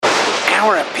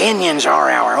Our opinions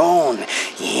are our own,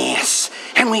 yes.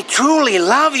 And we truly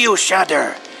love you,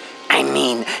 Shudder. I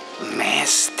mean,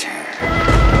 Master.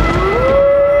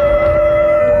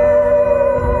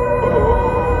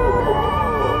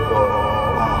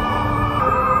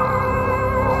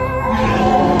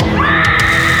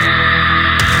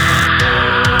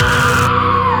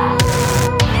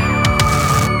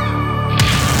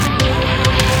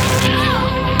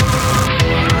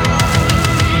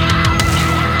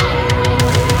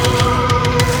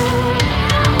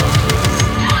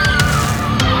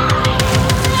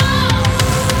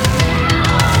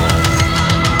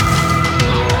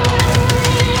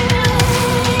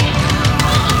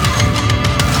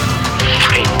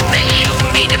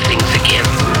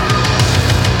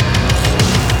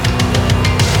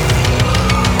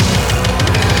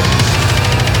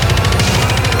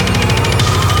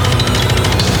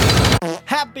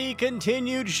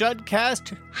 Continued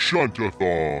Shudcast.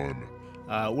 Shuntathon.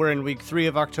 We're in week 3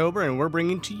 of October, and we're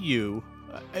bringing to you,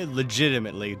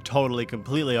 legitimately, totally,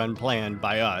 completely unplanned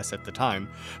by us at the time,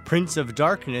 Prince of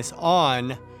Darkness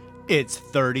on its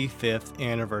 35th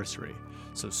anniversary.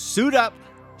 So suit up,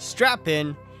 strap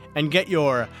in, and get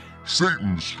your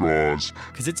Satan straws.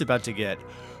 Because it's about to get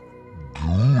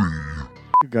gooey.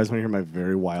 You guys want to hear my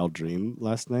very wild dream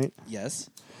last night? Yes.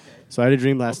 So I had a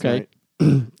dream last night.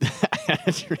 I had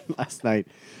a dream last night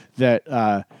that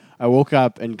I woke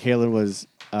up and Kaylin was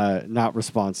not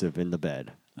responsive in the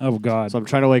bed. Oh, God. So I'm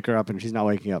trying to wake her up and she's not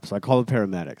waking up. So I call the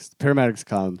paramedics. The paramedics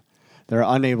come. They're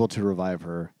unable to revive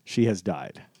her. She has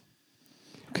died.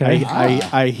 Okay.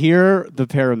 I hear the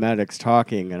paramedics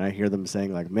talking and I hear them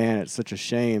saying like, man, it's such a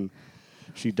shame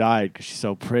she died because she's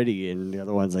so pretty. And the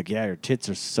other one's like, yeah, her tits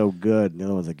are so good. And the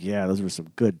other one's like, yeah, those were some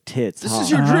good tits. This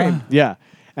is your dream. Yeah.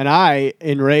 And I,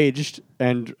 enraged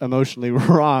and emotionally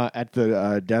raw at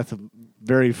the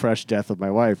very fresh death of my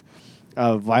wife,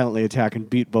 violently attack and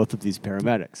beat both of these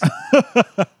paramedics.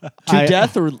 To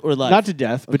death or life? Not to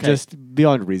death, but just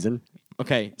beyond reason.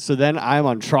 Okay. So then I'm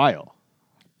on trial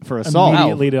for assault.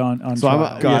 Immediately on So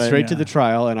trial. I'm straight to the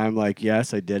trial, and I'm like,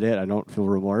 yes, I did it. I don't feel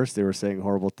remorse. They were saying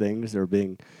horrible things. They were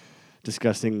being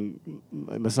disgusting,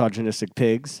 misogynistic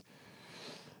pigs.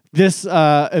 This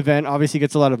event obviously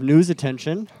gets a lot of news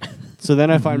attention. So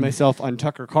then I find myself on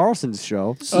Tucker Carlson's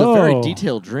show. This is a very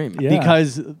detailed dream. Yeah.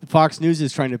 Because Fox News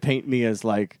is trying to paint me as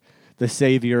like the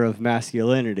savior of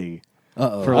masculinity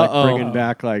for like bringing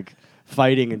back like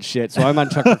fighting and shit. So I'm on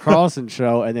Tucker Carlson's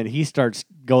show, and then he starts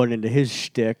going into his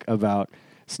shtick about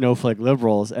snowflake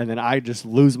liberals, and then I just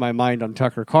lose my mind on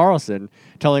Tucker Carlson,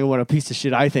 telling him what a piece of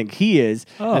shit I think he is,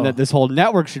 and that this whole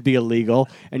network should be illegal,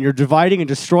 and you're dividing and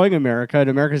destroying America, and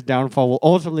America's downfall will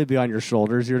ultimately be on your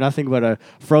shoulders. You're nothing but a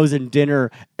frozen dinner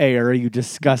heir, you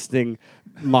disgusting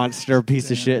monster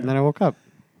piece of shit. And then I woke up.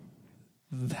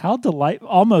 How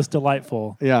almost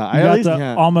delightful. Yeah, You I got at least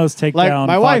to almost take like, down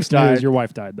my Fox wife died, News. Your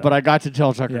wife died, though. but I got to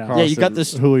tell Tucker Carlson Yeah, you got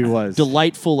this who he was.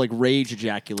 delightful like rage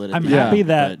ejaculate. I'm happy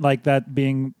that like that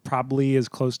being probably as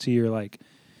close to your like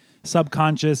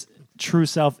subconscious true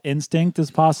self instinct as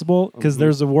possible, because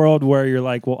there's a world where you're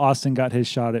like, well, Austin got his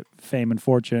shot at fame and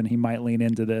fortune, he might lean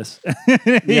into this.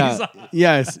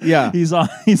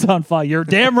 He's on fire. You're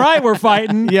damn right we're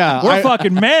fighting. We're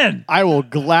fucking men. I will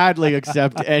gladly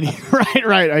accept any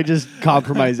right. I just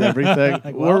compromise everything.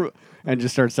 And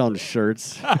just start selling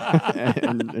shirts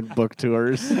and book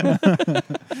tours.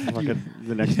 Fucking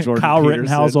the next Jordan Kyle Peterson.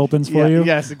 Rittenhouse opens for you.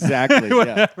 Yes, exactly.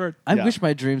 Whatever. I wish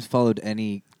my dreams followed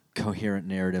any coherent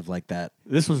narrative like that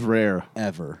This was rare.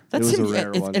 ever. That It was seems a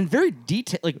rare one. and very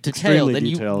detailed, Extremely and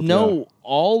detailed, you know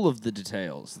all of the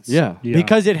details. Yeah, Yeah.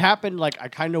 because it happened like I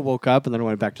kind of woke up and then I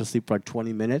went back to sleep for like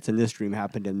 20 minutes, and this dream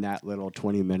happened in that little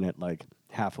 20-minute like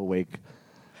half awake,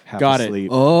 half Got it.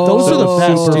 asleep. Oh, Those are the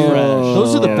best, super dude. fresh.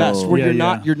 Those are the Yeah. best. Where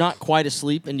Yeah, you're not quite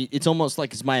asleep, and it's almost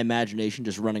like it's my imagination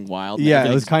just running wild. and Yeah,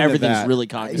 it was kind of everything's that. really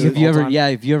cognizant. Have you all the ever? time. Yeah.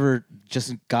 Have you ever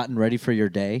just gotten ready for your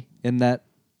day in that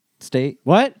state?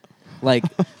 What? Like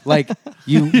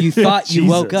you thought you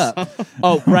woke up.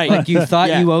 Oh, right. Like you thought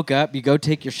Yeah. you woke up. You go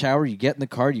take your shower. You get in the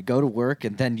car. You go to work,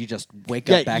 and then you just wake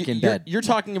up back in bed. You're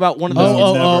talking about one of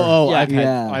Oh, those. I've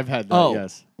Yeah. had that. Oh,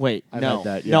 Yes. wait, I've no, had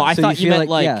that, yeah. no. I So thought you you feel meant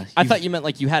like- like yeah, I you- thought you meant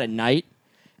like you had a night,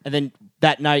 and then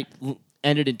that night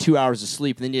ended in 2 hours of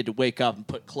sleep, and then you had to wake up and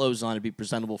put clothes on and be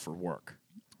presentable for work.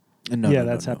 No,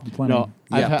 That's happened plenty. No,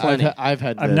 Yeah, plenty. I've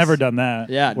had. I've this, never done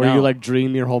that. Yeah, where no. you like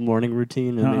dream your whole morning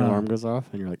routine and the Uh-uh. alarm goes off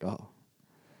and you're like, oh.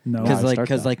 No. I start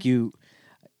because that.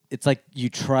 it's like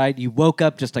you woke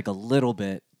up just like a little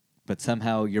bit, but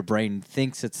somehow your brain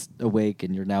thinks it's awake,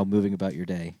 and you're now moving about your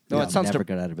day. No, You it sounds never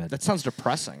got out of bed. That sounds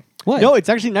depressing. What? No, it's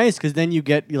actually nice because then you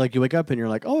wake up and you're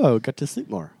like, oh, I got to sleep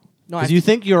more. No, Because you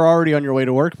think you're already on your way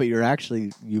to work, but you're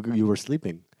actually you were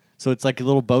sleeping. So it's like a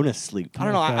little bonus sleep. I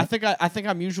don't know. like I think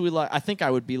I'm usually like. I think I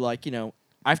would be like, I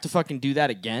have to fucking do that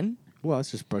again. Well,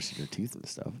 it's just brushing your teeth and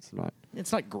stuff. It's not.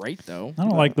 It's not great though. I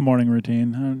don't like the morning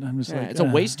routine. I'm just Yeah, like it's a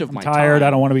waste of I'm my tired. time.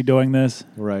 I don't want to be doing this.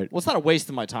 Right. Well, it's not a waste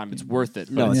of my time. It's worth it.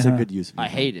 No, but it's Yeah. a good use. Of I your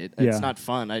hate it. Yeah. It's not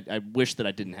fun. I wish that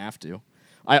I didn't have to.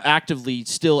 I actively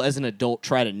still, as an adult,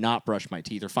 try to not brush my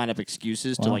teeth or find up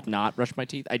excuses to Wow. like not brush my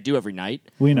teeth. I do every night.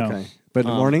 We know. Okay. But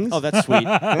in the mornings? Oh, that's sweet.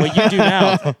 Well, you do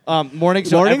now.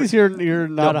 Mornings. mornings, you're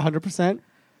not 100%?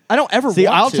 I don't ever See,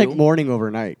 want I'll to. take morning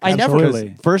over night. I never-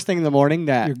 Absolutely. First thing in the morning,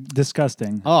 You're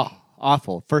disgusting.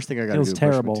 awful. First thing I got to do. Feels is brush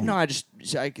my terrible. teeth. No, I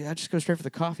just go straight for the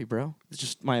coffee, bro. It's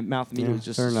just my mouth immediately Yeah,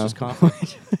 just fair it's enough. just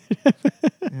coffee.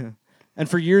 Yeah. And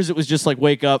for years it was just like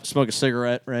wake up, smoke a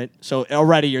cigarette, right? So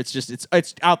already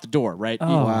it's out the door, right?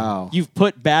 Oh. Wow. You've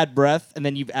put bad breath and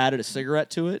then you've added a cigarette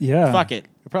to it. Yeah. Fuck it.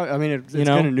 Probably, I mean, it's know?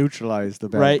 going to neutralize the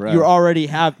bad Right? breath. You already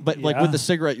have but like Yeah. with the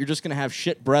cigarette, you're just gonna have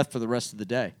shit breath for the rest of the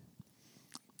day.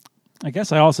 I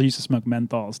guess I also used to smoke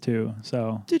menthols too.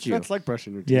 So Did you? That's like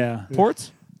brushing your teeth. yeah,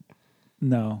 Ports?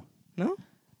 no, No?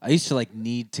 I used to like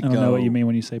need to I go. don't know what you mean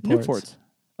when you say ports. Newports.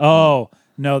 Oh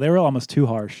no, they were almost too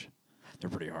harsh. They're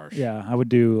pretty harsh. Yeah, I would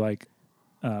do like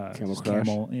Camel just Crush?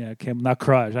 not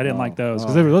Crush. I didn't like those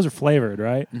because Oh. those are flavored,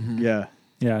 right? Yeah.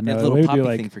 Yeah, That no, little we would poppy do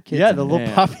thing like for kids. Yeah, in the it. little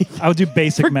Yeah. poppy. I would do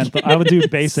basic menthol. I would do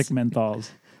basic menthols.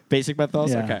 Basic menthols?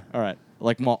 Yeah. Okay. All right.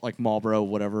 Like Marlboro,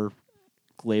 whatever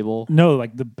label. No,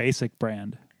 like the basic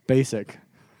brand. Basic.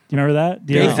 Do you remember that?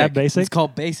 Do you ever have basic? It's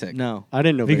called Basic. No. I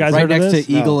didn't know. Have you guys basic. Right heard of next this?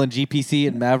 to Eagle No. and GPC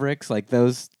and Mavericks, like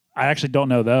those. I actually don't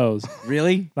know those.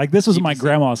 Really? Like this was what my GPC?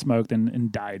 grandma smoked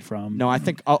and died from. No, I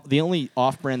think the only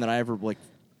off-brand that I ever like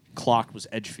clocked was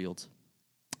Edgefields.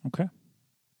 Okay.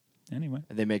 Anyway.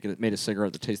 And they made a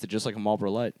cigarette that tasted just like a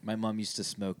Marlboro Light. My mom used to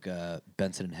smoke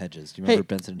Benson and Hedges. Do you Hey, remember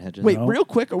Benson and Hedges? Wait, No. real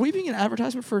quick, are we being an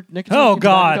advertisement for nicotine? Oh, and tobacco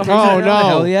God. companies Oh, right now? no.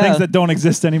 Hell yeah. Things that don't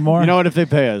exist anymore. You know what? If they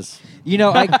pay us. You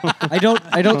know, I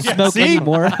don't smoke see?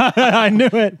 anymore. I knew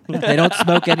it. I don't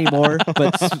smoke anymore,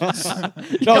 but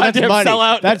No, that's Goddamn money.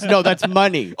 sellout. That's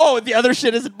money. Oh, the other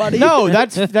shit isn't money. No,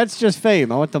 that's just fame.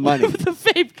 I want the money. the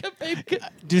vape.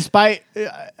 Despite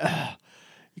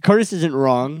Curtis isn't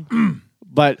wrong,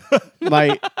 but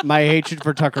my hatred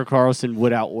for Tucker Carlson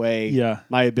would outweigh Yeah.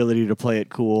 my ability to play it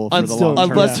cool for the Until- long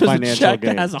term Unless there's a financial check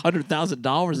gain. that has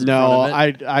 $100,000 in No,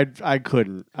 front of it. I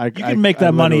couldn't. You can make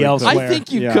that money elsewhere. I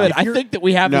think you Yeah. could. If I think that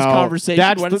we have this No, conversation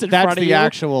that's when the, it's in that's front of the you,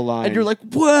 actual line. and you're like,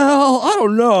 "Well, I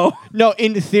don't know." no,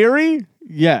 in theory,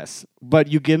 yes, but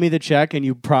you give me the check and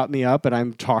you prop me up, and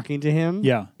I'm talking to him.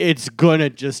 Yeah. it's gonna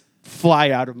just fly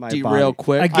out of my Derail body.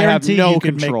 quick. I I have guarantee no you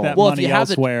could control. make that Well, if money you have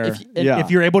the- elsewhere. if you- Yeah. If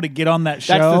you're able to get on that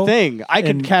show. That's the thing. I could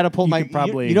and catapult you my. could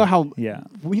probably, you know how? Yeah.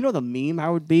 You know the meme I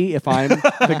would be if I'm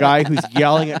the guy who's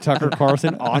yelling at Tucker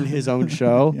Carlson on his own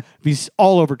show. Be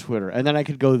all over Twitter, and then I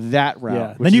could go that route. Yeah.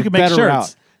 which Then you is could a make better shirts.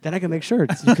 route. Then I can make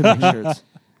shirts. You could make shirts.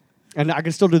 And I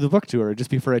can still do the book tour. It'd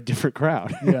just be for a different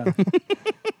crowd. Yeah.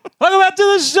 Welcome back to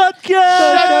the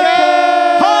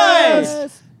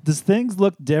Shutcast. Does things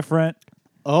look different?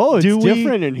 Oh, it's Do we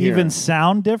different in here. even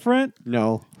sound different?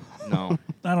 No. No,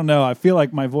 I don't know. I feel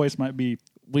like my voice might be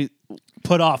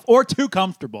put off or too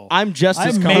comfortable. I'm just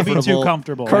as I'm comfortable. maybe too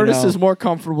comfortable. Curtis I know. is more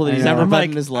comfortable than I he's know. ever I'm been like-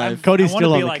 in his life. Cody's I wanna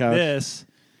still on be the like couch. this,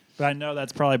 but I know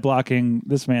that's probably blocking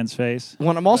this man's face.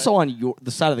 When I'm also on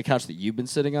the side of the couch that you've been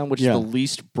sitting on, which Yeah. is the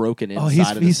least broken inside Oh, he's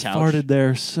of this couch. farted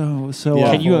there so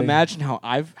Yeah. Can you awfully. imagine how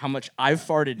much I've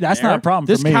farted? That's there? not a problem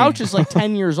for This me. couch is like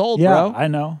 10 years old, Yeah, bro. I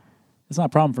know. It's not a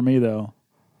problem for me though.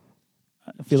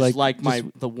 I feel Just like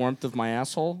the warmth of my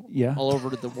asshole. Yeah. All over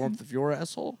to the warmth of your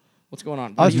asshole. What's going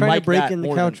on? I was You trying like to break that in the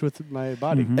more couch than- with my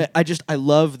body. I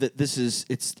love that this is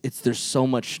it's there's so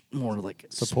much more like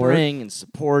Support? spring and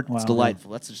support. It's Wow.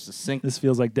 delightful. That's just a sink. this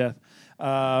feels like death.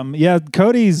 Yeah,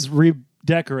 Cody's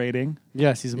redecorating.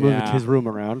 Yes, he's moved Yeah. his room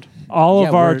around. All Yeah,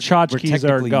 of our we're tchotchkes are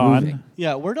technically gone. moving.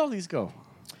 Yeah, where'd all these go?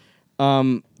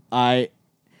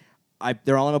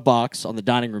 They're all in a box on the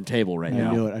dining room table right I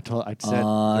now, knew it. I said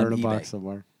On they're in a box eBay.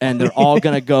 somewhere. and they're all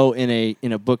gonna go in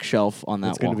a bookshelf on that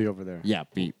It's wall. going to be over there. Yeah,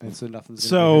 beep. And so nothing's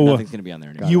So- Nothing's gonna be on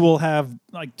there anymore. You will have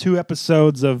like 2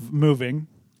 episodes of moving,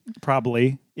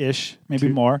 probably ish, maybe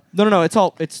more. No. It's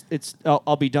all. It's.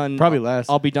 I'll be done. Probably less.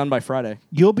 I'll be done by Friday.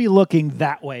 You'll be looking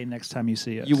that way next time you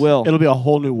see us. You will. It'll be a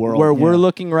whole new world. Where we're Yeah.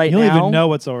 looking right You don't now. even know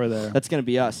what's over there. That's gonna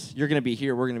be us. You're gonna be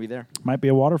here. We're gonna be there. Might be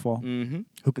a waterfall. Mm-hmm.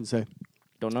 Who can say?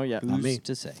 Don't know yet. Who's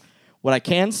to say? What I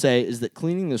can say is that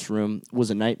cleaning this room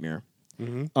was a nightmare.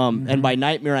 And by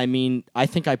nightmare, I mean I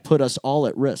think I put us all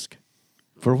at risk.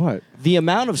 For what? The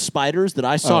amount of spiders that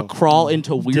I saw Oh. crawl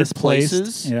into weird Displaced.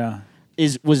 places. Yeah.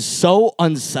 was so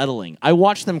unsettling. I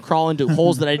watched them crawl into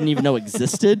holes that I didn't even know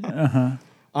existed.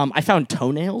 I found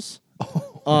toenails.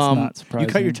 It's not surprising.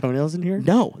 You cut your toenails in here?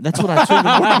 No, that's what I'm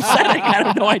more upsetting. I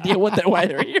have no idea why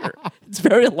they're here. It's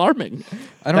very alarming.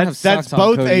 I don't have That's socks on,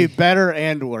 both Cody. a better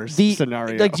and worse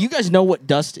scenario. Like, do you guys know what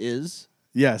dust is?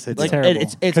 yes, it's Like, terrible.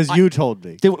 it's because you told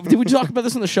me. Did we talk about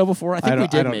this on the show before? I think we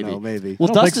did. I don't maybe. know, maybe. Well,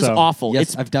 I don't dust think is so. awful.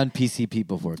 Yes, I've done PCP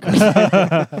before.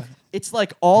 It's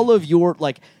like all of your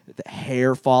like the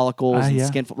hair follicles and yeah.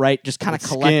 skin, right? Just kind of It's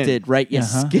collected, skin. right?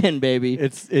 Yes, Uh-huh. skin, baby.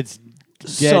 It's dead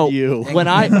so you. when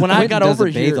I got doesn't over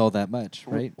bathe here, all that much,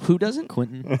 right? who doesn't?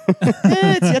 Quentin.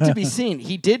 It's yet to be seen.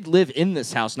 He did live in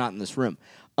this house, not in this room.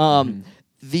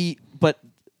 But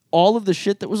all of the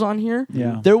shit that was on here,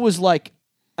 Yeah. there was like,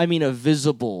 I mean, a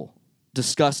visible,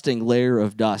 disgusting layer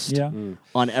of dust Yeah.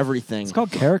 on everything. It's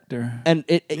called character. And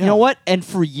you know what? And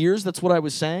for years, that's what I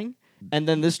was saying. And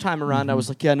then this time around, I was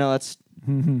like, yeah, no,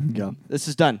 Yeah. this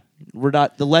is done. We're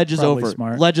not. The ledge is Probably over.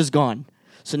 smart. Ledge is gone.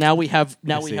 So now we have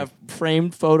see.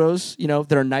 framed photos,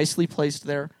 that are nicely placed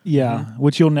there. Yeah,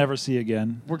 which you'll never see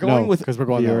again. We're going with because we're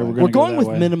going Here, that way. we're we're gonna go going that with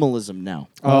way. minimalism now.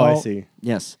 Oh, I Oh. see.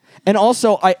 Yes. And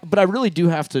also I really do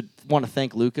have to want to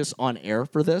thank Lucas on air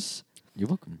for this You're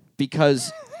welcome.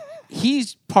 because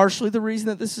he's partially the reason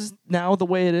that this is now the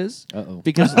way it is. Uh-oh.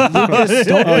 Because Lucas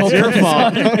it's your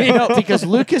fault. Because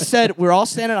Lucas said we're all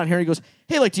standing on here and he goes,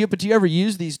 "Hey, like do you ever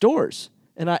use these doors?"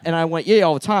 And I went, "Yeah,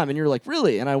 all the time." And you're like,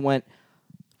 "Really?" And I went,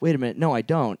 "Wait a minute, no, I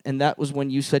don't." And that was when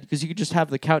you said, because you could just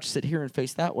have the couch sit here and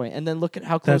face that way. And then look at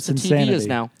how close That's the TV is insanity.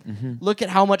 now. Look at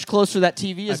how much closer that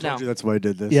TV I is now. told you that's why I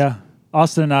did this. Yeah.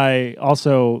 Austin and I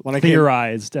also When I came-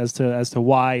 theorized as to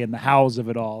why and the hows of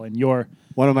it all. And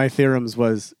One of my theorems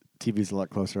was TV's a lot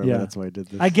closer. Yeah. But that's why I did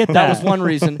this. I get That that. was one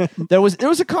reason. There was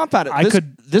a compound.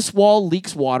 This wall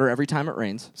leaks water every time it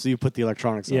rains. So you put the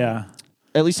electronics on. Yeah.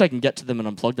 At least I can get to them and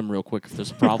unplug them real quick if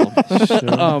there's a problem.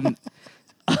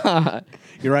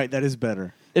 You're right. That is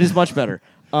better. It is much better.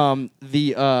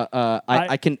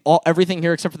 I can everything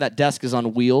here except for that desk is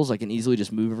on wheels. I can easily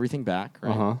just move everything back.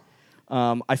 Right?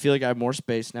 I feel like I have more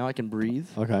space now. I can breathe.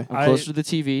 Okay. I'm closer to the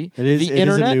TV. It is, the it is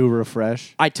internet. a new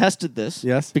refresh. I tested this.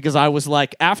 Yes. Because I was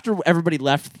like, after everybody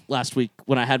left last week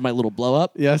when I had my little blow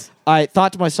up. Yes. I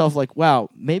thought to myself, like, wow,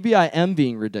 maybe I am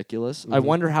being ridiculous. I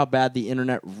wonder how bad the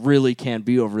internet really can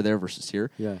be over there versus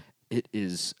here. Yeah. It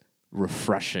is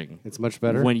refreshing. It's much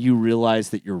better. When you realize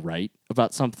that you're right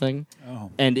about something.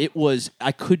 Oh. And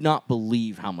I could not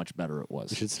believe how much better it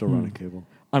was. You should still run a cable.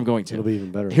 I'm going to. It'll be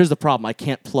even better. Here's the problem. I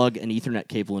can't plug an Ethernet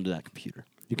cable into that computer.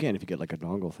 You can if you get like a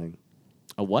dongle thing.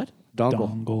 A what?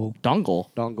 Dongle. Dongle.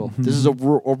 Dongle. Dongle. This is a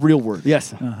real word.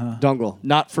 Yes. Dongle.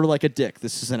 Not for like a dick.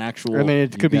 This is an actual. I mean,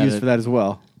 it could be got used it. for that as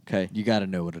well. Okay. You got to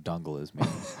know what a dongle is, man.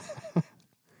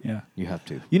 Yeah. You have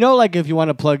to. You know, like if you want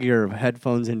to plug your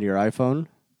headphones into your iPhone.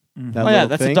 That Oh yeah, little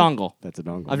that's thing, a dongle. That's a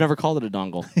dongle. I've never called it a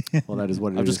dongle. Well, that is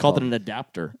what it is. I've just called it an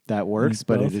adapter. That works, Means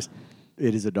but both.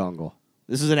 it is a dongle.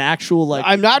 This is an actual like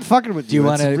I'm not fucking with Do you you.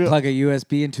 want It's to real- plug a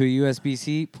USB into a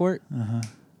USB-C port?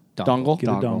 dongle. Get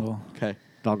a Dongle. dongle. Okay.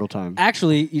 dongle time?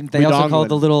 Actually, they We also dongle call it.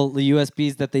 the little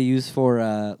USBs that they use for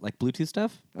like Bluetooth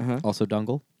stuff. Uh-huh. Also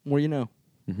dongle. What do you know?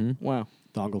 Mm-hmm. Wow.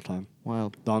 Dongle time.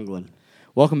 Wild. Dongling.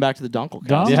 Welcome back to the Donkle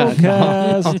Cast.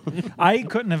 Donklecast. I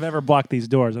couldn't have ever blocked these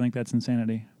doors. I think that's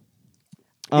insanity.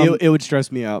 It would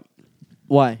stress me out.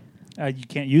 Why? You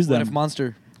can't use What them. if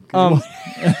Monster? What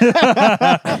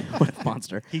a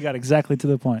monster. He got exactly to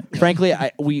the point. Frankly,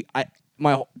 I've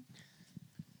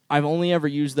only ever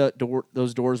used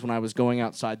those doors when I was going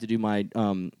outside to do my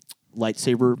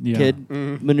lightsaber Yeah. kid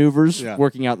maneuvers, Yeah.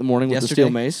 working out in the morning with the Yesterday? steel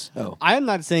mace. Oh. I am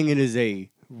not saying it is a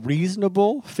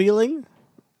reasonable feeling.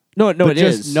 No, but it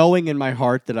just is. knowing in my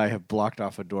heart that I have blocked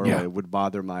off a doorway Yeah. would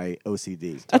bother my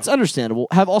OCD. That's understandable.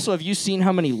 Have you seen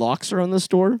how many locks are on this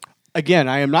door? Again,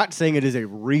 I am not saying it is a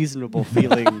reasonable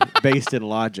feeling based in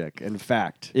logic and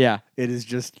fact. Yeah. It is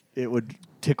just it would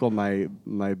tickle my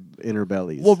inner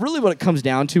bellies. Well, really, what it comes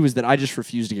down to is that I just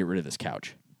refuse to get rid of this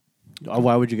couch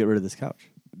Why would you get rid of this couch?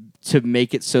 to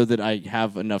make it so that I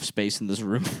have enough space in this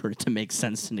room for it to make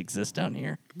sense and exist down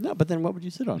here. No, but then what would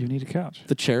you sit on? You need a couch.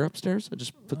 The chair upstairs. I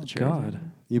just put the chair. God.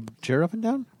 You chair up and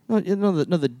down?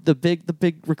 The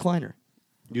big recliner.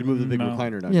 You'd move the big No.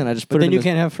 recliner down. Yeah, and I just but put it then in you the-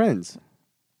 can't have friends.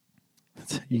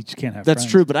 You just can't have That's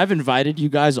friends. true, but I've invited you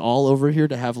guys all over here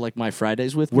to have like my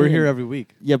Fridays with me. We're here and- every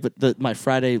week. Yeah, but my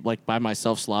Friday like by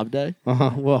myself slob day,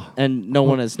 Well, and no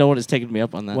one has taken me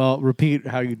up on that. well, repeat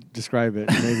how you describe it.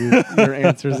 Maybe your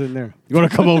answer's in there. You want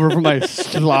to come over for my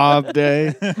slob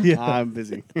day? I'm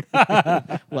busy.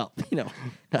 Well,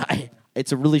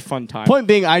 it's a really fun time. Point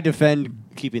being, I defend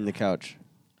keeping the couch.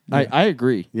 I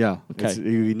agree. Yeah. Okay.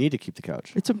 You need to keep the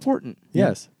couch. It's important.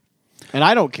 Yes. And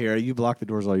I don't care. You block the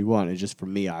doors all you want. It's just for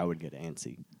me, I would get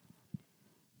antsy.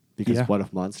 Because Yeah. what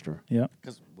if monster? Yeah.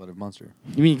 Because what a monster.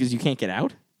 You mean because you can't get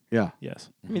out? Yeah. Yes.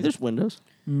 I mean, there's windows.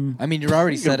 I mean, you're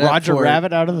already set Roger up for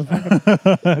Rabbit out of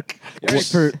the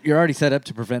You're already set up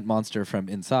to prevent monster from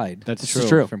inside. That's This true. is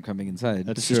true. From coming inside.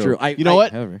 That's This is true. You know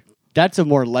what? However, That's a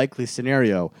more likely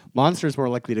scenario. Monster's more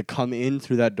likely to come in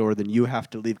through that door than you have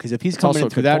to leave. Because if he's coming also in a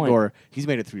through good that point. door, he's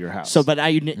made it through your house. So, but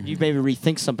you made me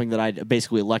rethink something that I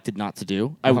basically elected not to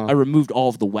do. Uh-huh. I removed all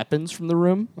of the weapons from the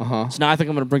room. Uh-huh. So now I think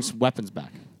I'm going to bring some weapons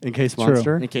back in case True.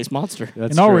 monster. in case monster.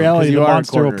 That's In all true, 'cause reality, you the are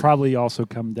monster will cornered. probably also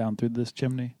come down through this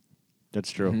chimney That's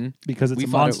true. Mhm. because it's We a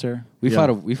fought monster. we Yeah.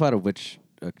 fought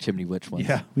a chimney witch once.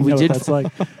 Yeah, We we know did what that's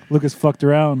like. Lucas fucked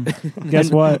around.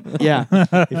 Guess what? Yeah.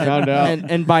 He found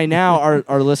out. and by now,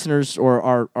 our listeners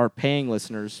or our paying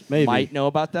listeners Maybe. might know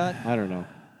about that. I don't know.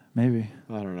 Maybe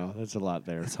I don't know. That's a lot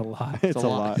there. it's a lot. It's a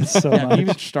lot. It's so Yeah, much. you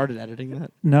even started editing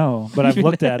that. No, but I've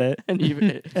looked at it And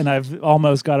even and I've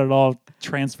almost got it all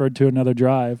transferred to another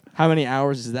drive. how many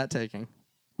hours is that taking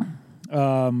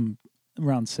Around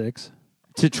 6.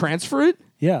 to transfer it?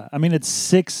 Yeah, I mean it's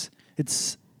 6.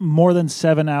 It's more than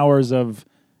 7 hours of,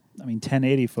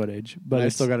 1080 footage. But But I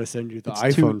it's- still got to send you the it's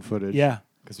iPhone too- footage. Yeah,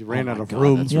 Because we ran Oh out my of God,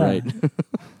 room. that's Yeah. right.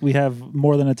 we have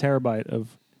more than a terabyte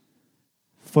of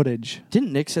footage.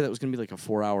 Didn't Nick say that was going to be like a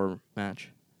 4-hour match?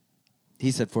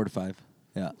 He said 4 to 5.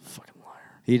 Yeah. Fucking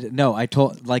liar. No, I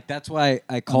told that's why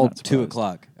I called not 2 surprised.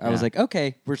 o'clock. I was Yeah. like,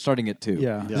 okay, we're starting at 2.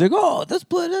 Yeah. He's like, oh,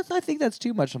 I think that's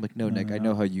too much. I'm like, no, Nick, I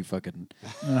know how you fucking.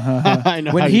 I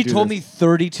know When how he you do told this. me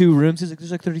 32 rooms, he's like,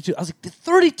 there's like 32. I was like,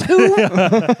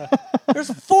 32?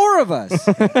 There's 4 of us,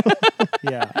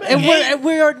 Yeah. and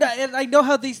we are not. And I know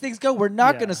how these things go. We're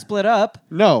not Yeah. going to split up.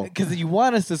 No. Because you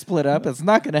want us to split up. It's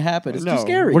not going to happen. It's no. too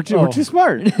scary. We're Oh. too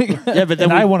smart. Yeah, but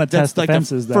then And I want to that's test the like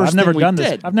fences, though. first I've never thing we done this.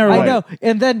 did. I've never. I like- know.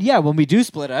 And then, yeah, when we do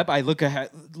split up, I look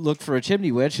for a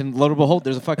chimney witch, and lo and behold,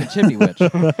 there's a fucking chimney witch.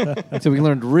 So we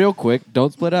learned real quick,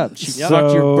 don't split up. She So-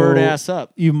 fucked your bird ass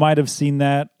up. You might have seen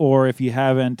that, or if you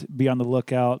haven't, be on the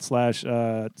lookout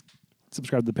 /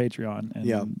 subscribe to the Patreon, and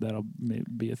Yeah. that'll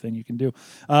be a thing you can do.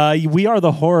 We are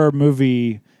the horror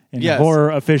movie and Yes.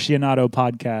 horror aficionado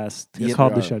podcast. It's Yes,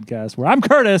 called we the are. Shudcast, where I'm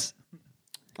Curtis.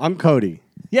 I'm Cody.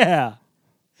 Yeah,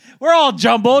 we're all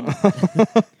jumbled. we're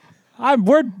not. I'm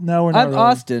really.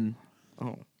 Austin.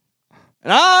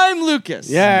 And I'm Lucas.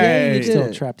 Yay. you Still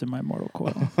did. trapped in my mortal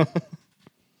coil.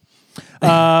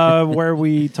 Where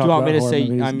we talk Do you want about me to horror say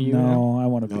movies. I'm you No, now? I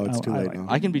want to. No, it's too late now.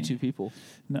 I can be 2 people.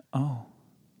 No,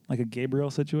 like a Gabriel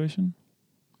situation.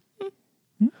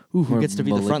 Ooh, who Or gets to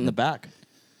be the front and the back?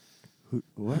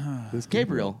 What? Who's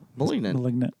Gabriel. Malignant.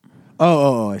 Malignant.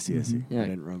 Oh, I see. I see. Yeah. I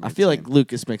didn't remember. I its feel like name.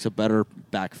 Lucas makes a better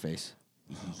back face.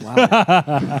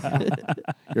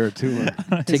 You're a tumor.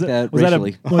 Take that Was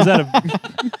racially. was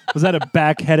that a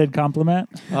backheaded compliment?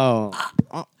 Oh,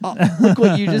 Look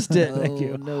what you just did. Thank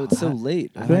you. No, it's so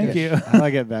late. Thank you. how do I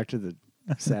get back to the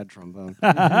sad trombone?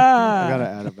 I gotta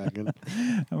add it back in.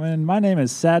 I mean, my name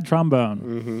is Sad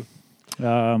Trombone.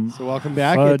 So welcome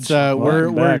back. Fudge. It's we're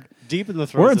Welcome back. deep in the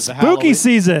throes We're in of the spooky Halloween.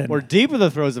 season. We're deep in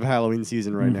the throes of Halloween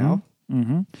season right now.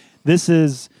 This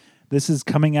is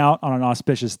coming out on an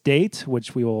auspicious date,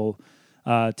 which we will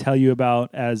tell you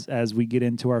about as we get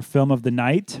into our film of the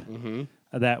night.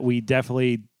 That we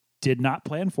definitely did not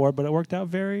plan for, but it worked out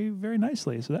very, very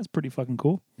nicely. So that's pretty fucking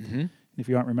cool. If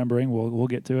you aren't remembering, we'll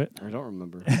get to it. I don't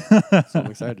remember. So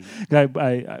I'm excited.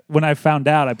 I when I found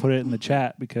out, I put it in the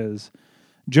chat because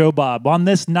Joe Bob on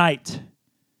this night.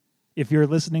 If you're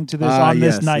listening to this on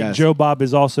this yes, night, yes. Joe Bob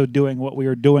is also doing what we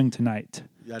are doing tonight.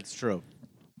 That's true.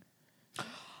 I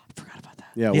forgot about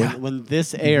that. Yeah, Yeah. when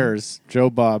this airs, Joe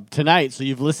Bob tonight. So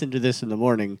you've listened to this in the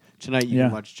morning. Tonight you Yeah.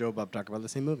 can watch Joe Bob talk about the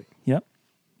same movie. Yep.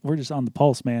 We're just on the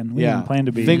pulse, man. We yeah, didn't plan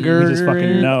to be. Finger we just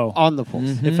fucking know. on the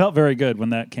pulse. It felt very good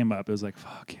when that came up. It was like,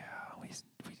 fuck yeah,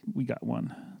 we got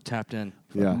one. Tapped in.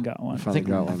 Yeah, Fucking got one. we I finally think,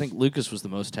 got I one. think Lucas was the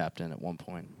most tapped in at one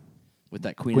point with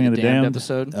that Queen Queen of the Damned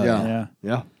episode. Oh, yeah. Yeah.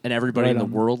 Yeah. And everybody Right in the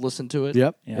on. world listened to it.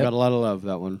 Yep. Yep. Got a lot of love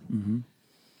that one.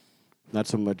 Not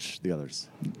so much the others.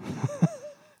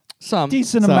 Some.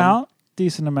 Decent Some. amount.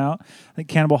 Decent amount. I think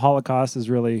Cannibal Holocaust has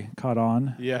really caught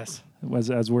on, Yes.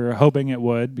 as we were hoping it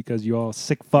would, because you all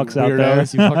sick fucks out there.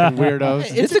 Weirdos, you fucking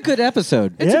weirdos. It's a good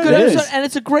episode. It's Yeah, a good it episode, is. and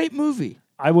it's a great movie.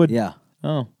 I would. Yeah.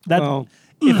 Oh. That Well,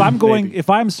 if I'm going, maybe. if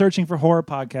I'm searching for horror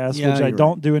podcasts, Yeah, which I you're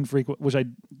don't do which I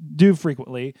do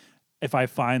frequently, if I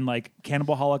find like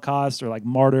Cannibal Holocaust or like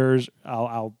Martyrs,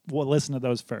 I'll listen to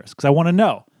those first because I want to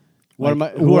know. What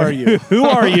Like, am I? Who are you? Who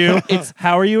are you?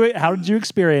 How are you? How did you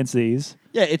experience these?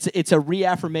 Yeah, it's a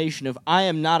reaffirmation of I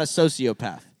am not a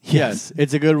sociopath. Yes,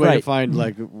 it's a good way to Right. find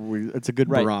it's a good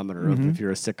Right. barometer of if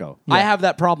you're a sicko. I have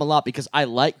that problem a lot because I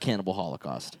like Cannibal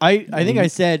Holocaust. I think I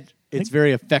said it's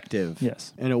very effective.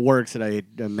 Yes. and it works, and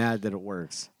I'm mad that it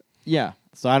works. Yeah.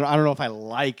 So I don't know if I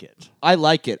like it. I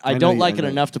like it. I know don't you- like I it know.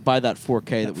 enough to buy that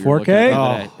 4K that we 4K? were looking at the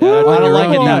other day. Oh. Yeah, On I don't your like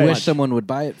own. it You that wish much. someone would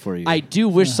buy it for you. I do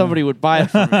wish somebody would buy it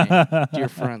for me, dear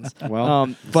friends. Well,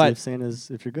 see but if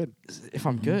Santa's if you're good. if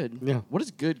I'm good, Yeah. what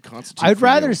does good constitute? I'd for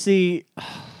rather you? see.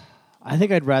 I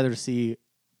think I'd rather see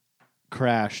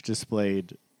Crash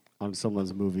displayed on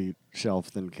someone's movie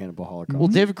shelf than Cannibal Holocaust. Well,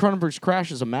 David Cronenberg's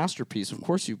Crash is a masterpiece. Of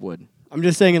course you would. I'm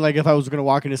just saying, like, if I was going to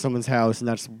walk into someone's house and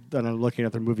I'm looking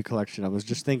at their movie collection, I was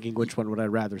just thinking which one would I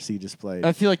rather see displayed.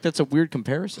 I feel like that's a weird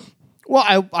comparison.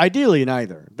 Well, ideally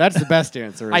neither. That's the best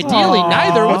answer. Ideally, Aw.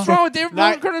 neither. What's wrong with David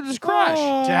Not- Cronenberg's Crash?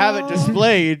 To have it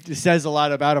displayed says a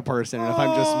lot about a person, and if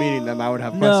I'm just meeting them, I would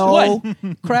have no,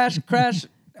 questions. Crash.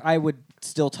 I would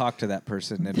still talk to that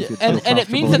person, and And it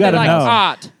means You that they're gotta like know.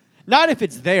 hot. Not if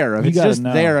it's there. If You it's gotta just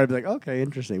know. there, I'd be like, okay,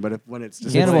 interesting. But when it's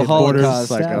just Cannibal like borders,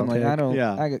 Holocaust. like, I'm like, okay. I don't.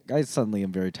 Yeah, I suddenly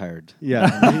am very tired. yeah,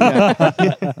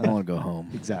 yeah. I want to go home.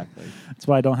 Exactly. That's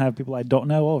why I don't have people I don't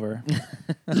know over.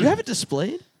 Do you have it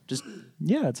displayed? Just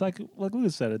Yeah, it's like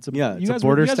Lucas said. It's a Yeah, You it's a guys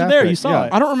border were, you guys were staff there. thing. You saw Yeah.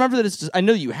 it. I don't remember that it's. I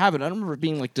know that you have it. I don't remember it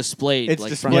being like displayed. It's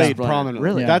like, front and displayed center. prominently.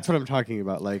 Really? That's what I'm talking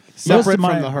about. Like Most separate of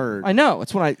my- from the herd. I know.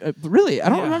 It's when I really. I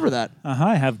don't Yeah. remember that.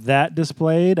 I have that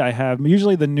displayed. I have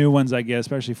usually the new ones I get,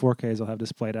 especially 4Ks. I'll have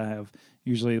displayed. I have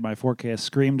usually my 4K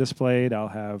Scream displayed. I'll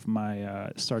have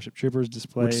my Starship Troopers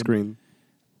displayed. Which screen?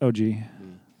 OG.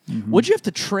 What'd you have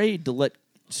to trade to let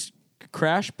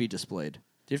Crash be displayed?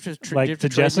 Do you have to Like do you have to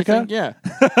to trade Jessica? anything?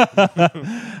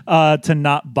 Yeah. To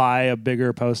not buy a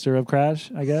bigger poster of Crash,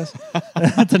 I guess.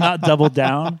 To not double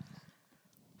down.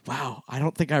 Wow. I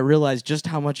don't think I realized just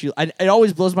how much you. It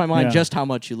always blows my mind Yeah. just how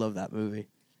much you love that movie.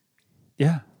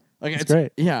 Yeah. Like It's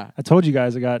great. Yeah. I told you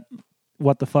guys I got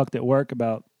what the fuck at work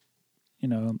about,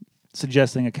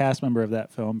 suggesting a cast member of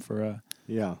that film for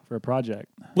a project.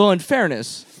 Well, in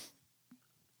fairness,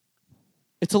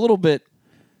 it's a little bit.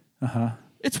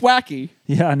 It's wacky,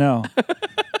 Yeah, I know.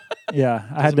 Yeah,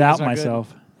 I had to mean out it's not good.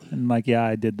 myself. And like, yeah,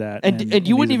 I did that. and you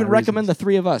these wouldn't are even my recommend reasons. the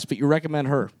three of us, but you recommend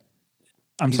her.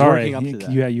 I'm He's sorry. working up to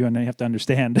that. You have to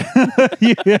understand.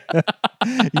 you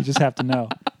just have to know.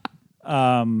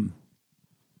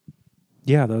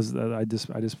 Yeah, those I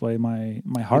display my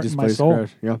heart and my Displays soul.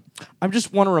 Crash. Yeah. I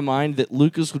just want to remind that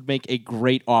Lucas would make a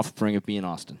great offspring of me and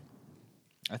Austin.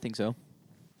 I think so.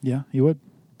 Yeah, you would.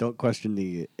 Don't question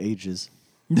the ages.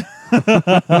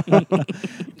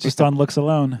 Just on looks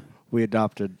alone. We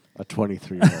adopted a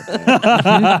 23-year-old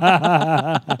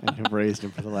man and have raised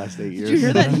him for the last 8 years. Did you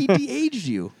hear that? He de-aged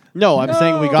you. No, I'm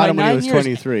saying we got By him when he 9 was years.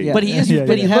 23. Yeah. But he is. Yeah, but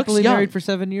yeah. he looks happily young. married for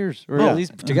 7 years, or Yeah. at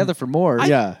least together for more.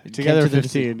 Yeah, It together came to the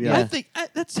 15. decision. Yeah. I think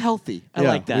that's healthy. I Yeah,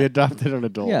 like that. We adopted an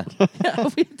adult. Yeah. Yeah,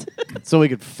 we did. So we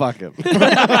could fuck him.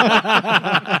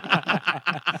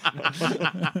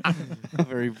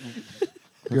 Very. What's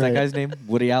Great. that guy's name?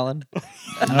 Woody Allen.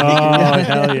 Oh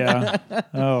hell yeah!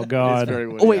 Oh It's god! very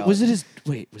Woody Oh wait, Allen. was it his?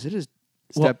 Wait, was it his?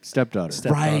 Stepdaughter. Right.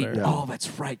 Stepdaughter. Oh, that's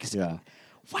right. 'Cause- Yeah.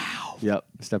 Wow. Yep.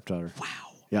 Stepdaughter. Wow.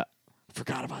 Yeah.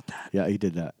 Forgot about that. Yeah, he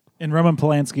did that. And Roman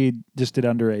Polanski just did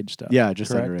underage stuff. Yeah,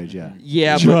 just correct? underage. Yeah.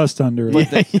 Yeah, but Just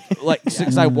underage. like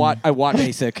since I watched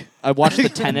Basic. I watched The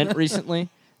Tenant recently.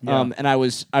 Yeah. And I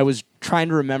was trying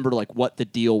to remember like what the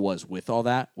deal was with all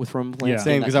that with Roman Polanski. Yeah. in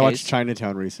Same, that because I watched case.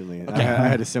 Chinatown recently. And Okay. I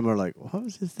had a similar like, what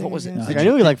was his thing? What was it? again? Did Like, I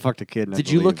knew he like fucked a kid. And I Did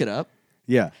you look believed it up?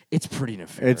 Yeah. It's pretty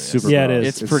nefarious. It's super Yeah, it gross.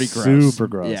 is. It's pretty gross. Super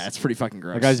gross. Yeah, it's pretty fucking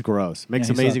gross. That guy's gross. Makes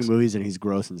he amazing sucks. movies and he's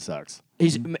gross and sucks.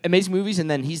 He's amazing movies,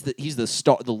 and then he's the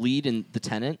star, the lead in The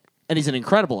Tenant, and he's an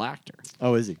incredible actor.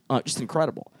 Oh, is he? Just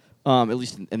incredible. At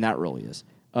least in that role he is.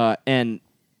 Yeah,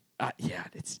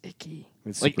 it's icky.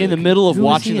 It's Like super in the icky. middle of Who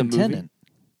was watching he the in movie.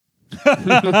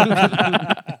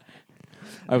 Tenet?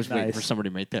 I was waiting Nice. for somebody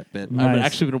to make that bit. I've Nice.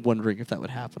 actually been wondering if that would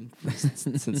happen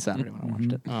since Saturday when I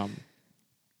watched it.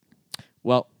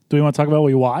 Well, Do we want to talk about what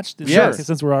we watched? Yes.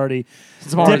 Since we're already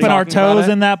since I'm already dipping our talking about toes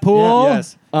it, in that pool. Yeah,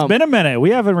 yes. It's been a minute. We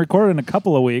haven't recorded in a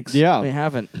couple of weeks. Yeah. we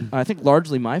haven't. I think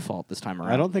largely my fault this time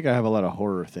around. I don't think I have a lot of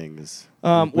horror things.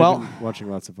 We've well- been watching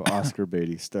lots of Oscar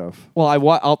baity stuff. Well,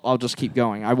 I'll just keep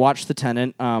going. I watched The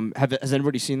Tenant. Has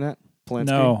anybody seen that?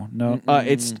 Polanski? No.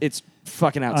 It's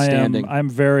fucking outstanding.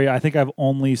 I think I've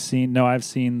only seen. No, I've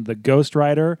seen The Ghost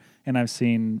Rider and I've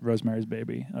seen Rosemary's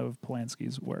Baby of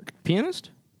Polanski's work.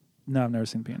 Pianist? No, I've never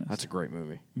seen Pianist. That's a great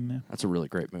movie. Yeah. That's a really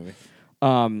great movie.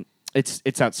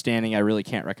 It's outstanding. I really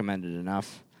can't recommend it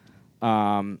enough.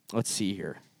 Let's see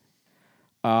here.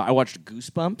 I watched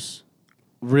Goosebumps.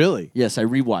 Really? Yes, I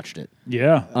rewatched it.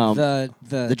 Yeah.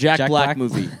 The Jack Black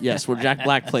movie. Yes, where Jack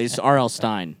Black plays R.L.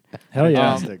 Stein. Hell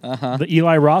yeah. Fantastic. The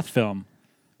Eli Roth film.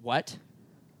 What?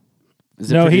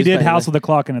 No, he did House with a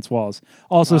Clock in Its Walls,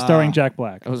 also starring Jack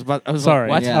Black. I was Sorry,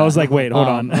 like, what? Yeah. I was like, wait, hold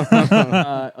on.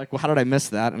 Like, well, how did I miss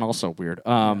that? And also weird.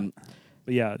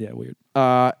 But yeah, weird.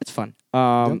 It's fun.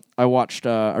 I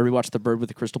rewatched The Bird with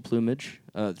the Crystal Plumage,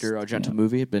 the Dario Argento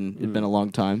movie. It'd been a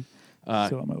long time.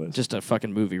 Still on my list. Just a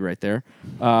fucking movie right there.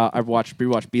 I've rewatched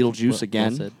Beetlejuice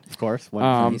again. said. Of course.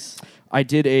 Nice. I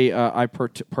did I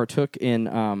partook in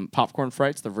Popcorn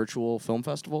Frights, the virtual film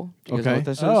festival. Do you guys know Okay. what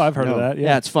this is? Oh, I've heard of No. that. Yeah,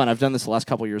 Yeah. it's fun. I've done this the last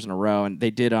couple years in a row, and they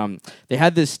did. They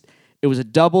had this. It was a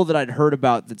double that I'd heard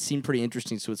about that seemed pretty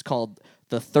interesting. So it's called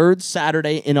The Third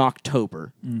Saturday in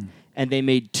October, and they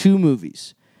made 2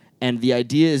 movies. And the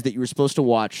idea is that you were supposed to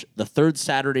watch The Third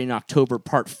Saturday in October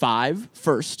Part 5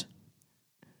 first.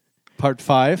 Part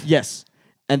 5? Yes,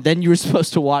 and then you were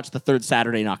supposed to watch The Third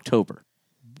Saturday in October,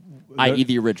 i.e.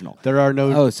 the original. There are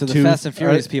no Oh, so the two- Fast and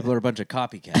Furious people are a bunch of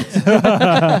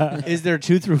copycats. Is there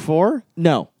 2 through 4?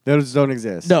 No, Those don't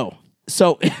exist. no.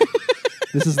 So.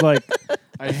 This is like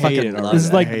I hate it. love already. this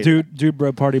is I like hate it. Dude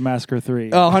Bro Party Massacre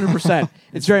 3. Oh, 100%.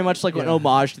 It's very much like an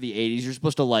homage to the 80s. You're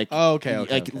supposed to like Oh, okay,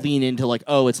 like okay. lean into like,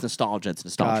 oh, it's nostalgia,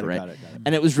 right? Got it.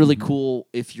 And it was really cool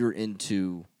if you're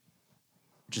into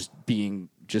just being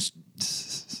just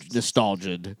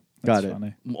nostalgia, Got That's it.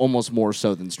 funny. almost more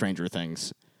so than Stranger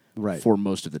Things Right. for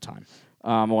most of the time.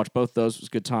 I watched both those. It was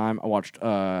a good time. I watched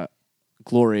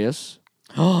Glorious,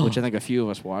 which I think a few of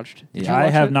us watched. Did you I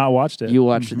watch have it? not watched it. You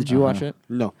watched it. Did you watch it?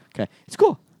 No. Okay. It's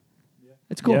cool.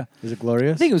 It's cool. Yeah. Is it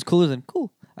glorious? I think it was cooler than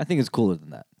cool. I think it's cooler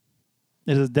than that.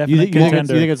 It is a you, definite think, you, think it's,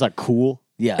 contender. you think it's like cool?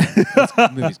 Yeah,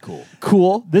 the movie's cool.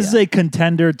 Cool. This is a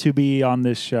contender to be on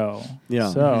this show. Yeah.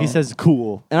 So He says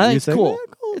cool. And I think You it's say, cool.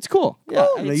 "Yeah, cool." It's cool. Yeah, Cool.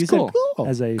 I mean, No, it's you cool. said cool.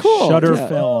 as a Cool. Shudder Yeah.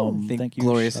 film. I think Thank you,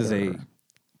 Glorious is Shudder. a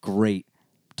great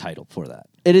title for that.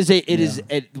 It is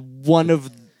one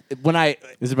of when I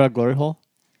Is it about glory hole?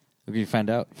 We're gonna find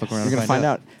out. Fuck around we're and gonna find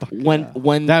out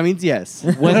when That means yes.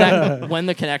 when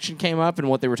the connection came up and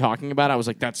what they were talking about. I was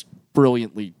like, that's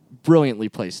brilliantly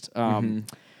placed.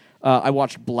 I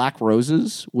watched Black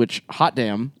Roses, which hot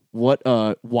damn, what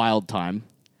a wild time.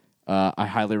 I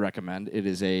highly recommend. It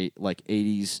is a like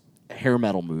 80s hair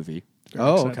metal movie.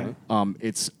 Oh, exciting. okay.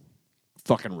 It's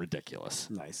fucking ridiculous.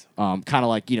 Nice. Kind of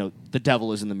like, the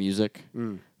devil is in the music.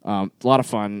 A lot of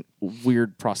fun,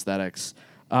 weird prosthetics.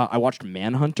 I watched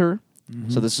Manhunter.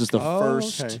 So this is the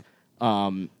first. okay.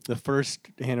 The first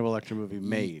Hannibal Lecter movie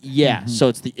made. Yeah,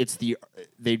 so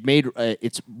they made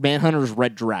it's Manhunter's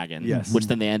Red Dragon, Yes. which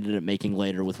then they ended up making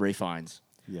later with Ray Fiennes.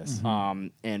 Yes.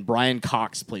 And Brian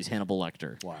Cox plays Hannibal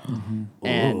Lecter. Wow.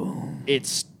 And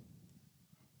it's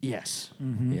yes,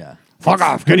 Yeah. Fuck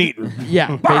off. Get eaten.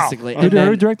 yeah, basically. Who And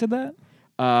then, directed that?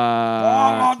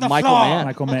 Michael Mann.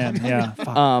 Michael Mann. Yeah.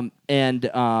 Fuck.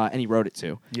 And he wrote it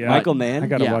too. Yeah. Michael Mann? I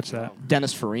gotta Yeah. watch that.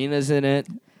 Dennis Farina's in it.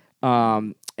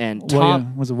 And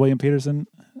Tom. Was it William Peterson?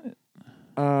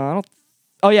 I don't.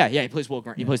 Oh yeah, he plays Will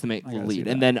Grant. He plays the gotta lead. see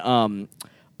And then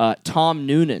Tom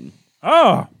Noonan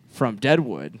Oh, from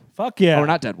Deadwood. fuck yeah. Or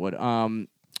not Deadwood.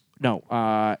 No,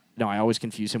 I always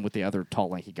confuse him with the other tall,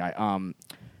 lanky guy.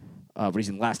 But he's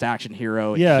in Last Action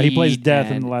Hero. Yeah, he plays Heat, Death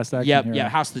in and- The Last Action Yep, Hero. yeah,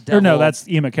 House of the Devil. Or no, that's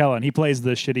Ian McKellen. He plays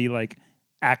the shitty like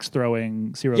axe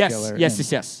throwing serial yes, killer. yes, in-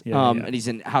 yes, yes. Yeah, yeah. And he's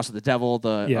in House of the Devil.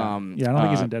 The Yeah, I don't think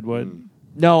he's in Deadwood.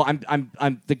 No,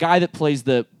 I'm the guy that plays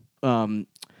the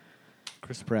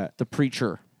Chris Pratt. the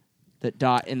preacher that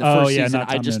died in the Oh, first yeah, season. not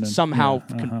I Tom just Noonan. somehow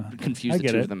Yeah, uh-huh. confused I the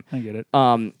get two it. of them. I get it.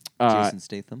 Jason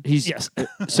Statham. He's Yes.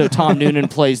 So Tom Noonan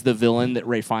plays the villain that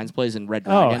Ray Fiennes plays in Red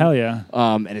Dragon. Oh hell yeah!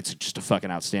 And it's just a fucking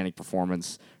outstanding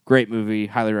performance. Great movie,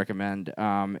 highly recommend.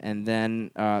 And then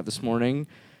this morning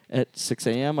at 6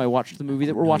 a.m., I watched the movie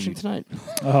that we're watching tonight.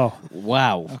 Oh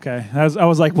Wow. okay. I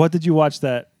was like, what did you watch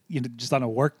that? Just on a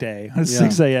work day,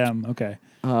 6 a.m. Okay.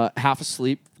 Half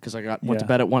asleep because I went to Yeah.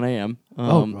 bed at 1 a.m.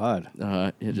 Oh,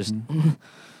 God. It just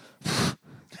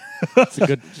It's a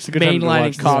good time to watch mainlining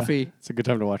this. coffee. It's a good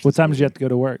time to watch What this time did you movie. have to go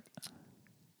to work?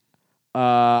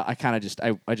 I kind of just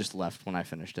I just left when I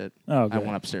finished it. Oh, I okay.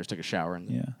 went upstairs, took a shower, and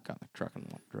Yeah. got in the truck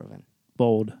and drove in.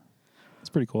 Bold. It's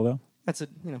pretty cool though. That's it.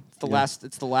 It's the last.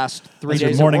 It's the last 3 That's your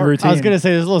days morning of work. routine. I was going to say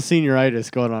there's a little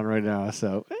senioritis going on right now,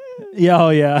 so Yeah. Oh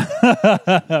yeah.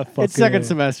 it's second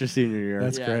semester senior year.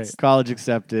 That's Yeah, great. it's- College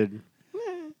accepted.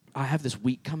 I have this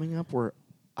week coming up where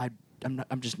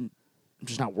I'm just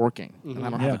not working, and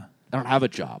I don't have a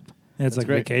job. It's like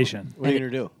great. vacation. What are you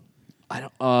going to do? I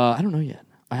don't know yet.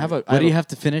 I have a. What do you have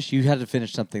to finish? You had to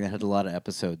finish something that had a lot of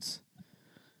episodes.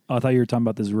 Oh, I thought you were talking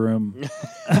about this room. You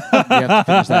have to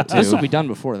finish that too. This will be done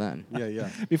before then. Yeah.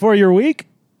 Before your week?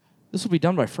 This will be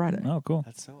done by Friday. Oh, cool.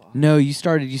 That's so awesome. No, you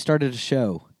started a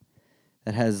show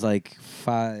that has like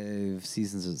 5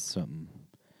 seasons or something.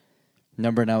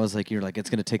 Number, and I was like, you're like, it's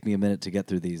gonna take me a minute to get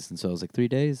through these, and so I was like, 3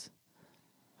 days.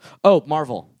 Oh,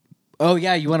 Marvel. Oh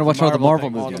yeah, you want to watch all the Marvel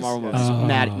thing. All movies? the Marvel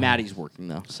movies. Oh. Maddie's working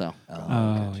though, so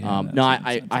Oh, yeah. no,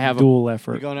 I have Dual You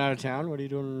effort. going out of town? What are you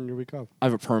doing on your week off? I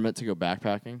have a permit to go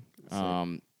backpacking.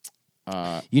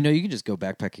 You know, you can just go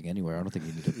backpacking anywhere. I don't think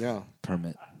you need a Yeah.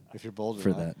 permit If you're bold for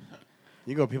enough. that.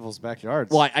 You go to people's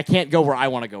backyards. Well, I can't go where I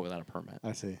want to go without a permit.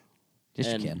 I see. Yes,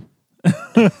 And- you can.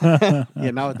 Yeah,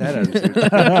 not with that attitude.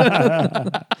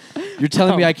 You're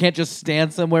telling me I can't just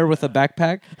stand somewhere with a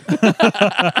backpack?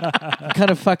 What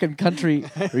kind of fucking country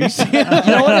are you seeing? You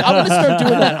know what? I'm gonna start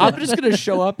doing that. I'm just gonna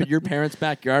show up in your parents'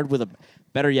 backyard with a.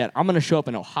 Better yet, I'm gonna show up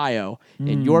in Ohio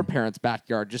in your parents'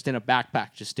 backyard, just in a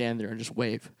backpack, just stand there and just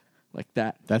wave like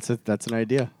that. That's an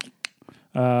idea.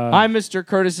 Hi, Mr.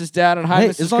 Curtis's dad, and hi, Hey,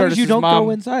 Mrs. as long as you Curtis's don't mom. go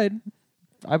inside,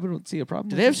 I wouldn't see a problem.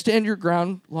 Do they have stand your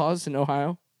ground laws in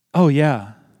Ohio? Oh,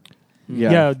 yeah.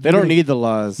 Yeah. Yeah, They don't need the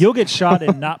laws. You'll get shot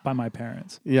and not by my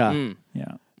parents. Yeah. Mm, Yeah.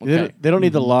 okay. They don't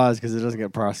need the laws because it doesn't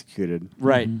get prosecuted.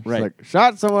 Right, It's right. like,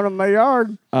 shot someone in my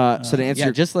yard. So to answer Yeah,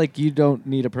 your just like you don't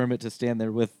need a permit to stand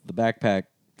there with the backpack,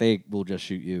 they will just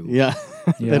shoot you. Yeah.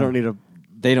 Yeah. They don't need a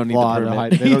They don't need law the to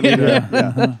permit. hide. They don't need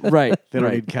Yeah. right, They don't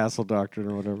right. need castle doctrine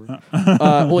or whatever.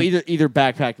 Well, either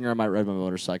backpacking or I might ride my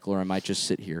motorcycle or I might just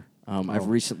sit here. I've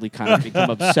recently kind of become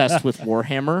obsessed with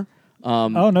Warhammer. Oh,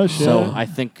 no shit. So I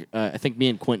think me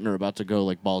and Quentin are about to go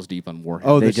like balls deep on Warhammer.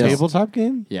 Oh, They the just- tabletop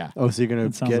game? Yeah. Oh, so you're going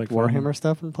That to sounds get like fun. Warhammer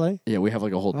stuff and play? Yeah, we have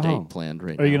like a whole Oh. date planned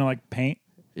right Are now. you going to like paint?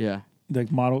 Yeah.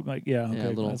 Like model? Like, yeah. Okay.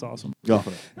 little- That's awesome. Go for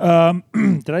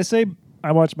it. Did I say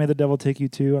I watched May the Devil Take You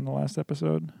 2 on the last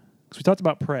episode? Because we talked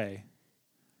about Prey.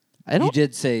 I don't. You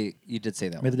did say that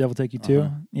May one. the Devil Take You 2?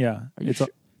 Yeah. Are you It's sure?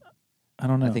 I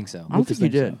don't know. I think so. I don't think you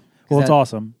did. Well, Is it's that-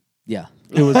 awesome. Yeah.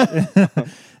 It was.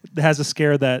 It has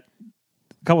a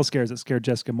couple of scares that scared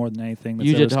Jessica more than anything. That's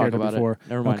You ever did talk scared her about before. it.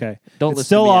 Never mind. Okay. Don't It's listen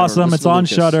still to me ever. awesome. Listen It's to on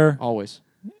Lucas. Shudder. Always.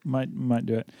 Might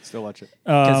do it. Still watch it.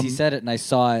 Because he said it and I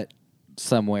saw it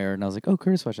somewhere and I was like, oh,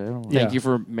 Curtis watched it. I don't know. Yeah. Thank you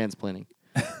for mansplaining.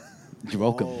 You're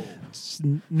welcome.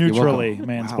 Neutrally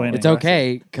mansplaining. It's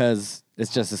okay because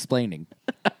it's just explaining.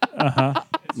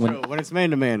 When it's man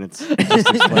to man, it's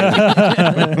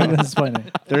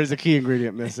Explaining. there is a key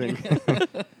ingredient missing.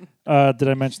 Did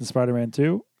I mention Spider-Man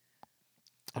 2?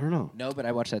 I don't know. No, but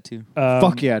I watched that too.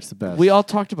 Fuck yeah, it's the best. We all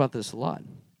talked about this a lot.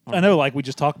 I know, like we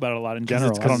just talk about it a lot in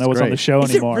general. it's- I don't know what's it's on the great. show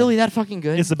Is anymore. it really that fucking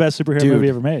good? It's the best superhero Dude. movie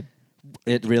ever made.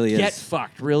 It really is. Get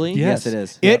fucked, really? Yeah. Yes, it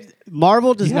is. It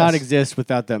Marvel does not Yes. exist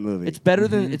without that movie. It's better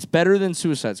than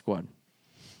Suicide Squad.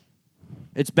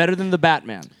 It's better than the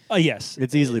Batman. Yes,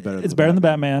 It's easily better. it's better than the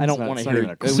Batman. I don't not- want to it's not hear even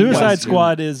it. a close. Suicide Dude.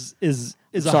 Squad is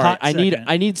a Sorry, hot I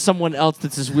second. need someone else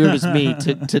that's as weird as me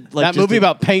to like that just movie to-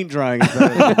 about paint drying is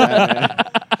better than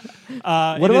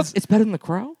Batman. what it about is- it's better than The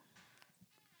Crow?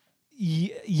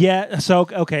 Yeah. So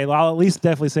okay, well, I'll at least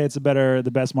definitely say it's the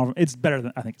best Marvel. It's better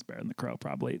than I think it's better than The Crow.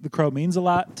 Probably The Crow means a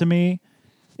lot to me.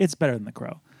 It's better than The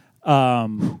Crow.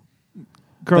 Crow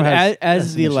But has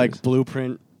as the some like issues.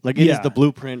 blueprint, like it is Yeah. the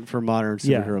blueprint for modern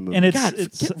Yeah, superhero movies. and it's God,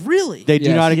 it's really? they do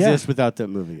Yes. not Yeah. exist without that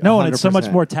movie. no, and it's so much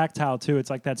 100%. more tactile too. It's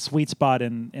like that sweet spot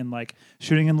in like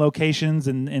shooting in locations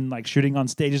and like shooting on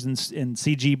stages in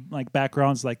CG like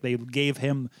backgrounds. Like they gave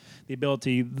him the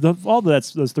ability.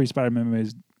 Those three Spider-Man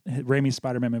movies, Raimi's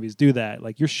Spider-Man movies, do that.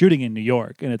 Like you're shooting in New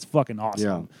York, and it's fucking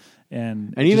awesome.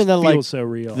 And And it even just though like feels so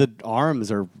real. the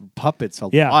arms are puppets a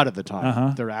Yeah. lot of the time.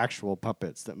 Uh-huh. They're actual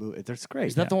puppets that move. That's great.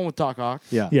 Is that the one with Doc Ock?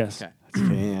 Yeah. yes, Okay. That's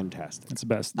fantastic. it's the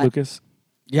best. Lucas.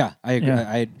 Yeah, I agree. Yeah.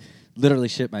 I literally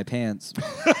shit my pants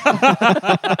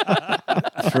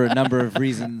for a number of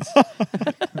reasons.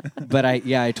 But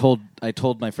I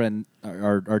told my friend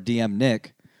our DM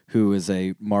Nick, who is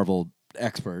a Marvel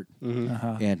expert,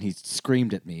 and he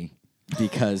screamed at me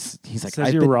because he's like, Says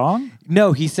 "I've you're been-" wrong.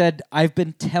 No, he said, I've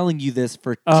been telling you this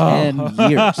for Oh. 10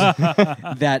 years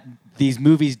that these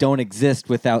movies don't exist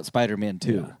without Spider-Man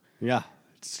 2. Yeah.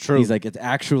 It's true. He's like, it's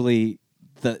actually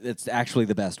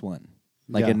the best one.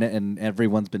 Like, Yeah. and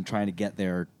everyone's been trying to get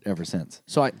there ever since.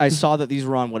 So I saw that these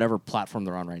were on whatever platform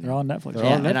they're on right They're now. all on Netflix. They're Yeah,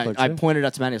 all on and Netflix, I yeah. pointed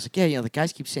out to Manny. I was like, the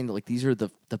guys keep saying that like these are the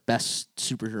best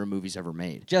superhero movies ever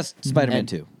made. Just Spider-Man And-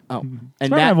 2. Oh, and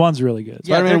Spider-Man Matt, 1's really good.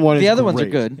 Yeah, Spider-Man 1 the is other ones are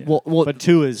great. good. well, but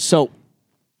 2 is so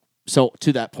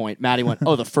to that point, Maddie went,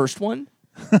 "Oh, the first one,"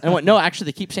 and I went, "No, actually,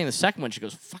 they keep saying the second one." She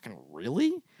goes, "Fucking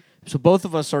really?" So both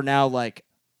of us are now like,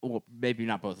 well, maybe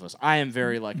not both of us. I am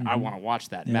very like, I want to watch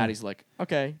that. Yeah. Maddie's like,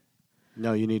 okay.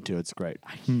 No, you need to. It's great.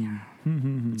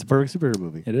 It's a perfect superhero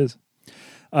movie. It is.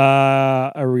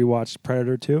 I rewatched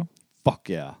Predator 2, Fuck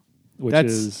yeah. which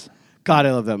That's is God,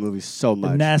 I love that movie so a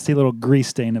much. nasty little grease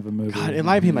stain of a movie. God, it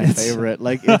might be my favorite.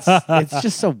 Like it's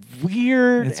just so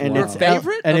weird, It's and wild. it's Your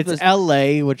favorite and of it's the-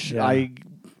 L.A., which Yeah. I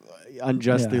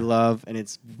unjustly Yeah. love, and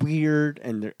it's weird,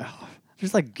 and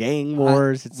there's like gang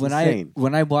wars. It's insane.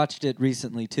 When I watched it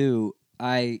recently too,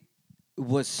 I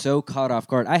was so caught off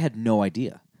guard. I had no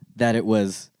idea that it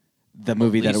was the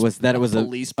movie that it was a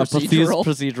police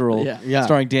procedural Yeah. Yeah.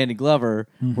 starring Danny Glover,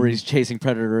 where he's chasing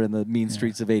Predator in the mean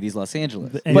streets of 80s Los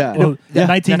Angeles. Yeah. Well, Yeah.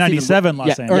 1997 Los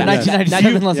Yeah. Or Angeles.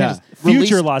 1997 Los Yeah. Angeles.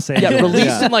 Future Los Angeles. Yeah, released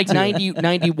Yeah. in like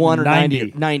 91 or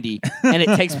 90. 90, and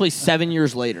it takes place 7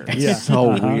 years later. Yeah.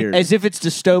 so weird. As if it's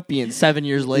dystopian 7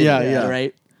 years later. Yeah, yeah.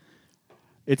 Right?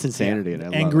 It's insanity, and I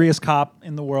love Angriest cop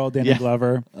in the world, Danny Yeah.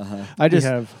 Glover. it. I just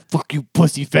have- fuck you,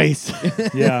 pussy face.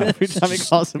 Yeah. Every time he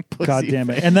calls him pussy. God damn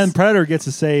it. And then Predator gets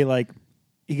to say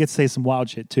some wild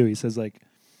shit too. He says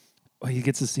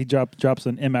he drops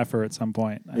an MFer at some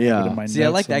point. I have Yeah. it in my See, I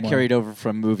notes like that somewhere. carried over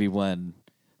from movie one.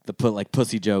 The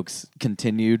pussy jokes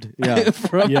continued Yeah.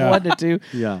 from Yeah. 1 to 2.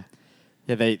 Yeah.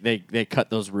 Yeah, they cut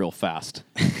those real fast.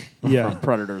 Yeah. From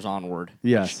Predators onward.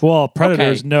 Yes. Well,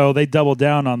 Predators, Okay. no, they double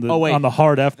down on the Oh, wait.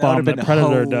 hard F bomb would've that been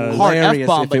Predator does. Hard Hilarious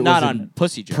F-bomb, if but it not was on in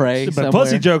pussy jokes. Prey. But somewhere.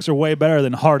 pussy jokes are way better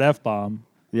than hard F bomb.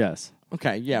 Yes.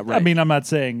 Okay, yeah, right. I mean, I'm not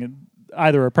saying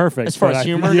either are perfect. as far but as I-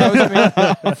 humor yeah.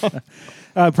 goes,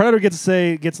 I mean, Predator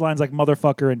gets lines like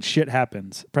motherfucker and shit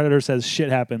happens. Predator says shit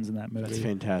happens in that movie. That's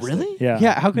fantastic. really? Yeah.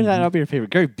 Yeah. How can that not be your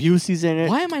favorite? Gary Busey's in it.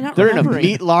 Why am I not They're in a remembering?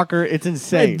 meat locker. It's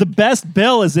insane. The best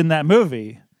Bill is in that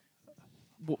movie.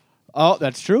 Oh,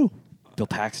 that's true. Bill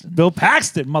Paxton. Bill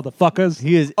Paxton, motherfuckers.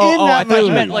 He is Oh, in I that thought movie.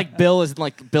 you meant like Bill is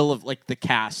like Bill of like the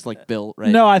cast, like Bill, right?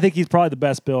 No, I think he's probably the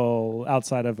best Bill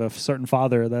outside of a certain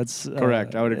father. That's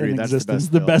Correct. I would agree. in That's the existence.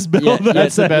 best Bill. best Bill. Yeah, yeah,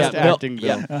 That's the yeah, best Bill- acting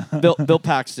Bill. yeah. Bill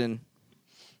Paxton,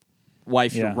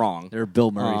 wife, Yeah. you're wrong. There are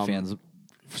Bill Murray Um, fans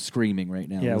screaming right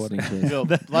now Yeah, listening to Bill,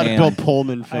 this. a lot And- of Bill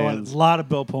Pullman I want fans. a lot of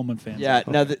Bill Pullman fans. Yeah,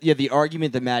 now the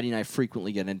argument that Maddie and I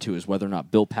frequently get into is whether or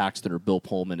not Bill Paxton or Bill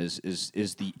Pullman is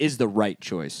the right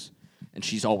choice, and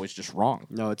she's always just wrong.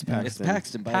 No, it's It's Paxton.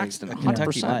 Paxton by Paxton, a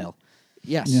Kentucky 100%. mile.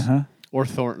 Yes, Uh-huh. Or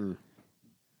Thornton.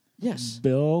 yes.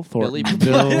 Bill Thornton.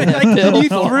 Bill You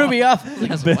threw me off.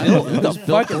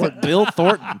 Bill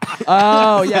Thornton.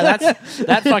 Oh yeah,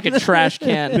 that's fucking trash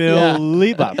can. Bill Yeah.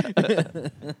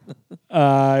 Leibop.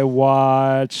 I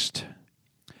watched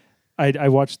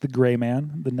The Gray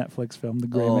Man, the Netflix film, The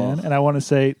Gray Oh. Man, and I want to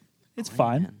say it's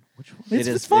fine. Which one?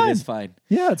 It's fine. It is fine.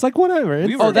 Yeah, it's like whatever. It's,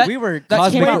 We were, that- we were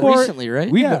That came out More- recently, right?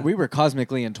 we were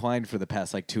cosmically entwined for the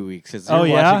past like 2 weeks because Oh,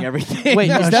 you're yeah? watching everything. Wait,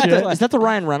 is shit. that the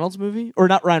Ryan Reynolds movie or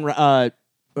not?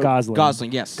 Gosling.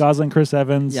 Gosling, yes. Gosling, Chris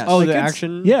Evans. Yes. Oh, Like, the it's-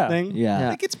 action yeah. thing? yeah. Yeah.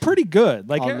 Like it's pretty good.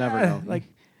 Like I'll never know. Like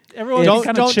everyone Don't-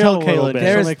 kind don't of chill tell a little Kaylin. bit.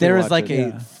 She'll make me There was watch like it. a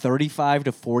Yeah. 35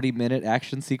 to 40-minute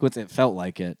action sequence. It felt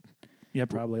like it. Yeah,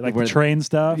 probably like Where- the train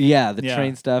stuff. Yeah, the Yeah.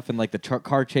 train stuff and like the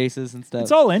car chases and stuff.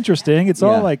 It's all interesting. It's Yeah.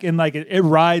 all like and like it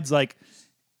rides like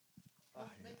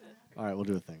All right, we'll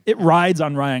do a thing. it rides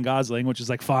on Ryan Gosling, which is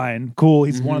like fine, cool.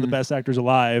 He's one of the Mm-hmm. best actors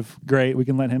alive. Great, we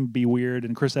can let him be weird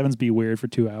and Chris Evans be weird for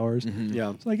 2 hours.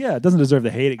 Yeah. It's like yeah, it doesn't deserve the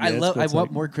hate it I gets. love. but I it's want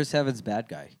like- more Chris Evans bad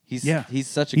guy. He's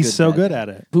such a He's good so bad good guy. at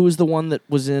it. Who was the one that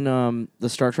was in the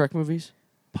Star Trek movies?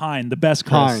 Pine, the best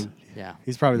Chris. Pine. Yeah,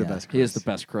 He's probably the Yeah. best. he is the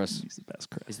best Chris. He's the best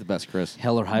Chris. He's the best Chris.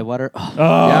 Hell or High Water. Oh,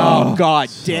 Oh, God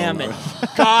damn it.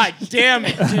 God damn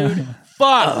it, dude.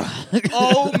 Fuck.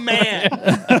 Oh, man.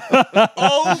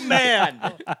 Oh,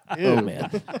 man. oh man.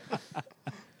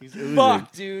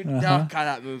 Fuck, dude. Oh, God,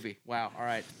 that movie. Wow. All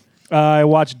right. I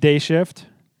watched Day Shift,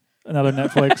 another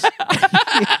Netflix.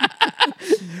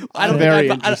 I'm very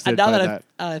interested now by that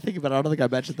I think about it, I don't think I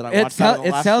mentioned that I It, watched that on the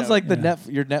it last sounds show. like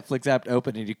your Netflix app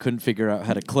opened and you couldn't figure out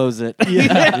how to close it.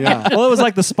 Yeah. Well, it was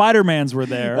like the Spider-Mans were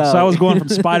there, so I was going from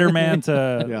Spider-Man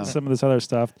to Yeah. some of this other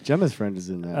stuff. Gemma's friend is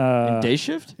in that. Day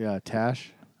Shift? yeah,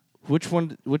 Tash. Which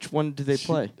one do they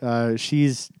play?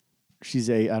 She's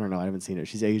I don't know. I haven't seen it.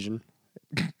 She's Asian.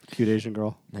 Cute Asian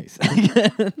girl. Nice.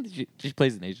 she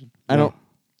plays an Asian. I don't.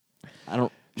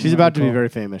 She's Not about to be recall. very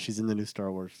famous. She's in the new Star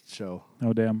Wars show.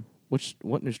 Oh damn,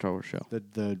 What new Star Wars show?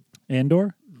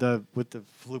 Andor. The with the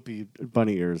floopy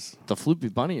bunny ears. The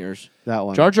Floopy Bunny Ears. That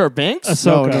one. Jar Jar Binks?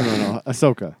 Ahsoka. No.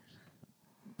 Ahsoka.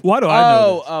 Why do I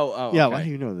know this? Oh. Yeah. okay. Why do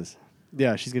you know this?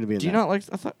 Yeah, she's gonna be in. Do you that. not like?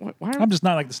 I thought. Why? I'm just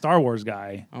not like the Star Wars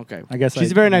guy. Okay. I guess She's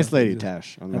I- a very nice lady,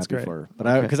 Tash. I'm That's happy great. for her.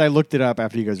 But because I looked it up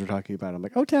after you guys were talking about it, I'm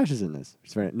like, oh, Tash is in this.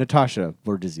 She's very Natasha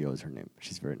Bordizio is her name.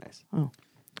 She's very nice.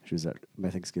 She was at my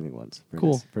Thanksgiving once.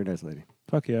 Cool. Very nice lady.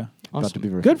 Fuck yeah. About to be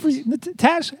Good for you.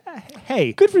 Tash,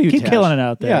 hey. Good for you, Keep Tash. killing it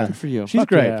out there. Yeah, Good for you. She's Fuck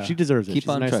great. yeah. She deserves it. Keep She's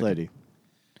a on nice trucking. lady.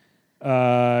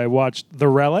 I watched The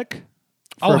Relic.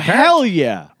 Oh, hell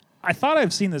yeah. I thought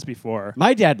I've seen this before.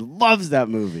 My dad loves that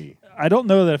movie. I don't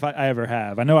know that if I ever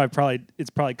have. I know it's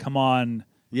probably come on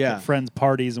Yeah. at friends'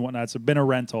 parties and whatnot. So been a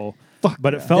rental. Fuck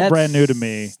But it felt brand new to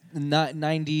me. Not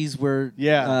 90s where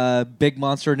Yeah. Big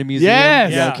Monster in a museum.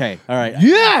 Yes! Yeah. Okay. All right.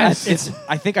 Yes!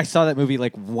 I think I saw that movie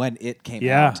like when it came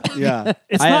Yeah. out. Yeah.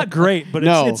 It's I- not great, but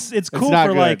No, it's it's cool not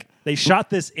for good. like they shot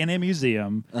this in a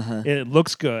museum. It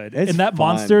looks good, It's and that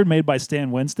fun. monster made by Stan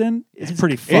Winston is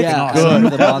pretty fucking Yeah, awesome. I remember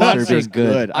the That monster monster's being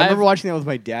good. I remember watching that with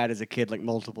my dad as a kid like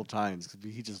multiple times because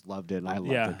he just loved it and I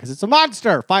loved Yeah. it because it's a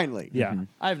monster. Finally. Yeah,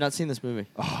 I have not seen this movie.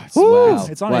 Oh, it's Wow.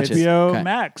 it's on Watch it. HBO Okay.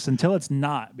 Max until it's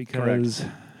not because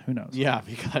who knows? Yeah,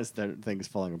 because the thing's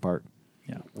falling apart.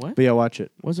 Yeah. What? But yeah, watch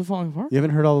it. Was it falling apart? You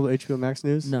haven't heard all the HBO Max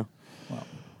news? No.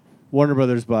 Warner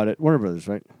Brothers bought it. Warner Brothers,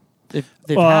 right? They've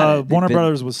had it. Warner been-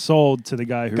 Brothers was sold to the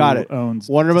guy who Got it. owns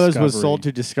Warner Brothers was Discovery. sold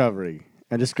to Discovery,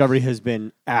 and Discovery has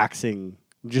been axing,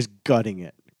 just gutting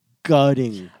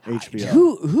HBO.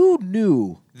 Who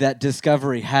knew that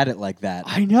Discovery had it like that?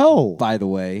 I know. By the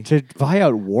way, To buy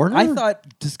out Warner? I thought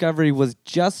Discovery was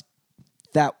just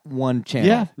that one channel.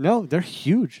 Yeah, no, they're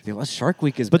huge. Well, Shark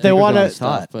Week is But they bigger want than I to.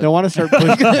 thought. They want to start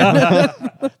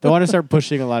pushing. They want to start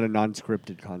pushing a lot of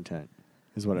non-scripted content.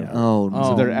 Is what I heard. Oh, no.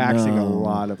 So they're axing a no.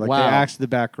 lot of Wow. they axed the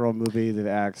Batgirl movie. They've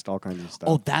axed all kinds of stuff.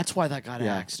 Oh, that's why that got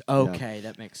Yeah. axed. Okay,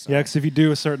 that makes sense. Yeah, because if you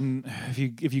do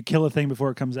if you kill a thing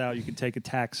before it comes out, you can take a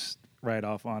tax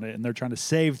write-off on it, and they're trying to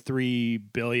save $3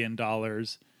 billion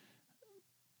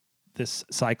this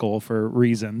cycle for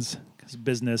reasons because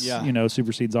business, Yeah.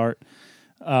 supersedes art.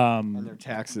 and their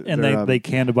taxes. And they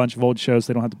canned a bunch of old shows.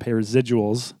 So they don't have to pay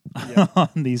residuals on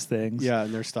these things. yeah,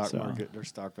 and their stock So- market, their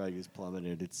stock values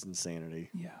plummeted. It's insanity.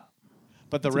 Yeah.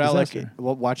 But the It's a Relic, disaster.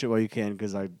 well, watch it while you can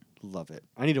because I love it.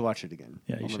 I need to watch it again.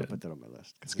 Yeah, you I'm gonna should. put that on my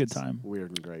list. 'cause It's a good time. Weird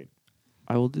and great.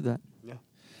 I will do that.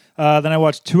 Then I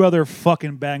watched two other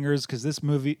fucking bangers because this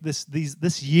movie,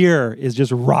 this year is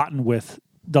just rotten with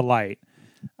delight.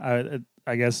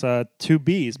 I guess 2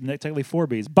 B's, technically 4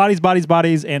 B's. Bodies,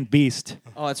 and Beast.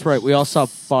 Oh, that's right. We all saw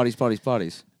Bodies.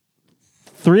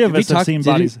 3 of Did we us have talk- seen did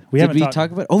Bodies. Did haven't we talked-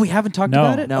 talk about? Oh, we haven't talked No.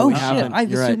 about it. No, oh we shit! haven't. I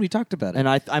You're assumed right. we talked about it. And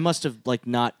I must have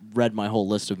not read my whole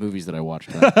list of movies that I watched.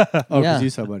 Oh, because Yeah. you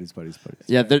saw Buddies.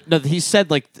 yeah, no, he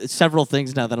said several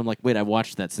things now that I'm like, wait, I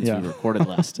watched that since Yeah. we recorded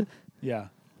last. Yeah.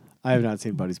 I have not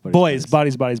seen Buddies.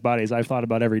 Bodies. I've thought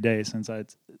about every day since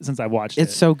I watched it.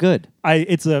 It's so good.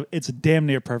 It's a damn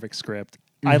near perfect script.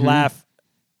 I laugh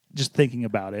just thinking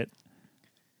about it.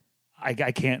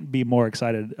 I can't be more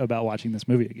excited about watching this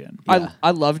movie again. Yeah. I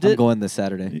loved I'm it. going this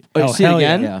Saturday. Oh, you see it hell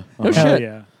again? yeah. No Hell shit.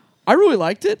 yeah. I really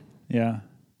liked it, Yeah.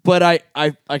 but I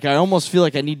almost feel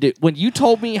like I need to. When you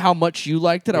told me how much you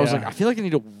liked it, I was Yeah. like, I feel like I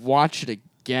need to watch it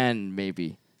again,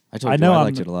 maybe. I told I you know I I'm-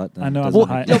 liked it a lot. I know I'm Doesn't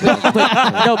high-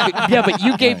 it? But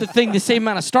you gave the thing the same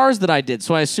amount of stars that I did,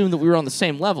 so I assumed that we were on the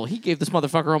same level. He gave this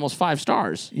motherfucker almost 5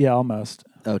 stars. Yeah, almost.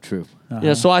 Oh, true.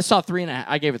 Yeah, so I saw 3.5.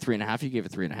 I gave it 3.5. You gave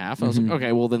it 3.5. I was like,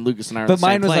 okay, well then Lucas and I are on But the same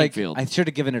mine was playing like field. I should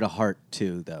have given it a heart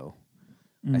too, though.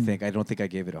 I don't think I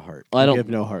gave it a heart. I don't You have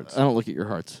no hearts. I don't look at your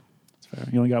hearts. Fair.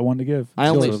 You only got one to give. I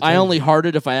Still only doesn't I count. only heart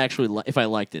it if I actually if I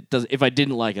liked it. If I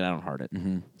didn't like it, I don't heart it.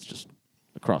 It's just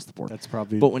across the board. That's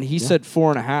probably. But when he said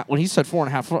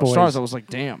 4.5 Boys. stars, I was like,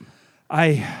 damn.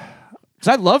 I Because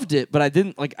I loved it, but I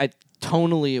didn't like.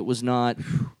 Tonally, it was not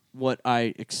what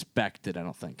I expected. I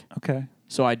don't think. okay.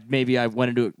 So I went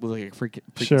into it with like a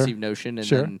preconceived notion and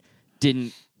Sure. then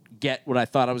didn't get what I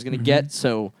thought I was going to get.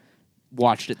 So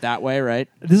watched it that way, right?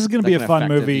 This is going to That be a can fun affect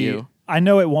the movie. view. I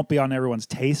know it won't be on everyone's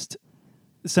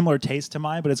similar taste to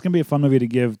mine, but it's going to be a fun movie to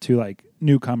give to like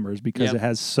newcomers because Yep. it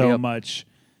has so Yep. much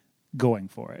going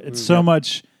for it. It's so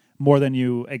much more than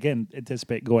you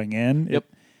anticipate going in. Yep.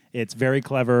 It's very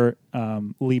clever.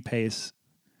 Lee Pace.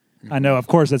 I know, of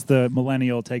course, that's the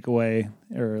millennial takeaway,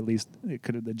 or at least it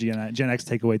could have the Gen X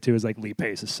takeaway too. Is like Lee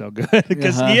Pace is so good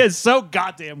because he is so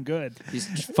goddamn good. He's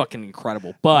just fucking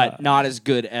incredible, but not as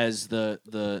good as the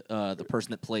person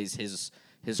that plays his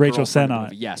Rachel girlfriend in the Sennott.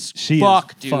 movie. Yes, She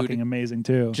fuck, is dude, fucking amazing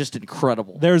too. just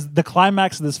incredible. There's the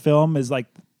climax of this film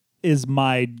is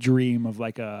my dream of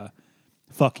like a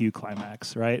fuck you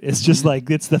climax, right? It's just like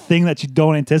it's the thing that you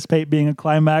don't anticipate being a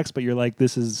climax, but you're like,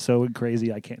 this is so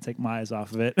crazy, I can't take my eyes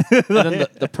off of it. And then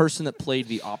the person that played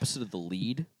the opposite of the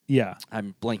lead, Yeah.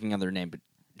 I'm blanking on their name, but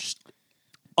just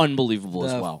unbelievable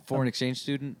as The well. foreign exchange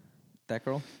student, that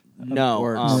girl, No,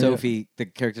 or Sophie, the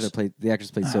character that played the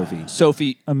actress played Sophie.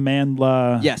 Sophie.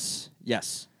 Amanda Yes.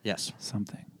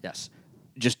 something.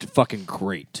 just fucking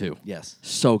great too. Yes.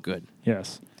 So good.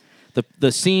 Yes.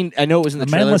 The scene, I know it was in the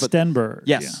trailer. Amanda But, Stenberg.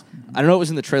 yes. I don't know it was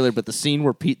in the trailer, but the scene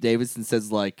where Pete Davidson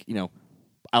says, like,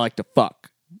 I like to fuck.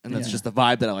 And that's just the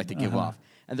vibe that I like to give off.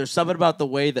 And there's something about the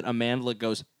way that Amanda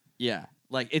goes, yeah.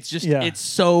 Like, it's just,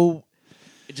 it's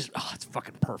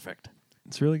fucking perfect.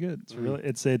 It's really good. It's really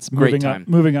it's Great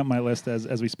moving up my list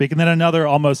as we speak. And then another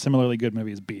almost similarly good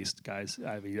movie is Beast, guys.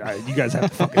 You guys have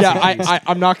to fucking see Beast.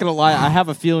 I'm not gonna lie. I have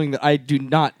a feeling that I do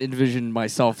not envision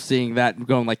myself seeing that and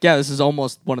going like, yeah, this is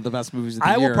almost one of the best movies of the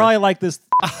year. I will probably like this.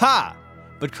 Aha!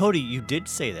 But Cody, you did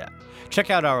say that. Check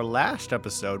out our last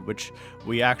episode, which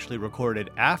we actually recorded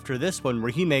after this one,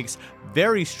 where he makes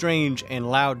very strange and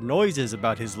loud noises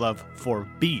about his love for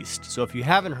Beast. So if you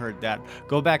haven't heard that,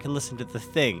 go back and listen to The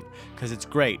Thing, because it's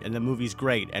great, and the movie's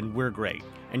great, and we're great.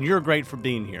 And you're great for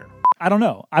being here. I don't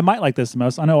know. I might like this the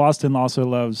most. I know Austin also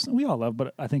loves, we all love,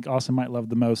 but I think Austin might love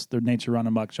the most the nature run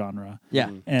amok genre.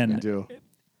 Yeah. And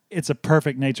it's a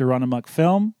perfect nature run amok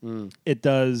film.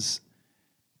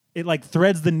 It like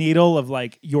threads the needle of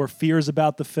like your fears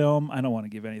about the film. I don't want to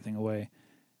give anything away.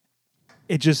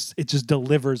 It just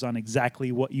delivers on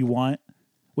exactly what you want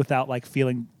without like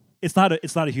feeling. It's not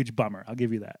a huge bummer. I'll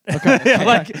give you that. Okay.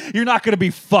 Like you're not going to be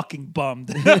fucking bummed.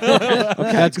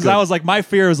 Because I was like, my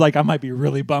fear was like I might be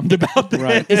really bummed about this.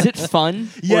 Right. Is it fun?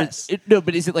 Yes.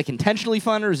 But is it like intentionally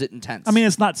fun or is it intense? I mean,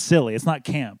 it's not silly. It's not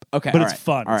camp. Okay, but all it's right,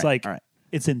 fun. all It's right, like all right.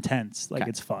 it's intense. Like Okay.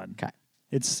 it's fun. Okay.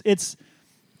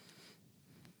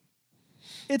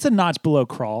 It's a notch below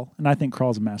Crawl, and I think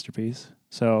Crawl's a masterpiece.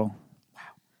 So,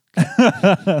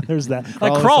 wow, there's that.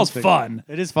 Like Crawl's fun.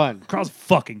 It is fun. Crawl's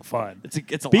fucking fun. It's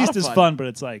a Beast lot of is fun, but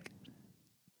it's like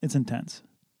it's intense.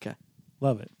 Okay.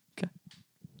 Love it. Okay.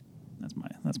 That's my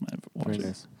watch. Very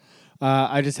nice.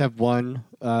 I just have one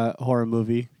horror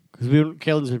movie because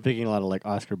Caitlin's been picking a lot of like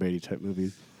Oscar Beatty type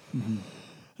movies. And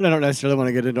I don't necessarily want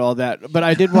to get into all that, but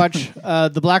I did watch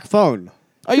The Black Phone.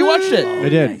 Oh, you watched it? I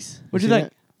did. Nice. What'd you Seen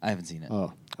think? it? I haven't seen it.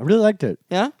 Oh, I really liked it.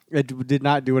 Yeah? It did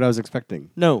not do what I was expecting.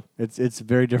 No. It's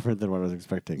very different than what I was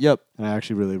expecting. Yep. And I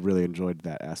actually really, really enjoyed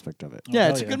that aspect of it. Yeah,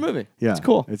 hell it's a yeah. good movie. Yeah. It's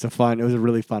cool. It was a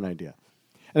really fun idea.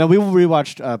 And then we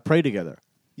rewatched Prey together.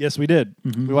 Yes, we did.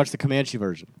 We watched the Comanche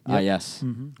version. Yes.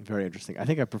 Very interesting. I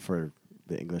think I prefer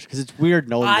the English because it's weird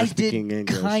no one was speaking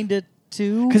English. kind of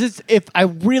too. Because I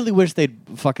really wish they'd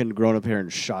fucking grown up here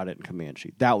and shot it in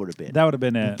Comanche. That would have been That would have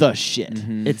been it. the shit.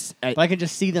 It's But I can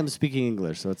just see them speaking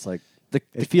English, so it's like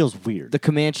it feels weird. the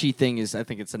Comanche thing is, I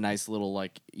think it's a nice little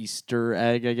like Easter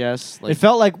egg, I guess. Like, It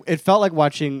felt like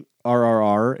watching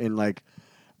RRR and like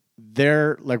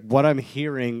they're like what I'm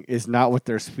hearing is not what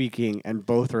they're speaking, and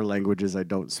both are languages I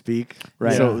don't speak.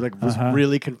 Right. So Yeah. it was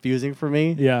really confusing for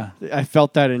me. Yeah. I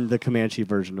felt that in the Comanche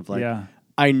version of like Yeah.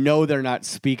 I know they're not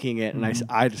speaking it, and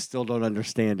I just still don't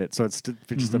understand it. So it's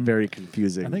just a very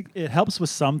confusing. I think it helps with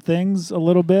some things a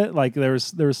little bit. Like there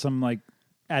was some like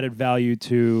added value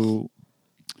to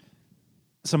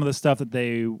some of the stuff that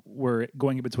they were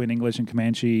going in between English and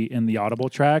Comanche in the Audible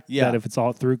track. Yeah. That if it's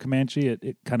all through Comanche,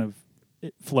 it kind of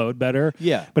it flowed better.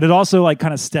 Yeah. But it also like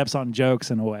kind of steps on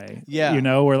jokes in a way. Yeah. You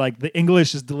know, where like the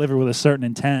English is delivered with a certain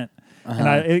intent.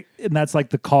 And that's like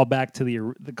the callbacks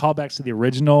to the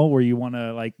original where you want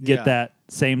to like get Yeah. that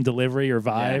same delivery or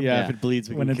vibe. yeah, if it bleeds,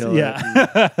 we When can it's kill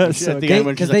yeah. it. So At the end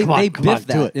when Because she's like, they come on, biff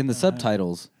do that it. in the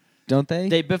subtitles, don't they?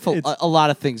 they biff a lot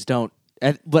of things don't.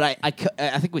 But I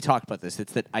think we talked about this.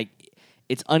 It's that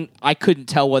I couldn't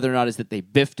tell whether or not is that they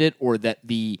biffed it or that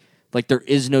there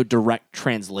is no direct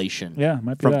translation Yeah,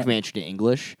 might be from that. Comanche to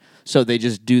English. So they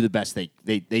just do the best they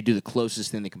do the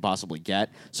closest thing they can possibly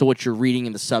get. So what you're reading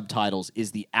in the subtitles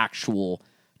is the actual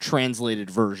translated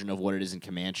version of what it is in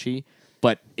Comanche,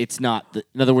 but it's not.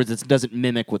 In other words, it doesn't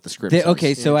mimic what the script says.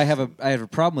 Okay, so I have a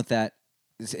problem with that,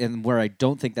 and where I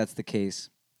don't think that's the case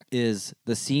is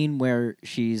the scene where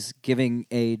she's giving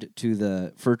aid to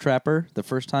the fur trapper the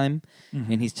first time,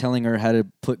 and he's telling her how to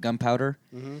put gunpowder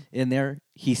in there.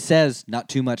 He says, "Not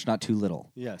too much, not too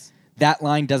little." Yes. That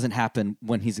line doesn't happen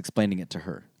when he's explaining it to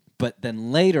her. But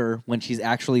then later, when she's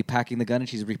actually packing the gun and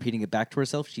she's repeating it back to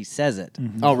herself, she says it.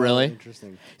 Oh, really?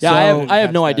 Interesting. Yeah, So- I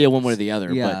have no idea one way or the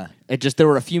other. Yeah. But there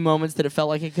were a few moments that it felt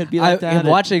like it could be like that. And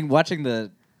watching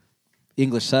the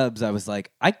English subs, I was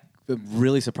like, I'm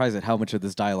really surprised at how much of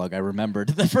this dialogue I remembered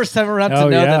the first time around Oh,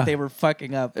 to know yeah. that they were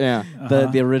fucking up Yeah.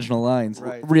 the original lines.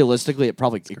 Realistically, it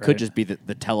could great. just be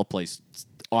the teleplay's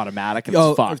automatic and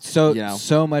it's fucked. So you know?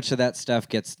 so much of that stuff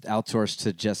gets outsourced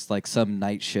to just like some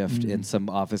night shift in some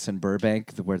office in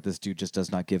Burbank where this dude just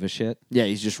does not give a shit. Yeah,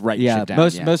 he's just writing Yeah, shit down.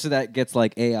 most of that gets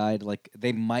like AI'd. Like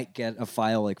they might get a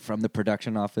file like from the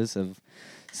production office of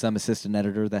some assistant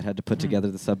editor that had to put together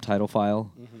the subtitle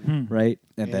file, right?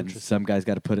 And then some guys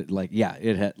got to put it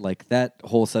it had like that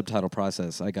whole subtitle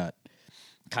process. I got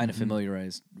kind of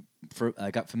familiarized.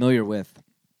 I got familiar with,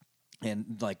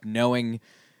 and like knowing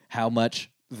how much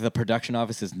the production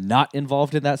office is not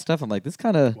involved in that stuff. I'm like, this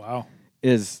kind of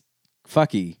is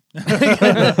fucky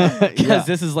because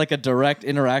this is like a direct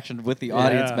interaction with the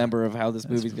audience member of how this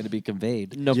movie is going to be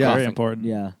conveyed. No Very coughing. important.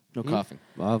 Yeah. No coughing.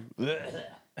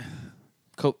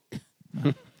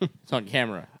 It's on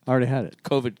camera. I already had it.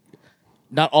 COVID.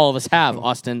 Not all of us have,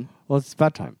 Austin. Well, it's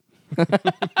about time.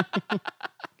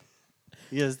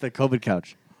 He has the COVID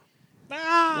couch.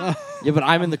 Yeah, but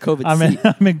I'm in the COVID seat.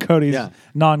 I'm in Cody's Yeah.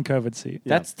 non-COVID seat.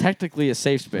 That's technically a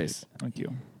safe space. Thank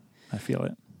you. I feel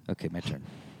it. Okay, my turn.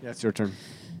 Yeah, it's your turn.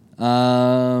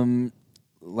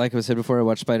 Like I said before, I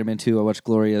watched Spider-Man 2. I watched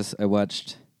Glorious. I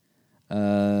watched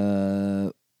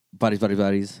Bodies.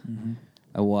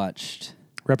 I watched...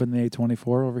 Repping the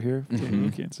A24 over here.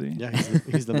 You can't see. Yeah,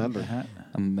 he's the member.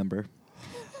 I'm a member.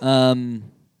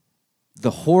 The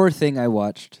horror thing I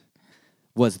watched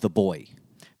was The Boy.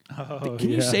 Oh, Can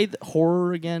you say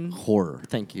horror again? Horror.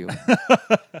 Thank you.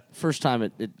 First time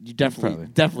you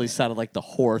definitely sounded like the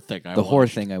horror thing. The horror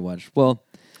thing I watched. Well,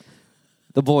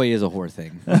 The Boy is a horror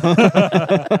thing.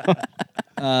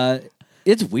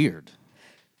 It's weird.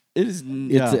 It is.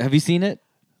 Have you seen it?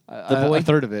 The Boy? A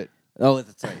third of it. Oh,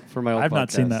 that's right. For my old I've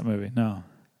not seen podcast. that movie. No.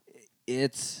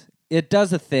 It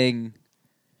does a thing.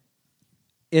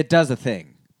 It does a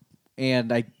thing,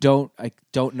 and I don't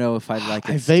know if I like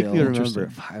it. I vaguely still.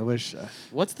 remember. I wish.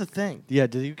 What's the thing? Yeah.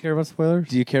 Do you care about spoilers?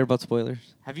 Do you care about spoilers?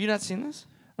 Have you not seen this?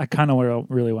 I kind of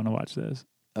really want to watch this.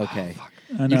 Okay.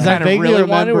 I know. Because I kinda vaguely really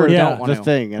want to or remember don't want the to?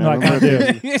 thing, and No, I I kind of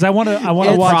remember. do. Because I want to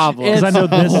It's watch. problem. Because I know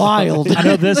this. Wild. I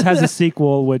know this has a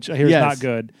sequel, which I hear is Yes. not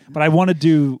good. But I want to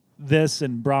do this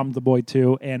and Brahm the Boy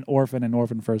 2 and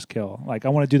Orphan First Kill. Like I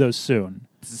want to do those soon.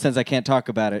 Since I can't talk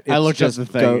about it, I it's looked at just the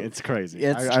thing. go- It's crazy.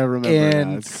 It's I remember it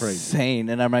now. It's crazy. insane.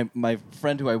 And my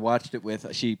friend who I watched it with,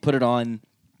 she put it on,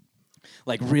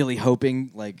 like really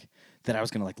hoping like that I was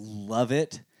gonna like love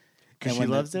it. 'Cause she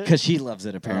loves it? Because she loves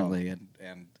it apparently, and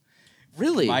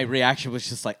Really? my reaction was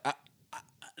just like,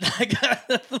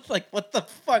 like what the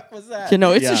fuck was that? You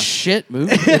know, it's Yeah. a shit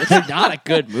movie. It's not a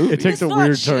good movie. It takes It's a not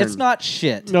weird sh- turn. It's not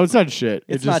shit. No, it's not shit.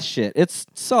 It's not shit. It's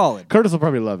solid. Curtis will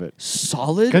probably love it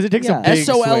solid. because it takes a big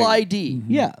SOLID.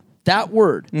 Yeah, That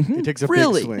word. swing. It takes a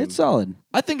Really? big swing. it's solid.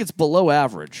 I think it's below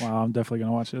average. Wow, I'm definitely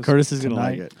gonna watch this. Curtis is gonna tonight.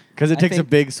 like it because it I takes a think-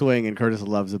 big swing, and Curtis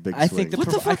loves a big I swing. think What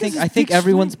the fuck is this I think big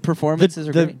everyone's swing? performances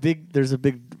are great. there's a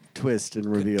big twist and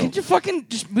reveal. Can you fucking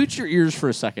just mute your ears for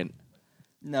a second?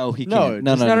 No, he No, can't.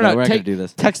 No, just- no, no, We're not Take- gonna do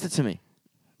this. Text it to me.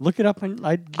 Look it up. And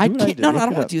I can't. No, I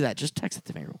don't want to do that. Just text it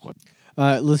to me real quick.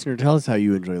 Listener, tell us how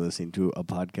you enjoy listening to a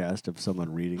podcast of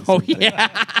someone reading. Oh something. yeah,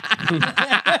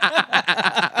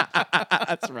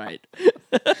 that's right.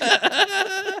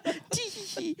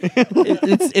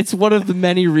 it's one of the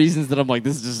many reasons that I'm like,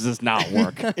 this does not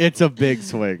work. It's a big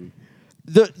swing.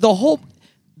 the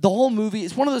whole movie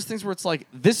is one of those things where it's like,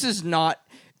 this is not.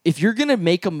 If you're gonna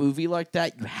make a movie like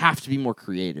that, you have to be more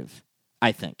creative.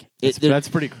 I think That's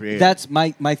pretty creative. That's my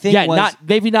thing. yeah, was,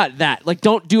 maybe not that. Like,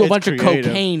 don't do a It's bunch creative. of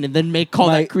cocaine and then call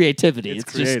My- that creativity. it's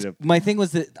It's creative. My thing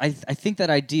was that I think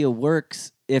that idea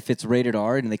works if it's rated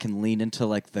R and they can lean into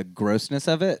like the grossness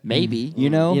of it. maybe You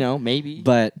know? maybe.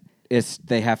 But it's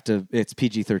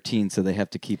PG-13, so they have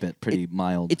to keep it pretty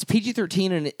mild. It's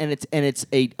PG-13 and it's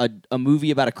a movie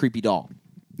about a creepy doll.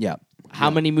 Yeah. How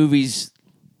many movies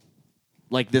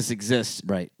like this exist?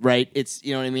 Right. Right. It's,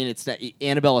 you know what I mean. It's that,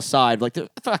 Annabelle aside. Like,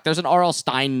 there's an R.L.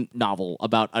 Stein novel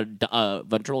about a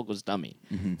ventriloquist dummy.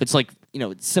 Mm-hmm. It's like,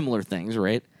 it's similar things,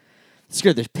 right? It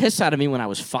scared the piss out of me when I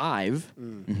was 5.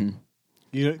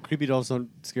 You know, creepy dolls don't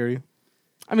scare you.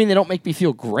 I mean, they don't make me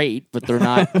feel great, but they're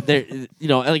not. They're,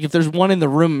 like if there's one in the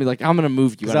room, like I'm gonna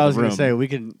move you Because out I of was the going room. to say we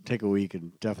can take a week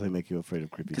and definitely make you afraid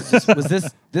of creepy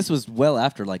dolls. This was well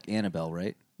after like Annabelle,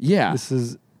 right? Yeah. This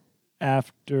is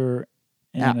after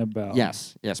Annabelle.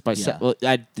 Yes. By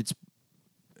Yeah. it's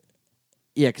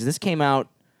because this came out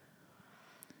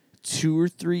 2 or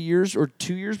 3 years or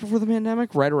 2 years before the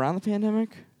pandemic, right around the pandemic,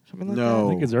 something like No, I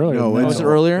think it's earlier No, than that. it's Was it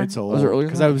earlier? It's old. Was it earlier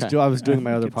Because than I that? was Okay. I was doing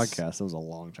my I other think it's- podcast. That was a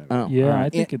long time that. ago. Oh, Yeah, alright. I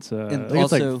think And- it's I and think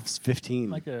it's also- like 15.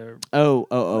 like a Oh.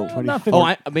 not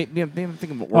Oh, 50. maybe I'm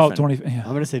thinking of oh Orphan. 20. Yeah. I'm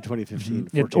going to say 2015.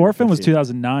 Yeah, 14 or Orphan was 15.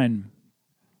 2009.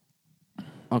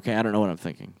 Okay, I don't know what I'm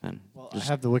thinking then. Well, I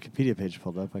have the Wikipedia page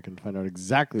pulled up. I can find out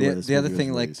exactly where this The other movie thing,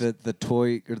 was like released. the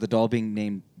toy or the doll being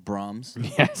named Brahms,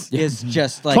 yes, is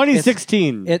just like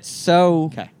 2016. It's so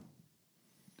Okay.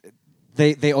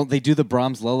 they do the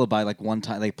Brahms lullaby like one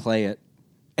time. They play it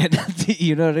And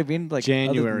you know what I mean? Like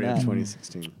January of other than that,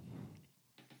 2016.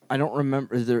 I don't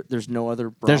remember. There's no other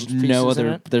Brahms There's no pieces in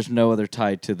other. it? There's no other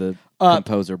tie to the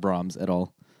composer Brahms at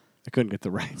all. I couldn't get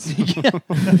the rights.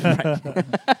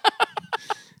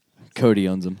 Cody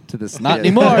owns them to this. Not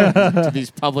anymore. to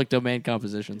these public domain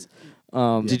compositions.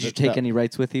 Did you take any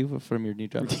rights with you from your new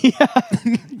job? You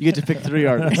get to pick 3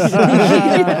 artists.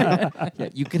 Yeah,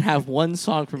 you can have one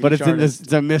song from But each it's in artist. this.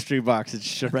 It's a mystery box. It's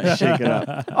shake it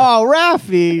up. Oh,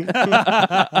 Raffy.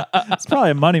 It's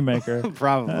probably a moneymaker.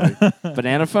 Probably.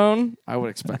 Banana phone? I would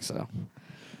expect so.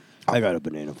 I got a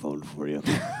banana phone for you.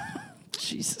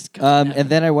 Jesus God. And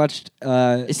then I watched.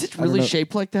 Is it I don't really know-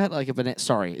 shaped like that? Like a banana?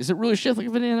 Sorry. Is it really shaped like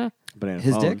a banana? Banana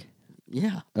his phone. dick?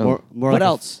 Yeah. Oh. More What like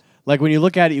else? Like when you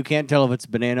look at it, you can't tell if it's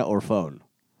banana or phone.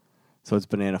 So it's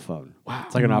banana phone. Wow.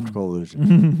 It's like an optical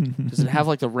illusion. Does it have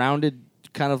like the rounded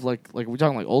kind of like are we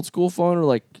talking like old school phone or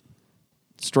like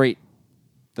straight?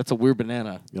 That's a weird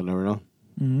banana. You'll never know.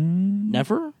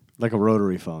 Never? Like a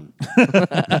rotary phone.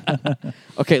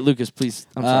 Okay, Lucas, please.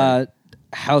 I'm sorry.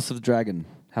 House of the Dragon.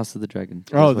 House of the Dragon.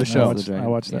 Oh, That's the what- show. House of the Dragon. I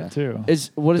watched that Yeah. too.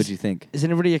 What What'd you think? Is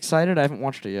anybody excited? I haven't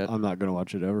watched it yet. I'm not going to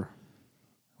watch it ever.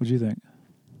 What'd you think?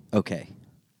 Okay.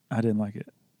 I didn't like it.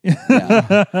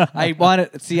 Yeah. I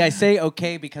want to see. I say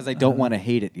okay because I don't want to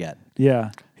hate it yet.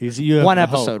 Yeah. You have One the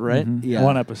hope. episode, right? Yeah.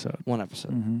 One episode. One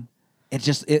episode.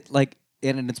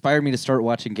 It inspired me to start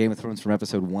watching Game of Thrones from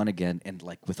episode 1 again, and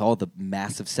like with all the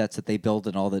massive sets that they build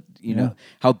and all the know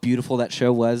how beautiful that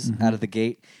show was out of the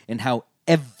gate, and how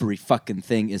every fucking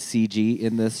thing is CG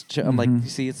in this show. I'm like, you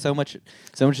see, it's so much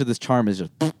of this charm is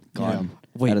just gone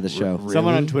out of the show.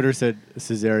 Someone on Twitter said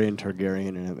Caesarian Targaryen,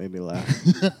 and it made me laugh.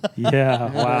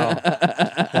 Yeah. Wow.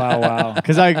 Wow.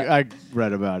 Because I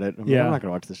read about it. I'm Yeah. not going to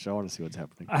watch the show. I want to see what's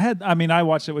happening. I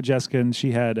watched it with Jessica, and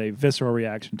she had a visceral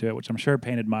reaction to it, which I'm sure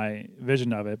painted my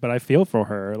vision of it. But I feel for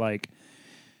her. Like,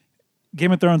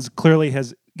 Game of Thrones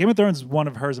is one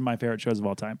of hers and my favorite shows of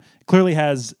all time. It clearly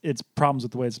has its problems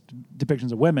with the way it's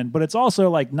depictions of women, but it's also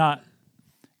like not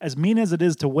as mean as it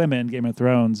is to women. Game of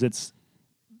Thrones, it's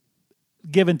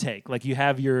give and take. Like you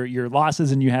have your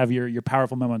losses and you have your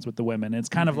powerful moments with the women. It's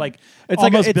kind of like It's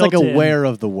like almost it's built in. aware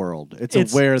of the world. It's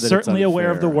aware that certainly it's aware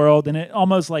of the unfair. world, and it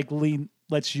almost like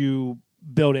lets you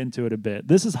build into it a bit.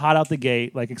 This is hot out the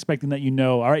gate, like expecting that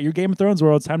all right, your Game of Thrones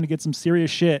world, it's time to get some serious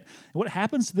shit. And what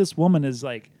happens to this woman is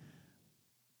like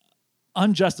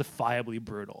unjustifiably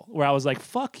brutal. Where I was like,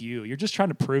 "Fuck you! You're just trying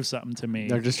to prove something to me."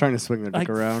 They're just trying to swing their dick like,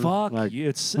 around. fuck Like, you!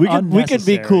 It's we could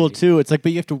be cool unnecessary. too. It's like,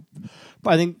 but you have to.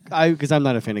 I think because I'm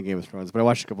not a fan of Game of Thrones, but I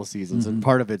watched a couple seasons, and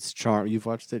part of its charm. You've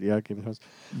watched it, yeah, Game of Thrones.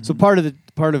 So part of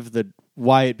the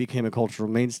why it became a cultural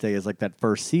mainstay is like that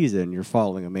first season. You're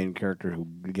following a main character who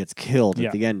gets killed Yeah.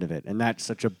 at the end of it, and that's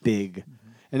such a big,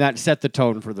 and that set the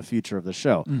tone for the future of the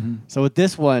show. So with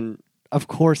this one, of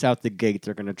course, out the gate,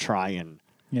 they're going to try and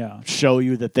Yeah. show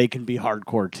you that they can be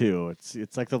hardcore too.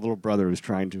 It's like the little brother who's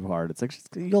trying too hard. It's like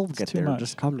you'll get too there. much.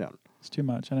 Just calm down. It's too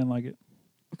much. I didn't like it.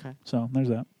 Okay. So there's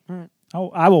that. All right.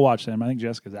 I will watch them. I think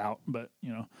Jessica's out, but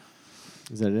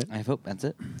Is that it? I hope that's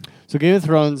it. So Game of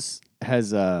Thrones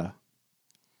has a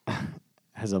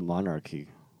monarchy,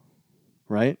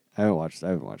 right? I haven't watched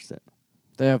it.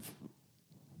 They have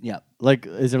Yeah. Like,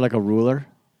 is there like a ruler?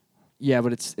 yeah,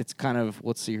 but it's kind of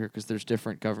let's see here because there's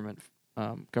different government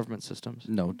systems.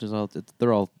 No,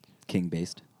 they're all king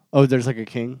based. Oh, there's like a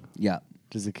king. Yeah.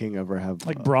 Does the king ever have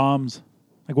like Brahms.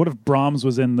 Like, what if Brahms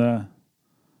was in the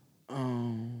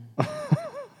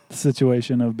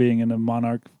situation of being in a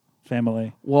monarch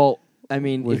family? Well, I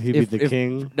mean, Would he be the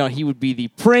king? No, he would be the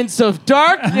Prince of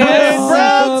Darkness.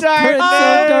 Darkness!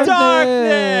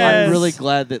 I'm really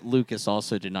glad that Lucas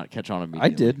also did not catch on immediately. I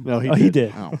did. No, He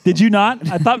did. Oh. Did you not?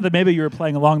 I thought that maybe you were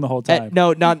playing along the whole time.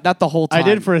 No, not the whole time. I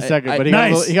did for a second, but he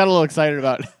Nice. got a little excited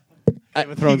about Game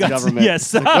of Thrones government.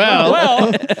 Yes. Like,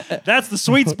 well, That's the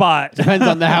sweet spot. depends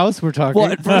on the house we're talking.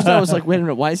 Well, at first I was like, wait a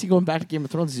minute, why is he going back to Game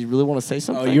of Thrones? Does he really want to say Oh,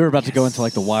 something? you were about to go into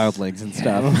like the wildlings and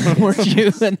stuff, weren't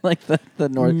you? And like the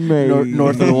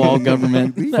north of the wall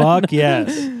government. Fuck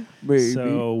yes.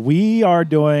 So we are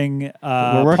doing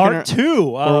working part our- 2.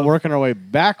 We're working our way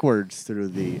backwards through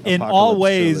the. In all Apocalypse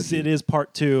ways, trilogy. it is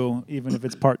part 2, even if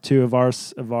it's part 2 of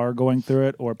our going through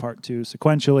it, or part 2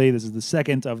 sequentially. This is the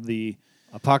second of the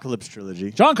Apocalypse trilogy.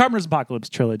 John Carpenter's Apocalypse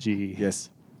trilogy. Yes.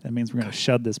 That means we're gonna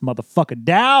shut this motherfucker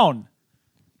down.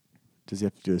 Does he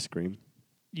have to do a scream?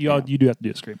 You do have to do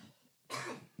a scream.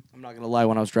 I'm not gonna lie.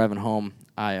 When I was driving home,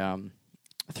 I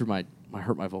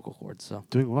hurt my vocal cords. So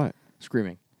Doing what?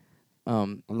 screaming.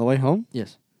 On the way home?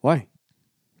 Yes. Why?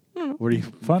 Were you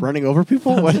Fun. running over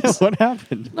people? What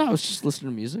happened? No, I was just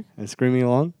listening to music. And screaming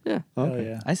along? Yeah. Hell Okay.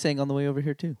 yeah. I sang on the way over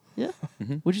here too. Yeah.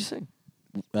 Mm-hmm. What'd you sing?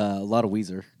 A lot of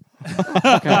Weezer.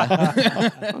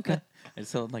 Okay. I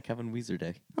just felt like having Weezer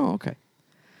Day. Oh, okay.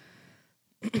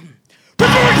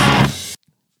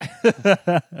 All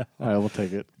right, we'll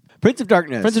take it. Prince of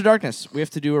Darkness. Prince of Darkness. We have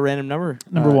to do a random number.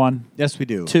 Number one. Yes, we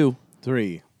do. 2,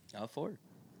 3. 4.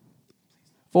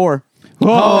 4.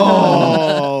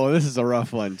 Oh, this is a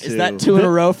rough one too. Is that 2 in a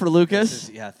row for Lucas?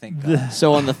 Yeah, thank God.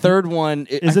 So on the third one,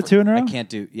 Is it 2 in a row? I can't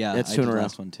do. Yeah, It's I 2 in did a the row.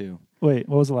 last one too. Wait,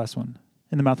 what was the last one?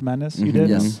 In the Mouth of Madness? You did?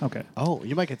 Yes. Okay. Oh,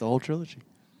 you might get the whole trilogy.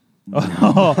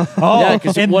 Oh,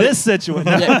 'cause in what- this situation.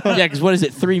 Yeah, because what is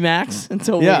it? 3 max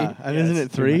until Yeah, and isn't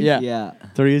it 3? Yeah. Yeah.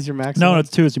 3 is your maximum. No, it's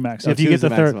 2 is your max. Oh, If you 2 get is the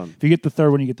the third, maximum. if you get the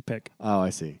third one, you get the pick. Oh, I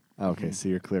see. Okay, so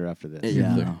you're clear after this.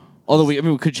 Yeah. Although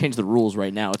we could change the rules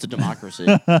right now. It's a democracy.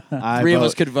 I 3 of vote-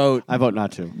 us could vote. I vote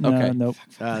not to. No, Okay. Nope.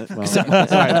 Well, sorry, we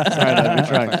tried.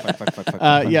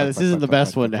 Yeah, this isn't the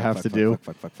best one to have to do.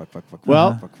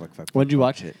 Well, when did you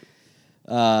watch it?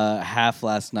 Half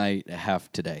last night, half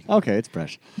today. Okay, it's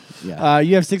fresh. Yeah.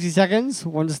 You have 60 seconds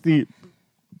once the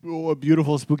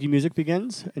beautiful spooky music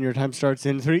begins, and your time starts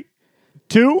in 3,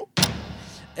 2.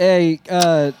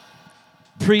 A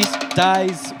priest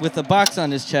dies with a box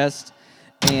on his chest,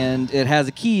 and it has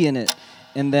a key in it.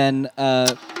 And then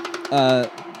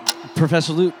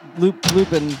Professor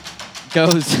Lupin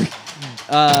goes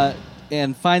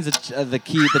and finds the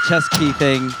key, the chest key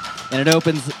thing, and it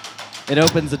opens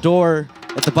a door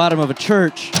at the bottom of a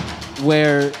church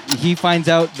where he finds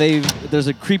out there's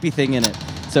a creepy thing in it.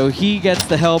 So he gets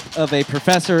the help of a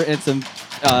professor and some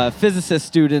physicist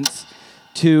students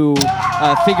to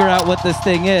figure out what this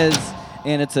thing is,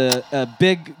 and it's a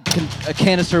big a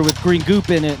canister with green goop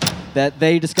in it that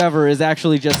they discover is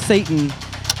actually just Satan,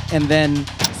 and then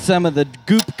some of the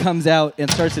goop comes out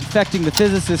and starts infecting the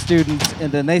physicist students,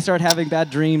 and then they start having bad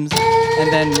dreams,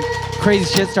 and then crazy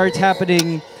shit starts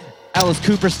happening. Alice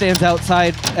Cooper stands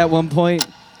outside at one point.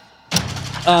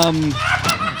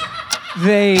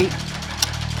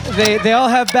 They all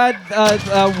have bad.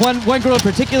 One girl in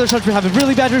particular starts having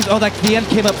really bad dreams. Oh, the end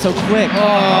came up so quick.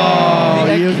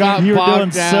 Oh, you got You were bogged doing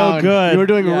down. so good. You were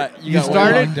doing. Yeah, you you got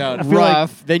started bogged down. I feel like-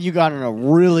 rough, then you got on a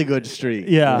really good streak.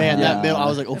 Yeah. man, that Yeah. middle, I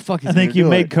was like, oh fuck. I think you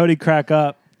made Cody crack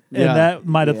up, Yeah. and that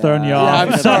might have thrown you Yeah.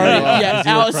 off. I'm sorry. Yeah,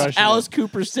 Yeah, you were crushing Alice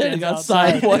Cooper standing Stands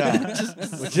outside. outside.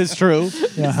 What? which is true.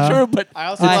 Uh-huh. True, but I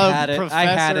also I love had it. Professor. I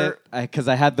had it because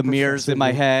I had the mirrors in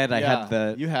my head. I Yeah, had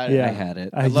the. You had it. Yeah. I had it.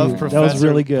 I love do. Professor. That was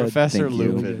really good. Professor Thank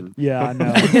you. Lupin. Yeah,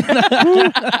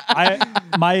 I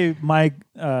know. my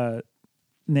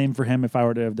name for him, if I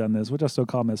were to have done this, which I still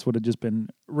call him this, would have just been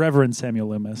Reverend Samuel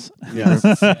Loomis. Yes.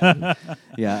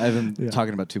 Yeah, I've been Yeah.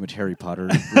 talking about too much Harry Potter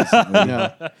recently.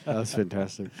 No, that was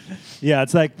fantastic. Yeah,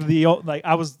 it's like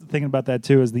I was thinking about that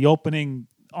too. Is the opening?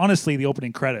 Honestly, the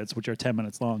opening credits, which are 10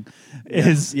 minutes long,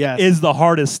 is the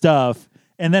hardest stuff,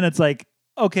 and then it's like,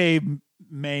 okay,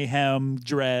 mayhem,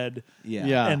 dread,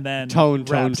 Yeah. and then tone.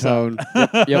 wraps up.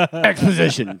 yep.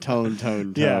 Exposition.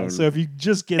 Tone. Yeah, so if you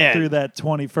just get End. through that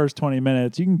first 20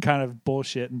 minutes, you can kind of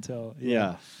bullshit until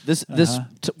Yeah. This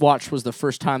watch was the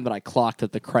first time that I clocked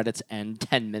that the credits end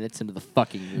 10 minutes into the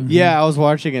fucking movie. Yeah, I was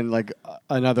watching and like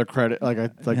another credit, like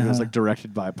it was like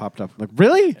directed by popped up. I'm like,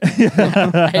 really?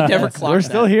 I had never clocked We're that.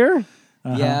 still here?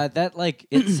 Yeah, that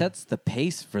it sets the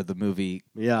pace for the movie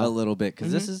Yeah. a little bit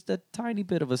because this is a tiny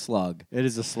bit of a slug. It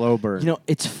is a slow burn. You know,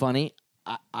 it's funny.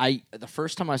 I the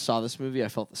first time I saw this movie, I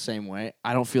felt the same way.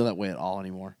 I don't feel that way at all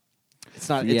anymore. It's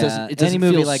not. It doesn't. It doesn't any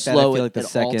movie feel like that, I slow feel like the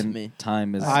at all to second me.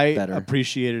 time is I better.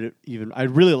 appreciated it even. I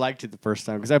really liked it the first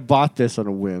time because I bought this on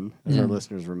a whim, as our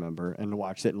listeners remember, and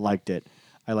watched it and liked it.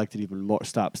 I liked it even more.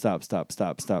 Stop.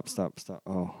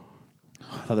 Oh.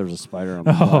 I thought there was a spider on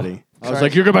my body. I was Sorry.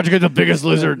 like, you're about to get the biggest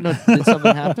lizard. No, did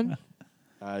something happen?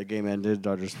 The game ended.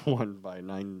 Dodgers won by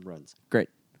 9 runs. Great.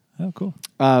 Oh, cool.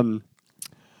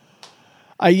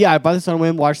 I bought this on a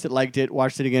whim, watched it, liked it,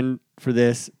 watched it again for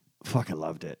this. Fucking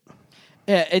loved it.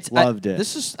 Yeah, it's Loved it.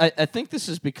 This is. I think this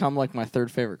has become like my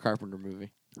third favorite Carpenter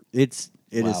movie. It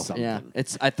is Wow. something. Yeah,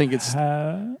 it's. I think it's.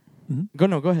 Go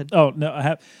ahead. Oh no,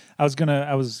 I was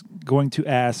going to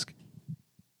ask.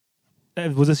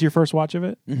 Was this your first watch of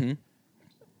it? Mm-hmm.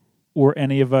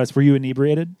 Were you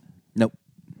inebriated? Nope.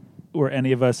 Were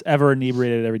any of us ever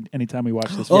inebriated anytime we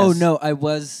watched this? Oh Yes. no, I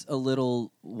was a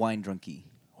little wine drunky.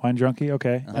 Wine drunky.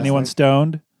 Okay. Anyone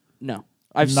stoned? No,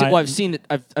 I've seen it.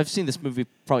 I've seen this movie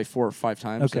probably 4 or 5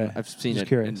 times. Okay. and I've seen Just it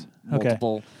curious. in Okay.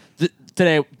 multiple.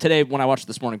 Today when I watched it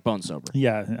this morning, bone sober.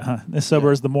 Yeah. As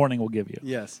sober as the morning will give you.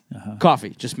 Yes. Coffee,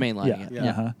 just mainlining Yeah. it.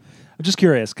 Yeah. I'm just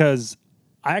curious because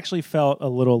I actually felt a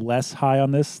little less high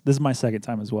on this. This is my second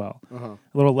time as well. A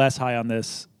little less high on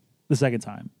this the second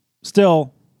time.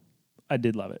 Still, I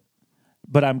did love it.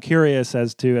 But I'm curious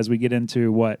as we get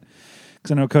into what,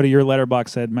 because I know Cody, your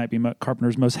letterbox said might be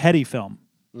Carpenter's most heady film.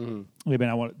 Maybe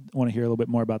I want to hear a little bit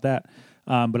more about that.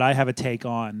 But I have a take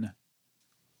on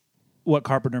what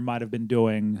Carpenter might have been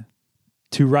doing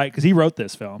to write, because he wrote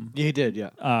this film. Yeah, he did.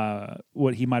 Yeah.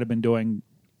 What he might have been doing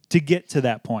to get to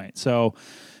that point. So,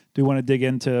 do we want to dig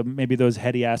into maybe those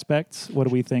heady aspects? What do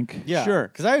we think? Yeah, Sure.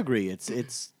 Because I agree.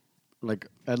 It's like,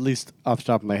 at least off the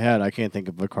top of my head, I can't think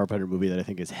of a Carpenter movie that I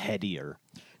think is headier.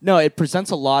 No, it presents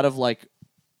a lot of like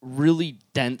really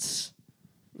dense,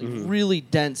 really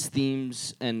dense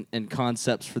themes and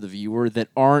concepts for the viewer that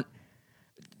aren't.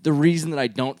 The reason that I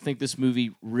don't think this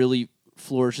movie really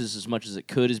flourishes as much as it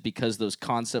could is because those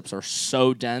concepts are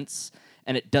so dense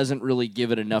and it doesn't really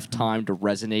give it enough time to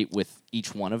resonate with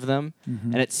each one of them.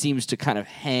 And it seems to kind of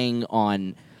hang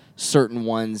on certain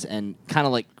ones and kind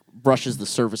of like brushes the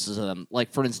surfaces of them.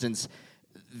 Like, for instance,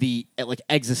 the like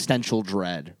existential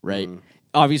dread, right?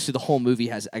 Obviously, the whole movie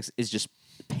is just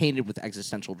painted with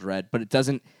existential dread, but it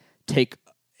doesn't take...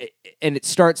 And it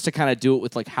starts to kind of do it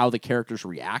with like how the characters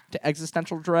react to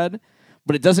existential dread,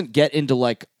 but it doesn't get into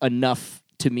like enough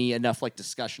like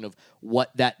discussion of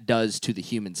what that does to the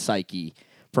human psyche,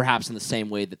 perhaps in the same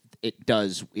way that it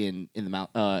does in the mouth.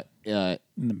 In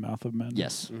the Mouth of Men.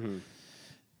 Yes.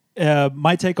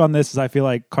 My take on this is I feel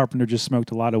like Carpenter just smoked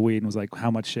a lot of weed and was like,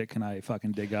 how much shit can I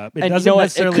fucking dig up? It And you doesn't know what? It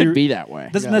necessarily could be that way.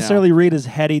 doesn't necessarily read as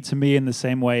heady to me in the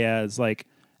same way as like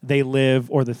They Live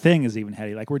or The Thing is even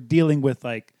heady. Like, we're dealing with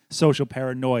like social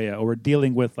paranoia, or we're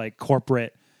dealing with like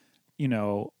corporate,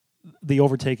 the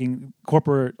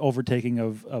corporate overtaking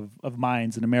of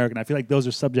minds in America. And I feel like those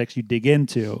are subjects you dig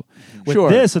into. With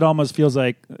this, it almost feels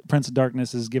like Prince of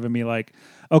Darkness is giving me like,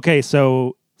 okay,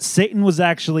 so Satan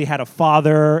had a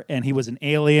father and he was an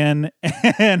alien,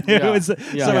 and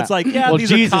it's like, well, these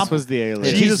Jesus are was the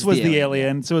alien. Jesus was the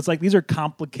alien. So it's like these are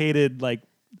complicated like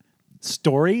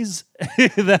stories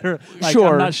that are like,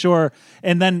 I'm not sure.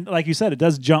 And then, like you said, it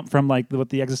does jump from like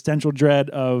the existential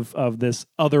dread of this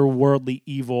otherworldly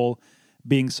evil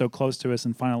being so close to us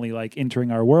and finally like entering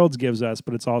our worlds gives us,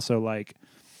 but it's also like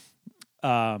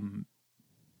not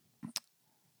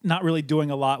really doing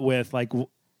a lot with like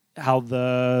how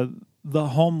the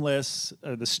homeless,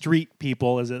 the street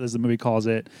people, as the movie calls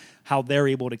it, how they're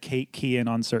able to key in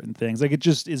on certain things. Like, it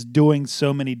just is doing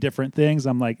so many different things.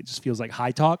 I'm like, it just feels like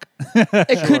high talk.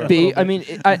 It could be. I mean,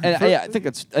 I think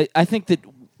it's. I think that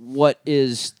what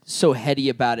is so heady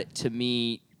about it to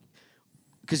me,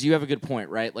 because you have a good point,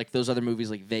 right? Like those other movies,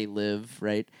 like They Live,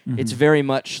 right? It's very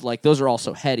much like those are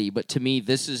also heady, but to me,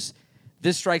 this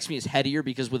strikes me as headier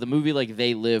because with a movie like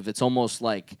They Live, it's almost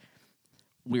like,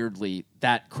 weirdly,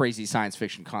 that crazy science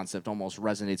fiction concept almost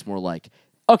resonates more like,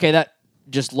 okay, that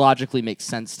just logically makes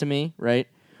sense to me, right?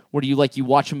 Where you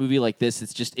watch a movie like this,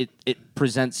 it's just it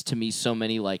presents to me so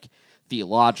many like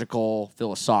theological,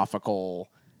 philosophical,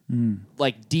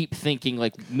 like deep thinking,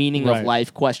 like meaning of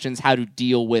life questions, how to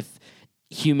deal with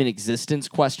human existence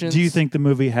questions. Do you think the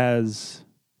movie has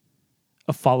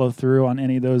a follow through on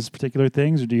any of those particular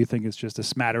things, or do you think it's just a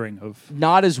smattering of?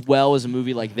 Not as well as a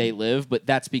movie like They Live, but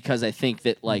that's because I think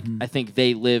that I think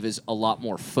They Live is a lot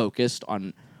more focused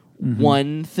on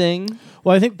one thing.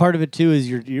 Well, I think part of it too is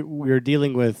you're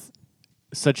dealing with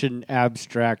such an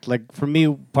abstract. Like, for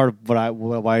me, part of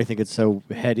why I think it's so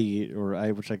heady,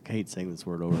 which I hate saying this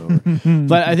word over and over,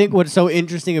 but I think what's so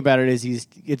interesting about it is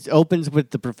it opens with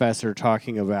the professor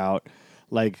talking about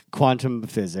like quantum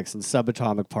physics and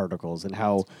subatomic particles and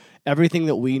how everything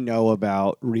that we know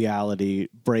about reality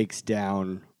breaks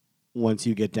down once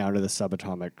you get down to the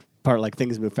subatomic part. Like,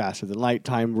 things move faster than light,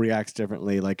 time reacts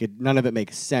differently, like none of it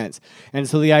makes sense. And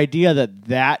so the idea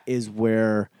that is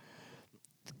where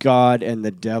God and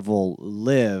the devil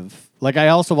live. Like, I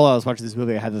also, while I was watching this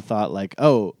movie, I had the thought like,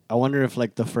 oh, I wonder if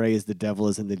like the phrase "the devil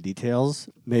is in the details"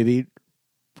 maybe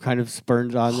kind of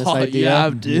spurned on this idea. Yeah,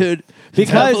 dude.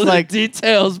 Because like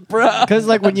details, bro. Because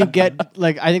like when you get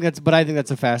like, I think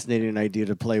that's a fascinating idea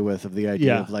to play with, of the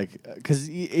idea of like, because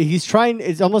he's trying.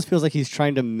 It almost feels like he's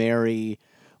trying to marry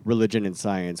religion and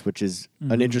science, which is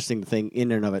an interesting thing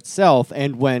in and of itself.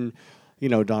 And when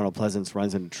Donald Pleasance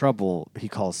runs into trouble, he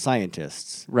calls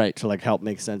scientists right to like help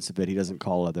make sense of it. He doesn't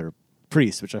call other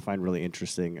priests, which I find really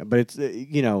interesting. But it's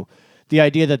the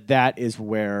idea that is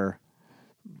where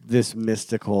this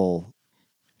mystical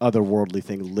otherworldly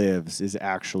thing lives is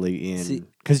actually in,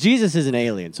 because Jesus is an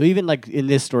alien. So even like in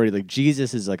this story, like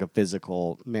Jesus is like a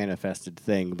physical manifested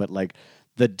thing, but like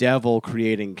the devil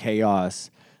creating chaos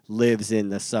lives in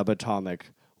the subatomic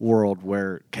world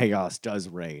where chaos does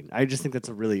reign. I just think that's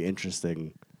a really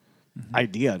interesting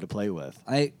idea to play with.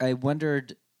 I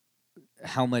wondered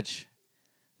how much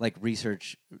like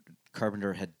research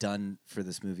Carpenter had done for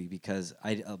this movie, because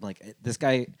I'm like, this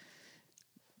guy,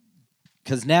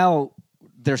 because now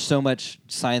there's so much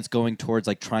science going towards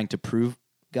like trying to prove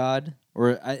God,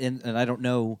 and I don't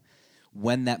know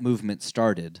when that movement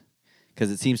started,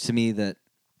 because it seems to me that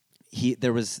he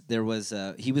was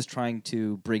trying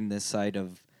to bring this side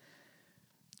of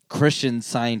Christian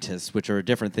scientists, which are a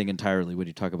different thing entirely when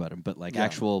you talk about them, but like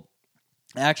actual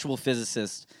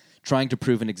physicists trying to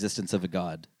prove an existence of a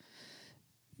God,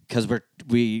 because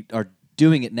we are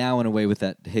doing it now in a way with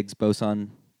that Higgs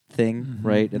boson thing,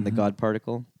 right, and the God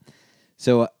particle.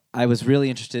 So I was really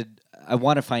interested. I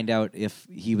want to find out if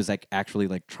he was like actually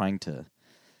like trying to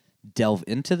delve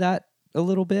into that a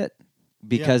little bit,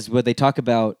 because when they talk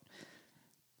about,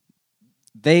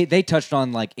 they touched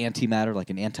on like antimatter, like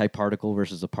an antiparticle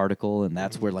versus a particle, and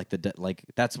that's where like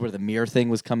that's where the mirror thing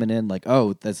was coming in. Like,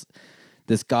 oh,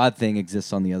 this God thing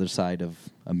exists on the other side of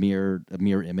a mirror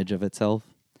image of itself.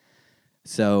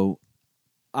 So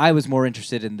I was more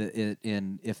interested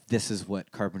in if this is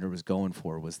what Carpenter was going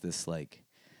for, was this like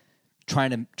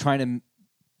trying to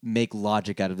make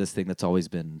logic out of this thing that's always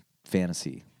been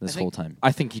fantasy this whole time.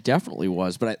 I think he definitely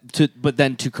was, but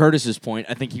then to Curtis's point,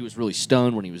 I think he was really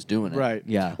stoned when he was doing it. Right.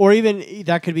 Yeah. Or even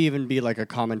that could even be like a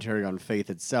commentary on faith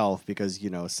itself, because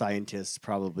scientists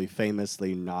probably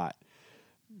famously not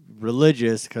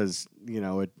religious, because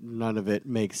none of it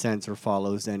makes sense or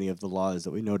follows any of the laws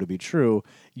that we know to be true.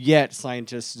 Yet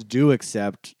scientists do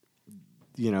accept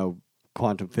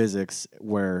quantum physics,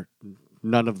 where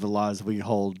none of the laws we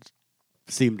hold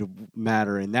seem to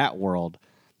matter in that world.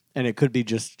 And it could be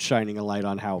just shining a light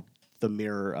on how the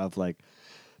mirror of like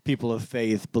people of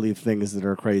faith believe things that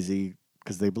are crazy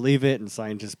because they believe it, and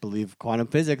scientists believe quantum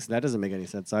physics. That doesn't make any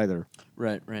sense either.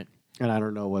 Right. And I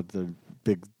don't know what the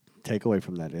big takeaway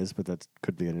from that is, but that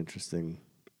could be an interesting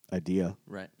idea.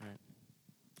 Right.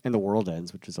 And the world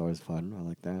ends, which is always fun. I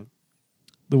like that.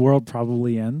 The world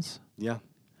probably ends. Yeah.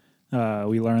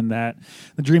 We learned that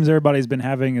the dreams everybody's been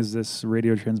having is this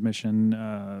radio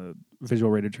transmission, visual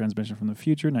radio transmission from the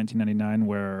future, 1999,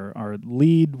 where our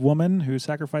lead woman who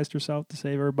sacrificed herself to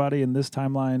save everybody in this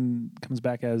timeline comes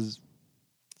back as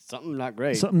something not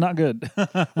great. Something not good.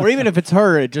 Or even if it's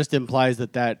her, it just implies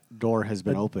that door has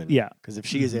been opened. Yeah. Because if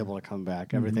she is able to come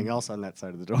back, everything else on that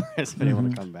side of the door has been able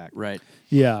to come back. Right.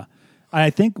 Yeah. I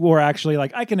think we're actually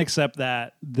like, I can accept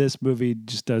that this movie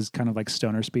just does kind of like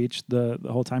stoner speech the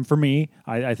whole time. For me,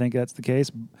 I think that's the case.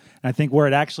 And I think where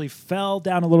it actually fell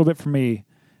down a little bit for me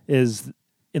is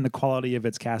in the quality of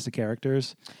its cast of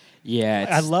characters. Yeah.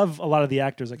 I love a lot of the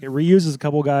actors. Like it reuses a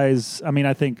couple guys. I mean,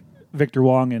 I think Victor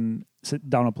Wong and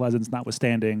Donald Pleasance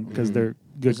notwithstanding, because they're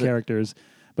good characters,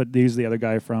 but they use the other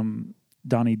guy from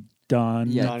Donnie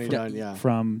Dunn. Yeah, Donnie Dunn, yeah.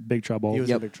 From Big Trouble. He was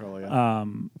in Big Trouble, yeah.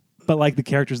 But like the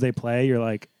characters they play, you're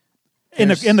like, in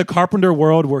the Carpenter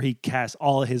world where he casts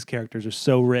all of his characters are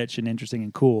so rich and interesting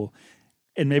and cool.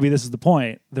 And maybe this is the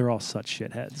point. They're all such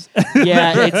shitheads.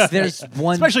 Yeah, there's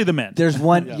one, especially the men. There's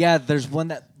one, there's one,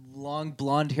 that long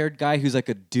blonde-haired guy who's like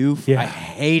a doof. Yeah. I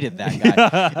hated that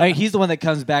guy. I mean, he's the one that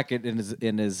comes back in his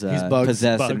He's Bugs.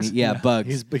 possessed. Bugs. And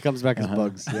Bugs. He comes back as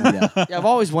Bugs. Yeah. Yeah, I've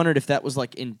always wondered if that was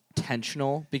like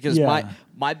intentional, because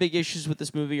my big issues with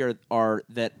this movie are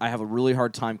that I have a really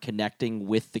hard time connecting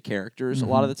with the characters a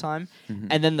lot of the time,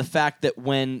 and then the fact that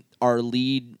when our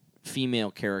lead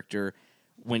female character,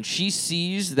 when she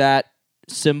sees that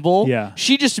symbol,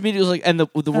 she just immediately was like, and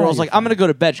the world's like, I'm gonna go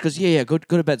to bed. She goes, yeah, go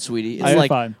to bed, sweetie. It's like,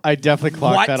 fine. I definitely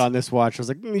clocked that on this watch. I was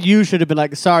like, you should have been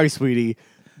like, sorry, sweetie.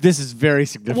 This is very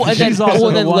significant. Well, and then, She's also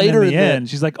then the one later in the end.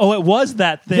 She's like, oh, it was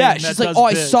that thing. Yeah, that she's like, does oh,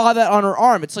 I this. saw that on her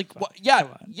arm. It's like, yeah,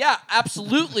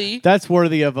 absolutely. That's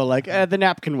worthy of a like, the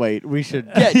nap can wait. We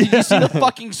should. Yeah, did you see the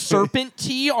fucking serpent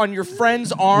T on your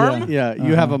friend's arm? Yeah,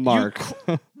 you have a mark.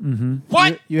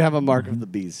 What? You have a mark of the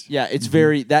beast. Yeah, it's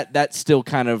very that still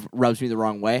kind of rubs me the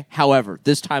wrong way. However,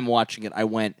 this time watching it, I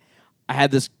had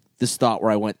this thought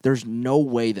where I went, there's no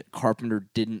way that Carpenter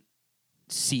didn't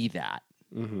see that.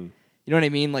 You know what I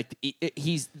mean? Like maybe.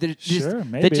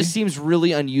 that just seems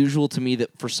really unusual to me,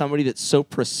 that for somebody that's so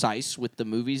precise with the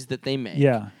movies that they make,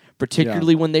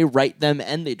 particularly when they write them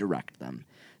and they direct them,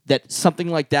 that something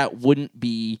like that wouldn't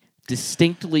be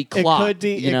distinctly clocked.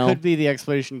 It could be the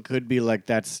explanation could be like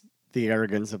that's the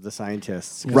arrogance of the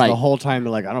scientists. 'Cause Right. The whole time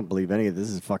they're like, I don't believe any of this.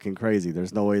 Is fucking crazy.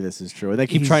 There's no way this is true. And they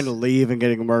keep trying to leave and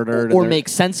getting murdered. or make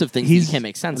sense of things that you can't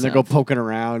make sense and they of. go poking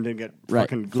around and get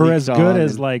fucking For as gleeked good on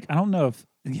as and- like, I don't know if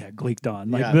gleeked on,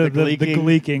 like Yeah, the the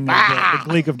gleeking, the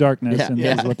gleek of darkness, Yeah, and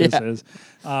yeah, that's what this yeah. is.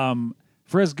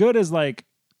 For as good as like,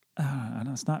 I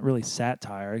know it's not really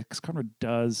satire, because Carpenter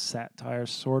does satire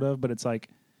sort of, but it's like,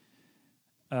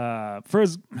 for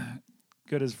as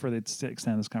good as for the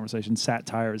extent of this conversation,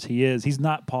 satire as he is, he's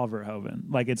not Paul Verhoeven.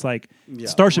 Like it's like Yeah.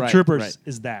 Starship Right, Troopers right.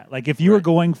 is that. Like if you were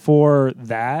going for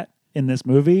that in this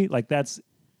movie, like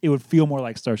it would feel more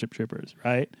like Starship Troopers,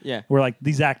 right? Yeah. Where like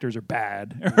these actors are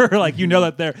bad, or like you know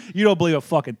that you don't believe a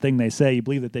fucking thing they say. You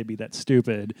believe that they'd be that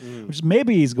stupid, which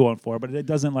maybe he's going for, but it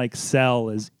doesn't like sell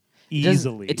as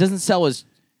easily. It doesn't sell as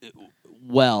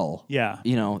well. Yeah.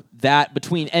 You know, that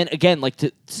between, and again, like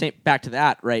to say back to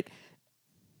that, right?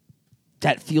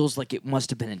 That feels like it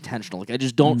must have been intentional. Like I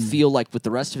just don't feel like with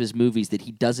the rest of his movies that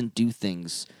he doesn't do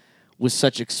things with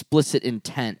such explicit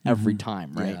intent every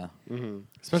time, right? Yeah.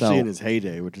 Especially So- in his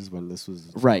heyday, which is when this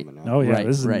was Right. coming out. Oh yeah, Right,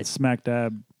 this is in right. smack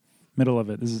dab middle of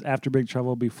it. This is after Big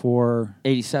Trouble, before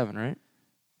 87, right?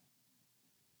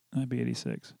 that'd be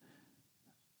 86,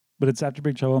 but it's after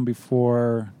Big Trouble and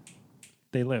before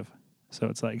They Live. So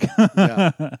it's like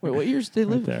Yeah. Wait, what years did they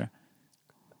right live? there.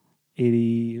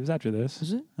 80. It was after this.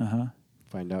 Is it?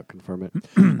 Find out, confirm it.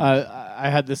 I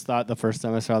had this thought the first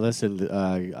time I saw this, and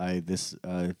this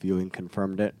viewing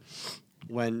confirmed it.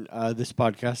 When this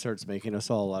podcast starts making us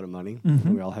all a lot of money,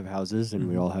 and we all have houses and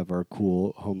we all have our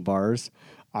cool home bars,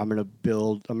 I'm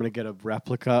gonna get a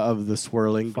replica of the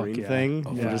swirling Fuck green yeah. thing. Oh,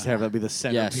 and yeah. just have that be the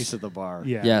centerpiece Yes. of the bar.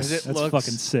 Yeah. Yes. 'Cause it That's looks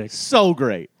fucking sick. so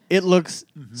great. It looks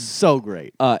so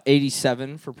great.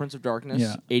 87 for Prince of Darkness.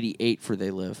 Yeah. 88 for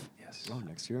They Live. Yes. Oh,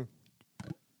 next year.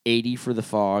 80 for The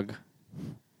Fog.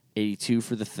 82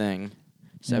 for The Thing.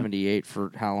 78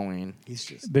 for Halloween. He's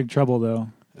just Big Trouble though.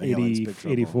 Yeah, it's 80, Big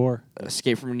Trouble. 84,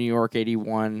 Escape from New York.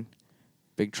 81.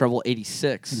 Big Trouble.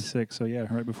 86. 86. So yeah,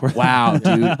 right before. Wow,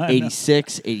 dude.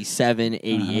 86, 87,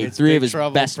 88. It's Three Big of his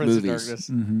Trouble, best Prince of movies. Darkness.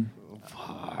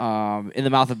 In the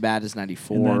Mouth of Madness,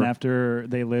 94. And then after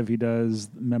They Live, he does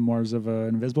Memoirs of an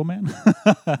Invisible Man,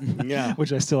 Yeah,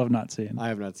 which I still have not seen. I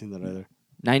have not seen that either.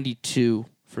 92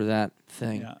 for that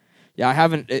thing. Yeah. Yeah, I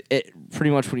haven't. It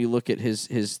pretty much when you look at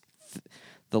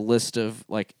the list of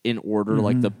like in order,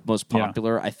 like the most Yeah.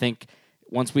 popular. I think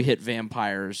once we hit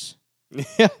vampires.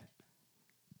 Yeah.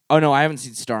 Oh no, I haven't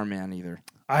seen Starman either.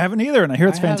 I haven't either, and I hear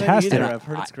it's I haven't fantastic. either. I've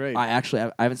heard it's great. I actually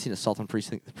I haven't seen Assault on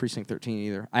Precinct 13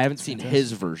 either. I haven't seen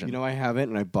his version. You know, I have it,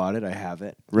 and I bought it. I have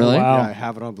it. Really? Wow. Yeah, I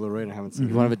have it on Blu-ray, and I haven't seen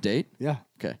You it. want to have a date? Yeah,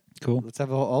 Okay. Cool. let's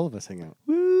have all of us hang out.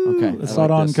 Okay. Let's I saw it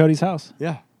like on this. Cody's house.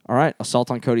 Yeah. All right.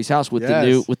 Assault on Cody's house with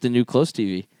Yes. the new Close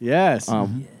TV. Yes.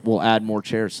 We'll add more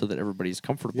chairs so that everybody's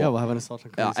comfortable. yeah, we'll have an assault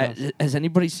on Cody's house. Has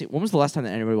anybody seen? When was the last time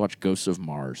that anybody watched Ghosts of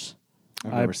Mars?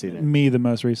 I've never seen it. Me the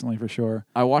most recently for sure.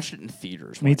 I watched it in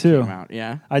theaters. When Me it too. Came out.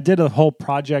 Yeah. I did a whole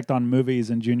project on movies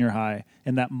in junior high,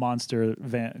 and that monster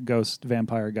ghost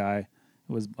vampire guy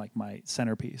was like my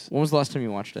centerpiece. When was the last time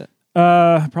you watched it?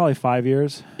 Probably 5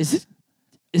 years. Is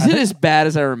it as bad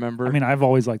as I remember? I mean, I've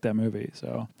always liked that movie,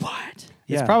 so what?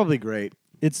 yeah, It's probably great.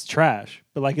 it's trash,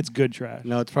 but like it's good trash.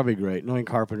 No, it's probably great. Knowing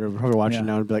Carpenter, we'll probably watch Yeah. it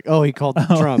now and be like, "Oh, he called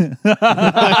Trump."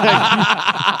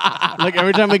 Like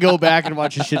every time we go back and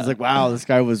watch his shit, it's like, "Wow, this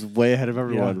guy was way ahead of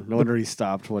everyone." Yeah. No wonder he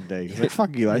stopped one day. He's like,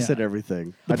 "Fuck you! I Yeah. said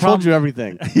everything. The I told problem- you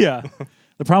everything." Yeah,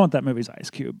 the problem with that movie is Ice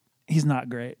Cube. He's not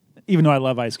great, even though I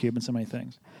love Ice Cube and so many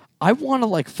things. I want to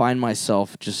like find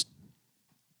myself just.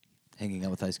 Hanging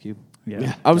out with Ice Cube.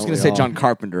 Yeah, I was Don't going to we say all? John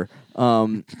Carpenter.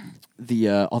 Although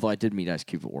I did meet Ice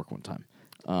Cube at work one time.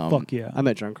 fuck yeah. I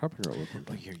met John Carpenter at one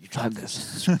point. Here, you tried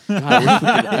this. God,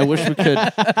 I wish we could.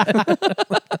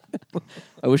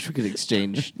 I wish we could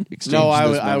exchange. No, I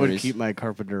those would. I would memories. keep my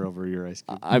Carpenter over your Ice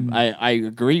Cube. I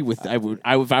agree with. I would.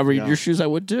 If I were in Yeah. your shoes, I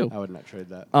would too. I would not trade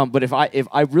that. But if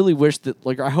I really wish that,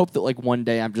 like, I hope that like one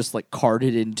day I'm just like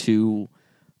carted into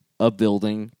a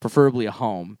building, preferably a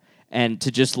home, and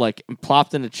to just like I'm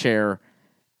plopped in a chair,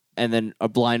 and then a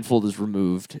blindfold is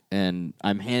removed, and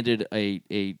I'm handed a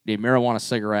marijuana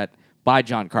cigarette by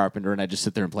John Carpenter, and I just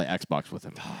sit there and play Xbox with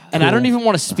him, and I don't even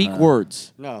want to speak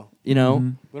words, No, you know.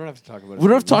 we don't have to talk about it. We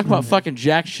don't have to talk about fucking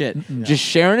jack shit. Just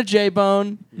sharing a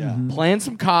J-bone, Yeah. playing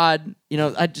some COD. You know,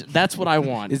 that's what I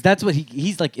want. That's what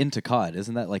he's like into COD?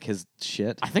 Isn't that like his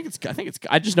shit? I think it's.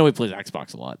 I just know he plays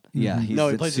Xbox a lot. Yeah, he's No,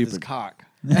 he it's plays super. with his cock.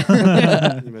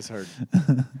 You misheard.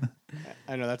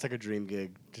 I know that's like a dream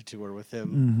gig to tour with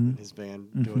him and his band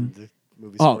doing the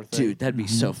movie Oh, score thing. dude, that'd be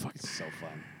so fucking. It's so fun.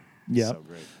 Yeah. So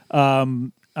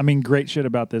great. I mean, great shit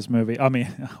about this movie. I mean,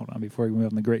 hold on, before we move on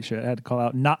to the great shit, I had to call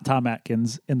out not Tom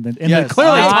Atkins in the Yes.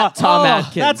 clearly Not Tom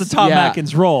Atkins. That's a Tom Yeah.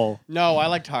 Atkins role. No, I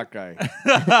liked Hot Guy.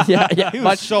 Yeah. He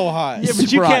was so hot. Yeah, but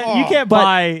Super you can't But-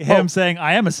 buy him saying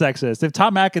I am a sexist. If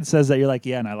Tom Atkins says that, you're like,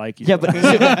 yeah, and I like you. Yeah, but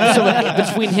so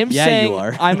between him Yeah, saying you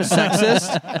are. I'm a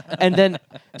sexist, and then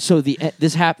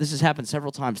this has happened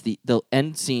several times. The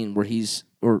end scene where he's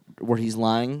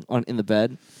lying in the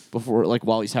bed before, like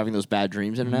while he's having those bad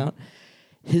dreams in and out.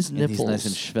 His And nipples. he's nice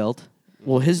and svelte.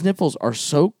 Well, his nipples are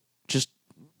so just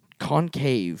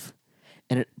concave,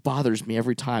 and it bothers me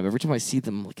every time. Every time I see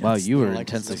them, like, Wow, that's you were like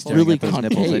intensely his staring really at those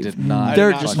nipples. I concave. did not.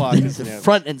 They're not just clock his the nips.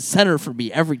 front and center for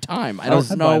me every time. I I'd don't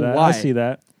buy know that. why. I see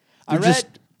that.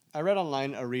 I read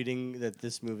online a reading that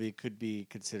this movie could be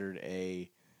considered a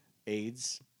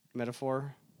AIDS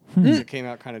metaphor. 'Cause it came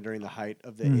out kind of during the height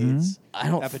of the AIDS I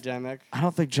don't. epidemic. I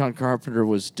don't think John Carpenter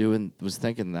was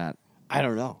thinking that. I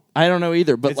don't know. I don't know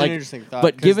either. But It's like, an interesting thought.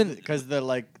 but given because the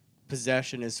like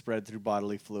possession is spread through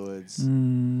bodily fluids,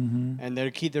 Mm-hmm. and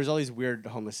there's all these weird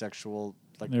homosexual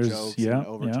like There's- jokes yeah, and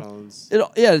overtones.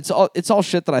 it's all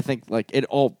shit that I think like it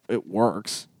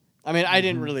works. I mean, I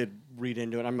didn't really read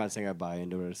into it. I'm not saying I buy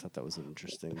into it. I just thought that was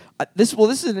interesting. This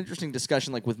is an interesting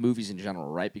discussion, like with movies in general,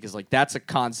 right? Because like that's a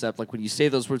concept. Like when you say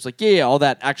those words, like yeah, all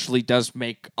that actually does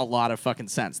make a lot of fucking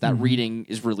sense. That reading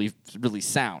is really, really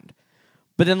sound.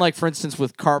 But then, like for instance,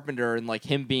 with Carpenter and like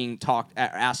him being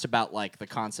asked about like the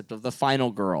concept of the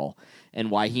final girl and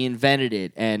why he invented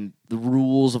it and the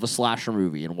rules of a slasher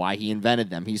movie and why he invented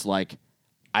them, he's like,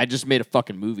 I just made a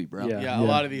fucking movie, bro. Yeah. Yeah, a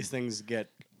lot of these things get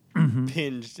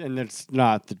pinged, and it's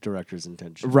not the director's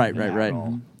intention. Right. at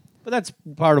all. But that's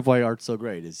part of why art's so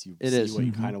great is you It see is. what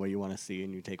you kind of what you want to see,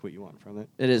 and you take what you want from it.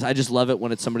 It is. I just love it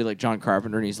when it's somebody like John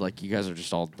Carpenter and he's like, you guys are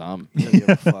just all dumb. Doesn't give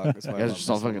a fuck. That's why You I guys are love just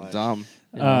all this so fucking much. dumb.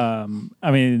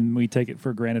 I mean, we take it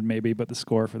for granted maybe, but the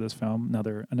score for this film,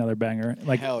 another banger.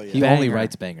 Like Hell yeah. He only Banger.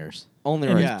 writes bangers. Only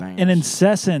And- writes yeah. bangers. an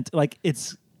incessant, like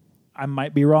it's. I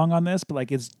might be wrong on this, but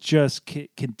like it's just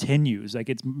continues. Like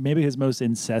it's maybe his most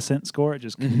incessant score. It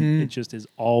just it just is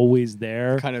always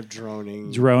there, Kind of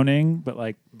droning, droning, but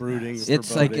like brooding. It's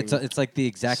like foreboding. it's like the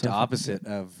exact So fucking opposite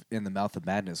of In the Mouth of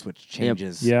Madness, which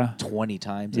changes Yeah. 20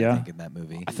 times Yeah. I think in that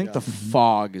movie. I think the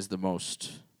fog is the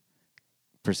most.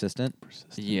 Persistent.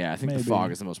 Yeah, I think Maybe. the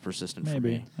fog is the most persistent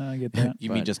maybe for me. I get that. You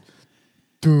mean But- just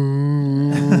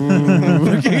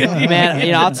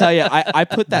Man, I'll tell you, I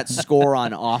put that score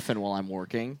on often while I'm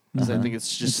working because I think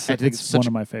it's just. I think it's such one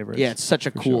of my favorites. Yeah, it's such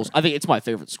a for cool. sure. I think it's my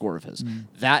favorite score of his.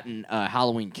 That and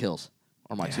Halloween Kills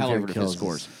are my two Halloween favorite of his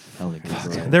Kills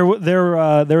scores.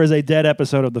 There is a dead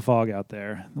episode of The Fog out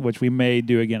there, which we may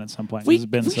do again at some point. We, It's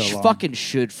been we so long. fucking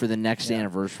should for the next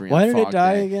anniversary. Why on did it Fog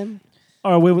die Day. again?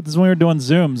 Oh, this is when we were doing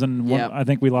Zooms, and Yeah. I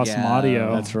think we lost some Yeah,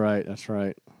 audio. That's right. That's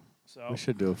right. So We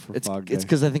should do it for It's Fog Day. it's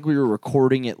because I think we were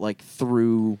recording it like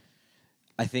through.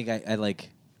 I think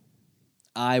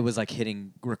I was like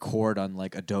hitting record on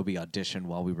like Adobe Audition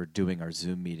while we were doing our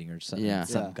Zoom meeting or something. Yeah.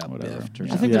 Something Yeah. got Whatever. biffed or Yeah. I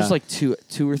something. think Yeah. there's like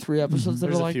two or three episodes that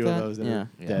There's are a like few that. of those that yeah, are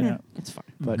Yeah. dead. Yeah. it's fine.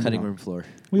 But Cutting no. room floor.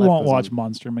 We Life won't goes watch on.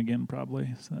 Monstrum again, probably.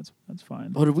 So that's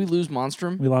fine. Oh, did we lose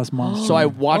Monstrum? We lost Monstrum. So I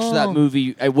watched that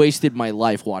movie. I wasted my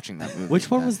life watching that movie. Which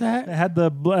one was that? It had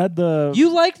the.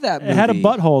 You liked that movie. It had a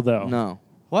butthole though. No,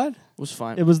 What? it was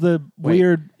fine. It was the Wait.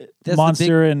 weird the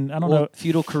monster big- in I don't Well, know.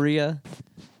 feudal Korea.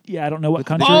 Yeah, I don't know what With the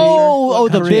country. big- Oh,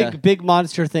 the Korea. big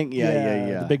monster thing.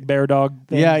 Yeah. The big bear dog.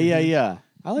 Thing. Yeah.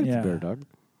 I like Yeah. the bear dog.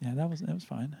 Yeah, that was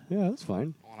fine. Yeah, that's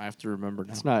fine. I have to remember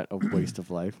now. It's not a waste of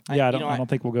life. Yeah, I you don't. know, I don't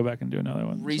think we'll go back and do another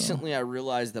one. so. Recently, I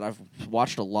realized that I've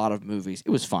watched a lot of movies.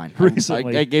 It was fine.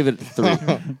 Recently. I gave it a 3.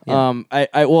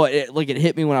 It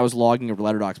hit me when I was logging a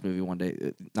Letterboxd movie one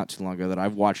day, not too long ago, that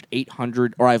I've watched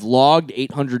 800, or I've logged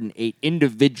 808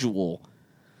 individual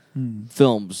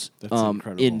films That's in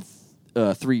incredible.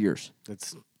 3 years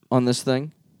That's on this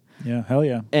thing, Yeah, hell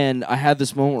yeah. and I had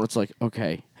this moment where it's like,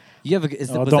 okay, You have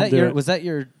Oh, don't do it. was that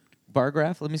your bar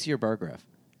graph? Let me see your bar graph.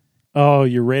 Oh,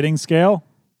 your rating scale?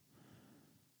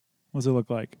 What does it look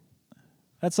like?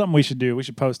 That's something we should do. We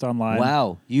should post online.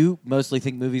 Wow, you mostly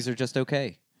think movies are just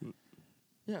okay.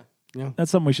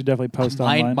 That's something we should definitely post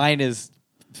online. Mine is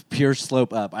pure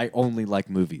slope up. I only like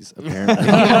movies, apparently.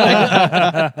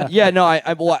 yeah, no,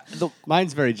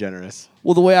 mine's very generous.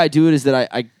 well, the way I do it is that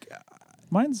I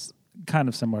Mine's kind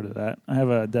of similar to that. I have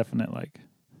a definite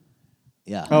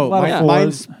yeah. Oh, lot of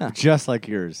mine's fours. just like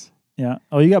yours. Yeah.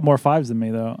 Oh, you got more 5s than me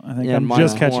though. I think Yeah, I'm mine's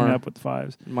just catching more- up with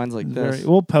 5s. mine's like It's this.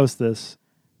 we'll post this.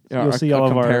 Yeah, You'll a- see a all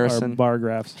of our comparison. bar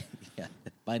graphs. Yeah.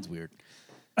 Mine's weird.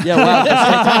 Yeah, wow.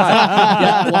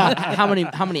 Yeah, well,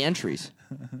 how many entries?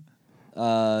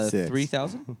 6.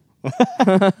 3,000?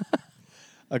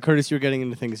 Curtis, you were getting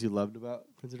into things you loved about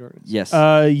Prince of Darkness? Yes.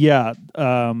 Yeah.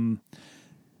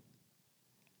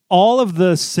 All of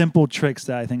the simple tricks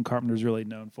that I think Carpenter's really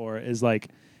known for is like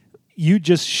you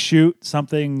just shoot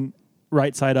something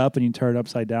right side up and you turn it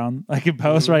upside down, like in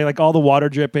post, right? Like all the water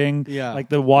dripping, Yeah. like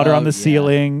the water Oh, on the yeah.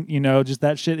 ceiling, just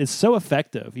that shit is so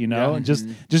effective, Yeah. and just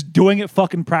doing it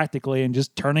fucking practically and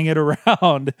just turning it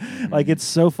around, like it's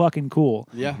so fucking cool.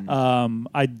 Yeah.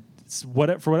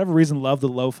 For whatever reason, love the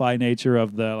lo-fi nature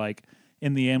of the like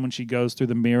in the end when she goes through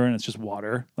the mirror and it's just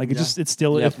water. Like it's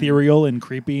still ethereal and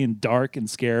creepy and dark and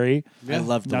scary. I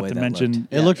love the Not way to that mention,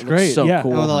 looked. It looks great. so Yeah.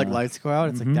 cool. And when the lights go out,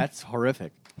 it's like that's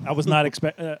horrific. I was not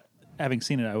having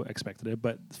seen it, I expected it,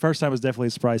 but the first time I was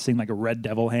definitely surprised seeing like a red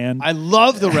devil hand. I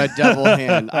love the Red Devil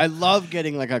hand. I love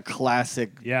getting like a classic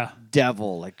yeah.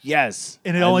 devil. Like yes,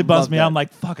 And it I only buzz love me that. out. I'm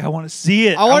like, fuck, I want to see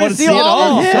it. I want to see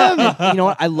all of him. You know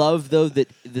what? I love though that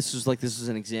this is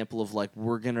an example of like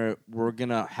we're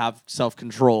gonna have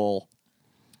self-control,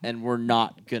 and we're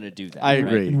not gonna do that. I right?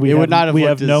 agree. We it have, would not have. we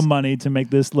looked have no as- money to make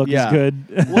this look Yeah. as good.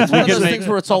 Well, it's one of those things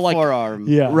where it's all like, forearm.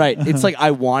 yeah. right? It's like I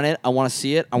want it, I want to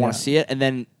see it, I want Yeah. to see it, and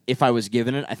then if I was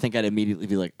given it, I think I'd immediately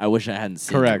be like, I wish I hadn't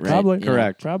seen Correct. it. Right? Probably. You know?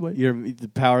 Correct. Probably. The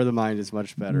power of the mind is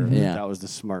much better. Yeah. That was the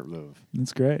smart move.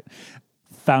 That's great.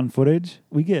 Found footage.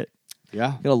 We get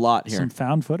Yeah. Got a lot here. some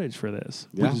found footage for this,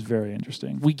 Yeah. which is very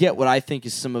interesting. We get what I think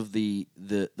is some of the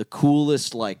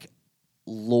coolest like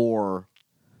lore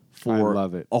for I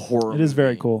love it. a horror. It is very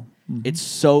movie. cool. It's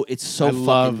so I fucking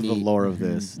love the neat. lore of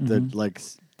this. The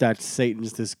that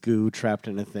Satan's this goo trapped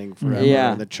in a thing forever.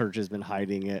 Yeah. And the church has been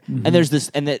hiding it. And there's this,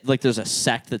 and that like there's a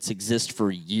sect that's exists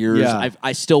for years. Yeah.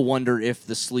 I still wonder if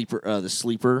the sleeper,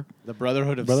 The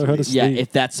Brotherhood of Brotherhood of Sleep. yeah, Sleep.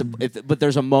 if that's but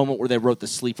there's a moment where they wrote the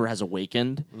sleeper has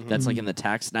awakened. That's like in the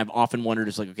text, and I've often wondered,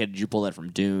 it's like, okay, did you pull that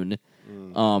from Dune?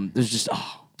 There's just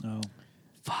Oh.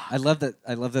 I love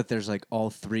that there's like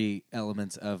all three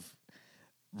elements of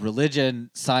religion,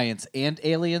 science, and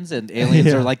aliens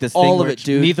Yeah. are like this All thing of where it,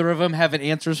 dude. neither of them have an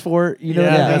answers for. You know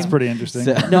Yeah, what I mean? that's pretty interesting.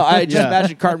 So- no, I just Yeah.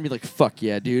 imagine Carton be like, "Fuck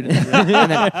yeah, dude," and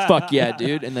then "Fuck yeah,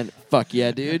 dude," and then "Fuck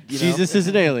yeah, dude." You know? Jesus is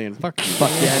an alien. Fuck.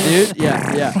 Fuck yeah, dude.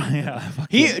 Yeah, yeah.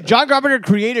 yeah. John Carpenter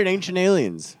created Ancient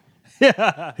Aliens.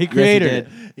 Yeah. He created did.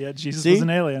 it. Yeah, Jesus See? was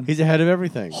an alien. He's ahead of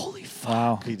everything. Holy fuck.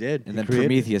 Wow. He did. And He then created it.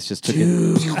 Prometheus just took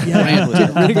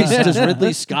it. Does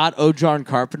Ridley Scott owe John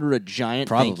Carpenter a giant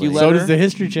thank Probably. you So letter? does the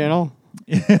History Channel.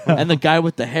 And the guy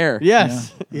with the hair.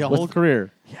 Yes. Yeah. Whole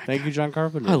career. Thank you, John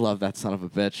Carpenter. I love that son of a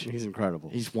bitch. He's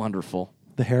incredible. He's wonderful.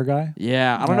 The hair guy?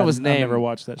 Yeah, I don't know his I've name. never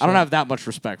watched that I don't show. have that much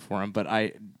respect for him, but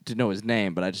I to know his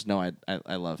name. But I just know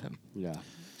I love him. Yeah.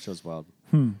 Show's wild.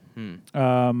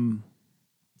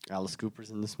 Alice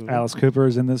Cooper's in this movie. Alice Cooper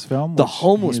is in this film. The which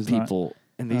homeless he is not- people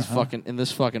in these in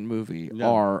this fucking movie Yeah.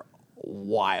 are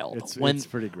wild. It's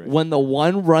pretty great. When the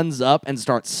one runs up and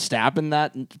starts stabbing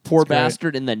that poor great.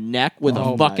 bastard in the neck with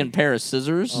Oh a my- fucking pair of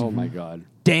scissors, Oh my God.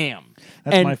 damn.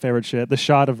 That's And- my favorite shit. The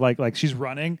shot of like she's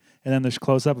running and then there's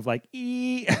close up of like like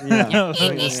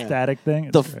the Yeah. static thing.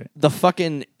 It's The great. the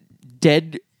fucking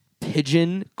dead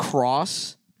pigeon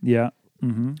cross. Yeah.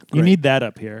 You need that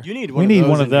up here. You need we one of need those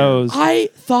one of in here. those. I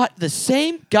thought the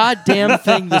same goddamn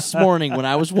thing this morning when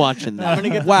I was watching that. I'm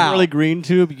gonna get wow. the really green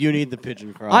tube. You need the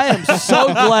pigeon cross. I am so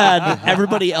glad that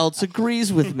everybody else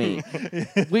agrees with me.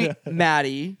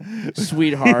 Maddie, You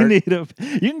sweetheart, need a.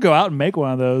 You can go out and make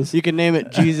one of those. You can name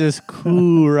it Jesus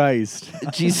Christ.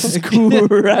 Jesus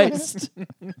Christ.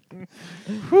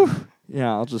 Yeah,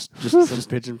 I'll just Some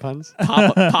pigeon puns.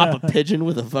 pop a pigeon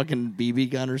with a fucking BB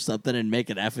gun or something and make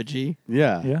an effigy.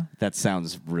 Yeah. Yeah. That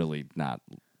sounds really not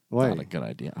Why? a good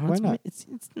idea. Why not? It's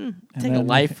take a then-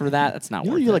 life for that. That's not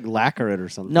You, worth you it. like lacquer it or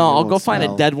something. No, It I'll won't go find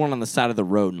smell. a dead one on the side of the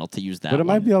road and I'll use that. But it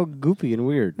might one. be all goopy and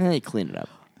weird. You clean it up.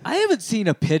 I haven't seen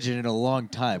a pigeon in a long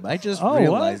time. I just Oh, what?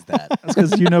 realized that. That's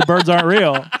because you know birds aren't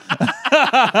real.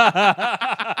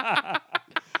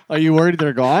 Are you worried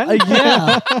they're gone?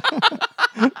 Yeah.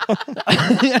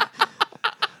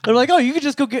 They're like, oh, you could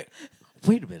just go get.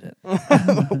 Wait a minute.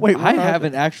 Wait, I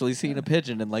haven't actually seen a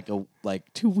pigeon in like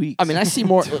 2 weeks. I mean, I see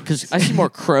more because I see more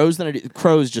crows than I do.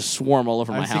 Crows just swarm all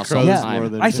over my see house all crows the more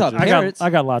time. than I saw pigeons. parrots. I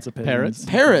got lots of pigeons. Parrots?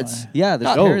 Parrots yeah,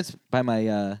 there's Oh. parrots by my in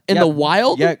yeah. the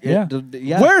wild. Yeah, Yeah.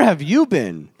 yeah. Where have you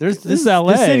been? This is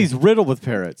LA. This city's riddled with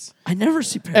parrots. I never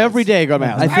see parrots. Every day I go to my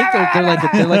house. I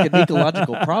think they're like an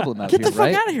ecological problem out Get here, the fuck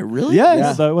right? out of here! Really?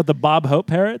 Yes. Yeah, the Bob Hope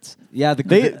parrots. Yeah, They'd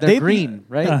they're be- green,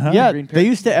 right? Yeah, Green they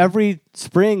used to every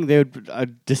spring they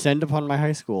would descend upon my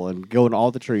high school and go in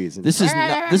all the trees. And This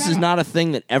is not a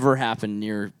thing that ever happened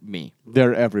near me.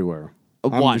 they're everywhere.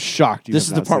 I'm Watch. shocked. You This is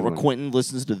have the not part seen where one. Quentin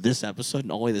listens to this episode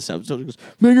and only this episode. He goes,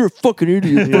 "Man, you're a fucking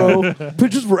idiot, bro.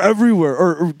 Pigeons were everywhere,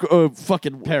 or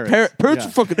fucking Parrots. Parrots Yeah.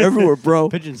 are fucking everywhere, bro."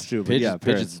 Pigeons too, but Pigeons, yeah,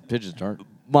 parrots. pigeons aren't.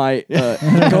 My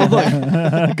go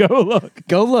look Go look.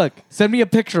 Go look. Send me a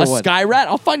picture a of one. sky rat.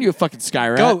 I'll find you a fucking sky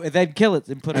rat. Go and then kill it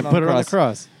and put it And on put the it on the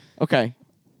cross. cross. Okay.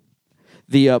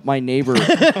 My neighbor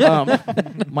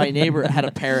my neighbor had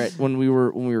a parrot when we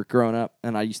were growing up,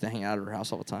 and I used to hang out at her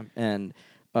house all the time. And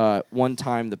one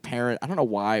time the parrot, I don't know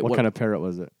why. What kind of parrot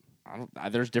was it?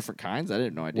 There's different kinds. I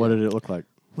didn't know. What did it look like?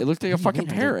 It looked like a fucking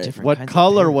parrot. different What kinds of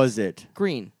color parrots. was it?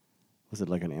 Green. Was it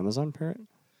like an Amazon parrot?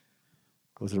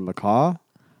 Was it a macaw?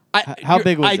 How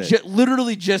big was it? I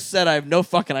literally just said I have no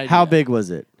fucking idea. How big was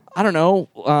it? I don't know.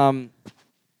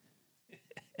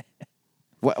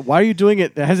 Why are you doing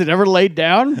it? Has it ever laid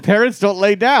down? Parrots don't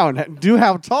lay down. Do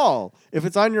how tall? If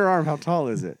it's on your arm, how tall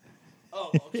is it? Oh,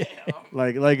 okay.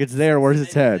 Like it's there. Where's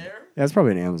its head? there? Yeah, it's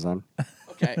probably an Amazon.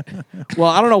 Okay. Well,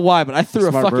 I don't know why, but I threw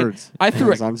Smart a fucking. birds. I threw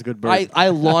Amazon's a good bird. I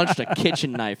launched a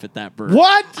kitchen knife at that bird.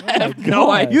 What? I have no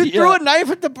idea. You threw a knife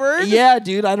at the bird? Yeah,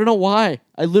 dude. I don't know why.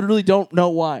 I literally don't know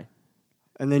why.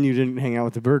 And then you didn't hang out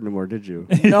with the bird anymore, did you?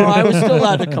 No, I was still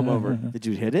allowed to come over. Did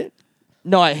you hit it?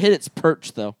 No, I hit its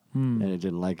perch though. And it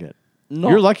didn't like it. No,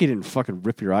 You're lucky it didn't fucking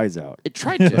rip your eyes out. It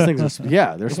tried Those to. things are,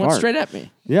 yeah, they're It smart. went straight at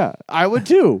me. Yeah, I would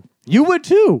too. You would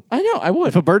too. I know. I would.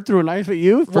 If a bird threw a knife at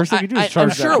you, first thing you do is charge I'm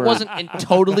that sure it bird. wasn't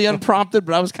totally unprompted,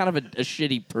 but I was kind of a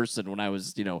shitty person when I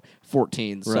was,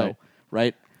 14. So, Right.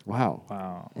 right? Wow.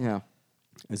 Wow. Yeah.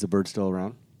 Is the bird still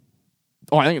around?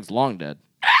 Oh, I think it's long dead.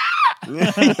 I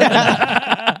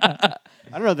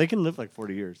don't know. They can live like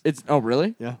 40 years. Oh,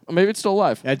 really? Yeah. Or maybe it's still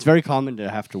alive. Yeah, it's very common to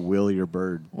have to will your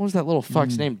bird. What was that little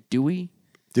fuck's name? Dewey?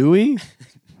 Dewey?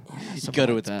 You go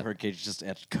to like its that. bird cage, just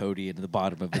etch Cody into the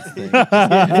bottom of its thing.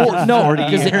 Well, no,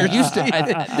 because it used to.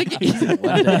 I think it,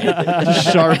 One day.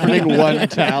 Sharpening one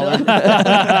talon.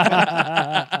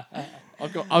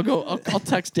 I'll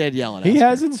text Danielle and He ask her.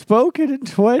 hasn't spoken in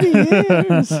 20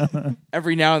 years.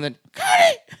 Every now and then,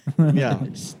 Yeah.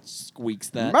 squeaks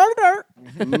that. Murder.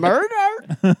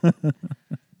 Murder.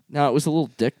 No, it was a little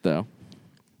dick though.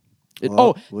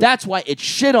 Well, That's why it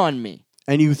shit on me.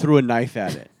 And you threw a knife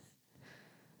at it.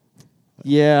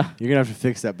 Yeah. You're going to have to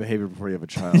fix that behavior before you have a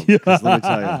child. 'Cause let me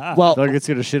tell you. Well, Doug, it's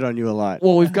going to shit on you a lot.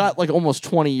 well, we've got like almost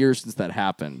 20 years since that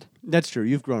happened. That's true.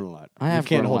 You've grown a lot. I have We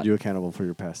can't grown a hold lot. you accountable for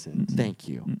your past sins. Thank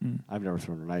you. I've never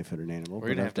thrown a knife at an animal. We're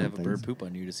but gonna I've have to done have a things. bird poop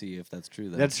on you to see if that's true.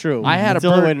 Then. That's true. I had It's a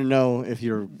the only bird- way to know if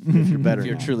you're better. if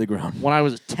you're now. truly grown. When I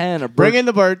was 10, a bird. Bring in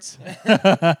the birds.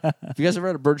 Have you guys ever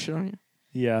had a bird shit on you?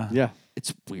 Yeah. Yeah.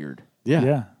 It's weird. Yeah.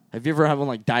 Yeah. Have you ever had one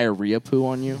like diarrhea poo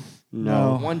on you?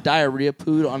 No. One diarrhea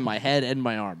pooed on my head and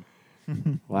my arm.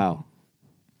 Wow.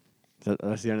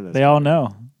 That's the end of this. They all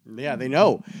know. Yeah, they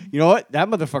know. You know what? That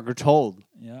motherfucker told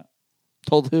Yeah.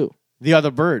 Told who? the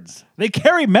other birds. They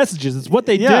carry messages. It's what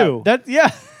they Yeah, do. yeah.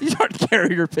 These aren't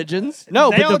carrier pigeons. No,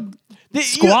 They but all you-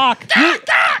 squawk.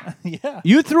 Yeah.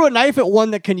 You threw a knife at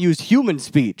one that can use human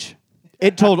speech.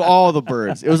 It told all the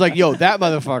birds. It was like, yo, that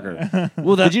motherfucker.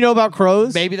 Well, Did you know about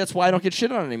crows? maybe that's why I don't get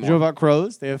shit on Did anymore. you know about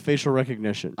crows? They have facial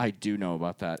recognition. I do know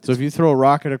about that. So if you throw a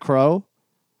rock at a crow,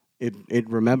 it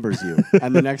remembers you.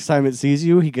 And the next time it sees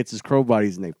you, he gets his crow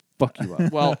buddies and they fuck you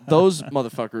up. Well, those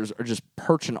motherfuckers are just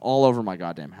perching all over my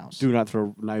goddamn house. Do not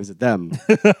throw knives at them,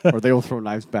 or they will throw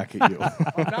knives back at you.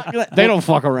 Not gonna- They don't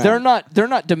fuck around. They're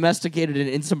not domesticated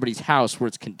in somebody's house where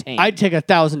it's contained. I'd take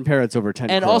 1,000 parrots over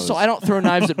 10 and crows. also, I don't throw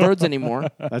knives at birds anymore.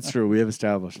 That's true. We have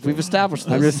established. We've that. established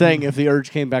this. I'm just saying, if the urge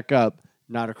came back up,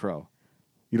 not a crow.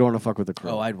 You don't want to fuck with a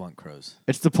crow. Oh, I'd want crows.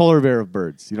 It's the polar bear of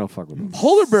birds. You don't fuck with them.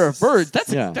 Polar bear of birds.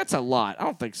 That's Yeah. that's a lot. I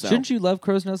don't think so. Shouldn't you love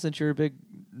crows now since you're a big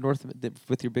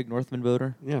with your big Northman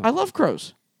boater? Yeah. I love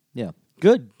crows. Yeah.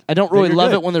 Good. I don't really They're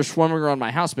love good. it when they're swarming around my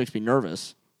house. It makes me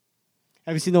nervous.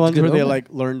 Have you seen the ones good where they omen. like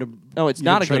learn to? No, it's you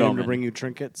not a train good them to omen. bring you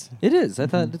trinkets. It is. I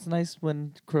thought it's nice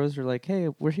when crows are like, "Hey,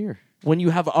 we're here." When you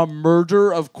have a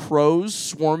murder of crows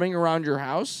swarming around your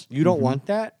house, You don't want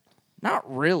that. not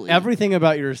really. Everything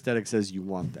about your aesthetic says you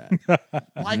want that.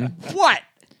 like what?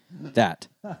 That.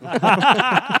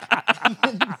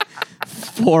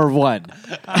 4-1.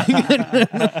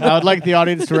 I would like the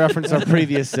audience to reference our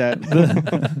previous set.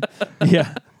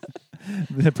 Yeah.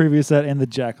 The previous set and the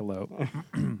jackalope.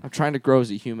 I'm trying to grow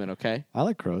as a human. Okay. I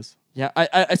like crows. Yeah,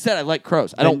 I said I like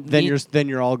crows. I don't. Then need,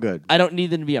 you're all good. I don't need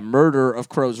them to be a murder of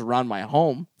crows around my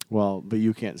home. Well, but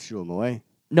you can't shoo them away.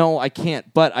 No, I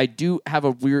can't. But I do have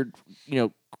a weird,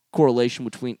 correlation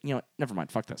between. Never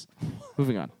mind. Fuck this.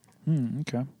 Moving on.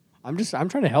 Okay. I'm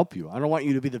trying to help you. I don't want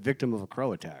you to be the victim of a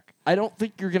crow attack. I don't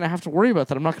think you're gonna have to worry about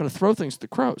that. I'm not gonna throw things at the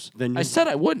crows. Then I you- said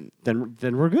I wouldn't. Then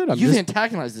we're good. You've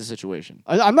antagonized the situation.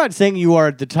 I'm not saying you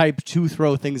are the type to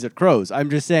throw things at crows. I'm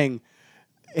just saying,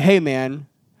 hey man,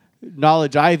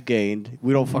 knowledge I've gained,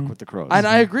 we don't fuck with the crows. And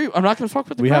I agree. I'm not gonna fuck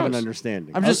with the we crows. have an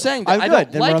understanding. I'm just saying that I'm I good.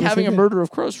 don't Then we're on like the having same a page. murder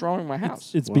of crows swarming my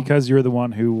house. It's Well. because you're the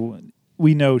one who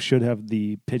we know should have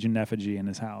the pigeon effigy in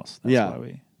his house. That's Yeah. why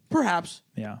we. Perhaps.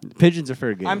 Yeah. Pigeons are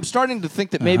fair game. I'm starting to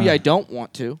think that maybe I don't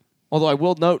want to. Although I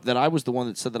will note that I was the one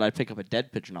that said that I'd pick up a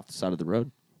dead pigeon off the side of the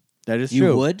road. that is You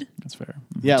true. would? That's fair.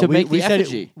 Yeah, To we, make we the said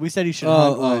effigy. we said he should Oh,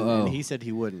 hunt oh, one, oh. and he said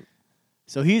he wouldn't.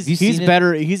 So he's You he's seen it?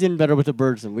 better. He's in better with the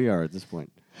birds than we are at this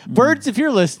point. Birds, if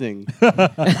you're listening,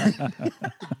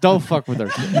 don't fuck with our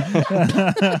shit.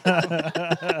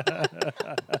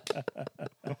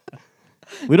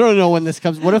 We don't know when this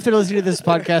comes. What if they're listening to this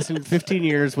podcast in 15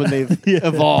 years when they've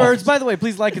evolved? Birds, by the way,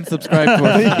 please like and subscribe to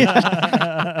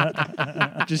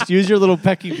us. Just use your little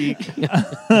pecky beak.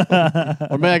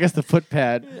 Or maybe I guess the foot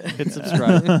pad. Hit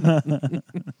subscribe.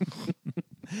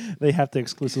 They have to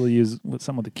exclusively use with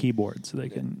some of the keyboard so they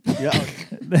can Yeah.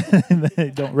 they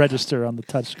don't register on the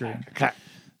touchscreen.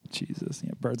 Jesus,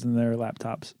 yeah, birds in their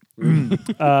laptops.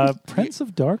 Prince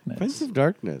of Darkness. Prince of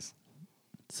Darkness.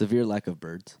 Severe lack of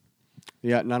birds.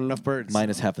 Yeah, not enough birds.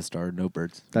 Minus half a star, no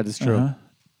birds. That is true. Uh-huh.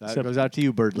 That Except- goes out to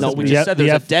you, bird No, listeners. we just said there's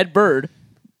the a dead bird.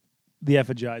 The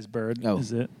ephagized bird. Oh.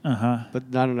 Is it?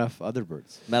 But not enough other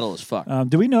birds. Metal as fuck.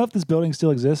 Do we know if this building still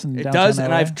exists in It downtown does, and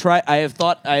LA? I've tried. I have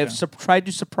tried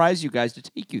to surprise you guys to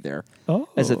take you there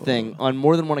as a thing on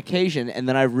more than one occasion, and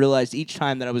then I realized each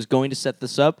time that I was going to set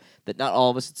this up that not all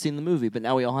of us had seen the movie, but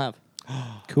now we all have.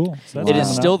 Cool. So that's It is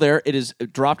coming still up. there. It is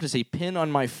dropped as a pin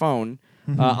on my phone.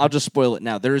 I'll just spoil it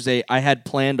now. I had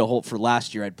planned a whole for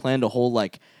last year. I'd planned a whole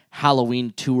like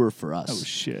Halloween tour for us. Oh,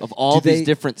 shit. Of all Do they- these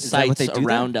different is that what sites they do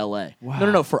around LA.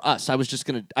 No, for us. I was just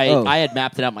gonna. I had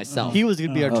mapped it out myself. He was going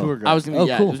to be our tour guide. I was gonna. Oh,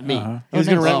 yeah, cool. it was me. He was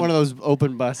going to rent one of those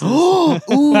open buses.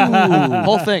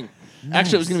 Whole thing.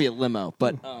 Actually, it was gonna be a limo,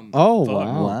 but Oh,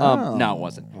 wow. no, it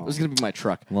wasn't. It was gonna be my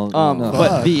truck. Well, no.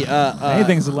 But the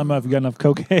Anything's a limo if you got enough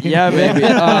cocaine. yeah, maybe.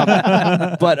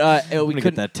 But we I'm gonna get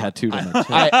couldn't. that tattooed on my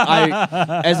chest.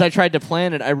 As I tried to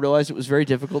plan it, I realized it was very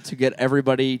difficult to get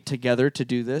everybody together to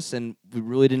do this, and we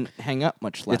really didn't hang up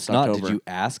much last It's not. October. Did you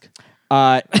ask?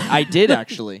 I did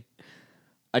actually.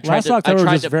 Last October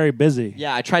was just very busy.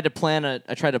 Yeah, I tried to plan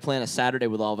a Saturday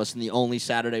with all of us, and the only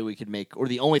Saturday we could make, or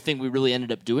the only thing we really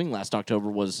ended up doing last October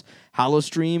was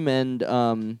Hallowstream and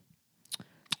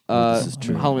this is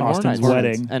true. Halloween Horror Austin's Nights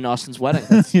wedding. and Austin's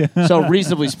wedding. So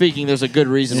reasonably speaking, there's a good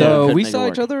reason. why So couldn't we make it saw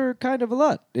work. each other kind of a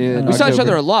lot. We saw each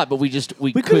other a lot, but we We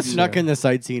could have couldn't. snuck in the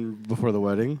sightseeing before the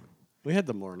wedding. We had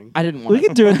the morning. I didn't We want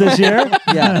can do it this year.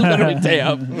 Yeah. literally day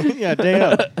up. Yeah, day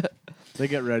up. They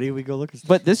get ready. We go look at stuff.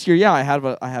 But this year, yeah, I have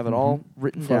it all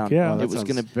written down. yeah. Oh, that It was sounds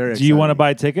gonna. very Do you want to exciting.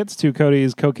 buy tickets to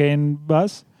Cody's cocaine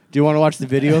bus? Do you want to watch the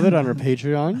video of it on our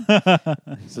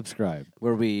Patreon? Subscribe.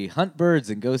 Where we hunt birds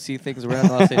and go see things around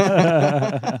Los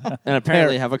Angeles. And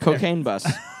apparently have a cocaine bus.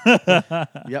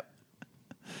 Yep.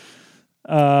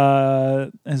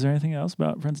 Is there anything else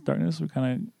about Prince of Darkness we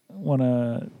kind of want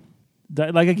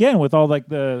to, like, again, with all like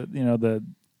the the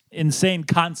insane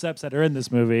concepts that are in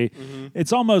this movie,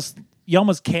 it's almost you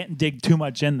almost can't dig too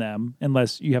much in them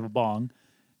unless you have a bong,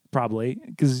 probably,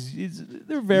 because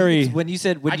they're very. When you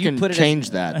said when I you can put it change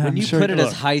as, that. when I'm you sure put you it as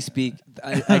look. high speak,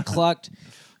 I clocked.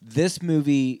 This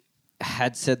movie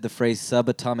had said the phrase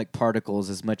subatomic particles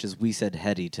as much as we said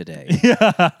heady today.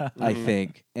 I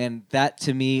think, and that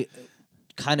to me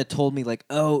kind of told me like,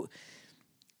 oh,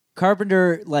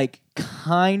 Carpenter like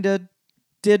kind of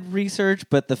did research,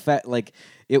 but the fact like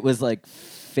it was like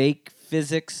fake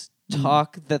physics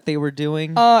talk that they were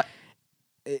doing.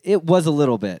 It was a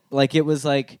little bit like it was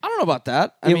like I don't know about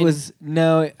that. it was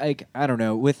no, like I don't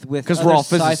know with 'Cause other we're all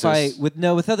sci-fi physicists.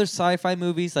 with other sci-fi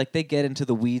movies like they get into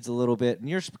the weeds a little bit and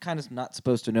you're kind of not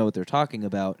supposed to know what they're talking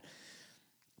about.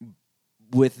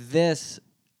 With this,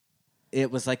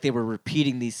 it was like they were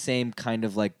repeating these same kind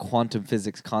of like quantum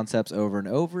physics concepts over and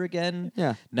over again.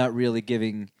 Yeah. Not really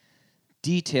giving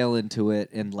detail into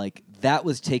it, and like that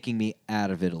was taking me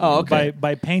out of it a Oh, little. okay.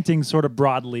 By painting sort of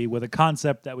broadly with a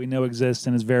concept that we know exists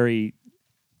and is very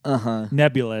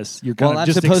nebulous, you're kind Well, of I'm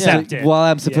just supposed accept to. it. Well,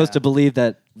 I'm supposed Yeah. to believe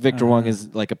that Victor Wong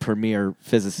is like a premier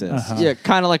physicist. Yeah,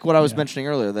 kind of like what I was mentioning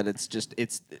earlier. That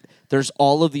it's there's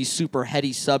all of these super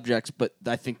heady subjects, but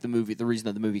I think the reason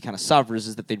that the movie kind of suffers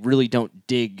is that they really don't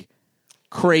dig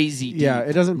crazy deep. Yeah,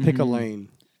 it doesn't pick a lane.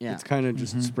 Yeah. It's kind of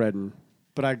just spreading.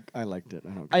 But I liked it. I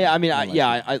don't. I mean, liked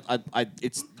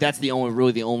it. that's the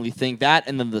only thing that,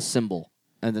 and then the symbol,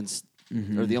 and then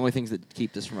are the only things that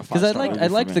keep this from a 5-star Because movie I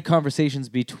for liked me. the conversations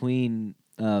between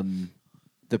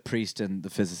the priest and the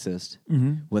physicist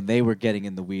when they were getting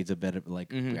in the weeds a bit of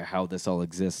like how this all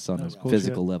exists on a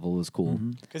physical level was cool.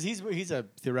 Because he's a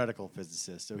theoretical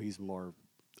physicist, so he's more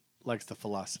likes the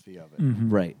philosophy of it.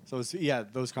 Right. So yeah,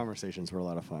 those conversations were a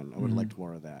lot of fun. I would have liked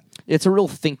more of that. It's a real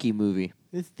thinky movie.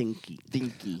 It's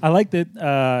thinky. I like that.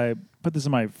 I put this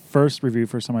in my first review.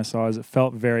 First time I saw, is it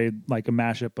felt very like a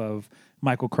mashup of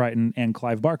Michael Crichton and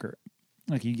Clive Barker.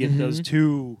 Like you get those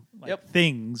two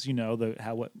things,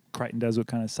 what Crichton does with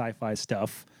kind of sci-fi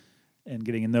stuff, and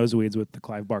getting in those weeds with the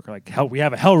Clive Barker, like hell, we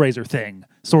have a Hellraiser thing,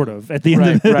 sort of, at the end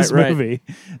of this right. movie.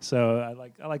 So I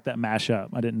like that mashup.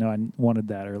 I didn't know I wanted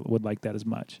that or would like that as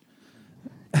much.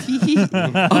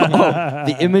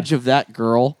 The image of that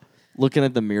girl looking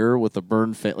at the mirror with the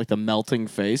burned face, like the melting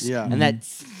face, Yeah. and that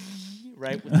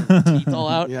right with the teeth all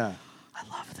out. Yeah. I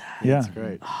love that. Yeah, That's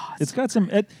great. it's got some.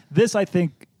 This I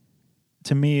think,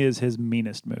 to me, is his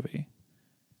meanest movie.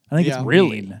 I think Yeah. it's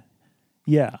Really? mean.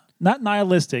 Yeah, not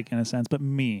nihilistic in a sense, but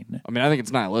mean. I mean, I think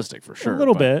it's nihilistic for sure. A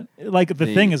little but bit. Like the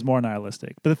thing is more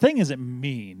nihilistic, but the thing isn't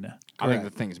mean. I think the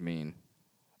thing's mean.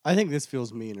 I think this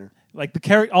feels meaner. Like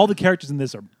all the characters in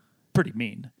this are pretty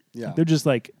mean. Yeah. They're just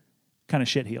like kind of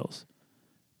shit heels.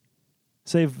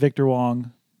 Save Victor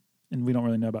Wong, and we don't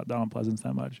really know about Donald Pleasance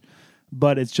that much,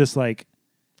 but it's just like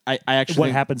I actually what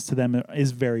think, happens to them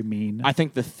is very mean. I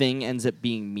think the thing ends up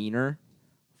being meaner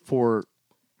for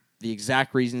the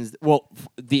exact reasons. Well,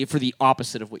 for the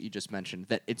opposite of what you just mentioned,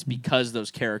 that it's because those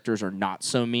characters are not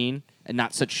so mean and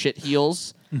not such shit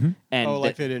heels, and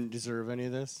Like that they didn't deserve any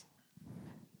of this?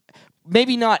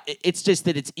 maybe not. It's just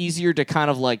that it's easier to kind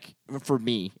of like, for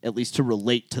me at least, to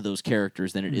relate to those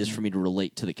characters than it is for me to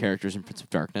relate to the characters in Prince of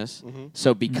Darkness.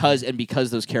 So because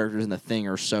those characters in the thing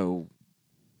are so,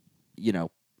 I mean,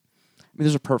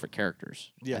 those are perfect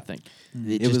characters. Yeah. I think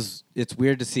It's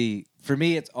weird to see. For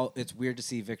me, it's weird to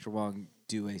see Victor Wong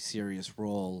do a serious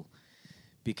role,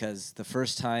 because the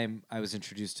first time I was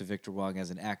introduced to Victor Wong as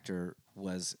an actor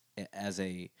was as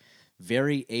a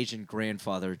very Asian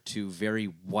grandfather to very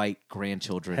white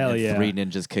grandchildren. Hell in yeah. Three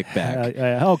Ninjas Kick Back.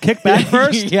 Kick back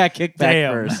first? Yeah, Kick Back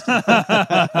Damn. first.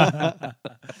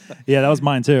 Yeah, that was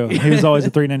mine too. He was always a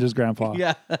Three Ninjas grandpa.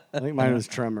 Yeah. I think mine was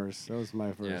Tremors. That was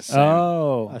my first.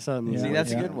 Oh. I saw that movie. See,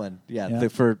 that's Yeah. a good one. Yeah, Yeah.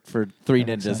 for Three That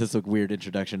makes Ninjas, sense. it's a weird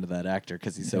introduction to that actor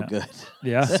because he's so Yeah. good.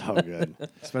 Yeah. So good.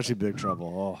 Especially Big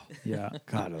Trouble. Oh, Yeah.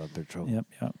 God, I love Big Trouble. Yep.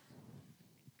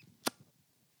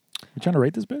 You trying to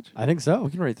rate this bitch? I think so.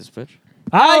 we can rate this bitch.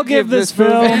 I'll give this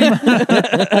film movie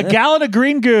a gallon of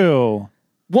green goo.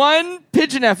 1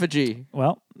 pigeon effigy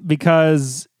Well,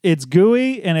 because it's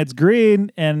gooey and it's green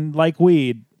and like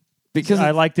weed. because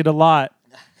I liked it a lot.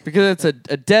 it's a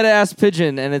dead ass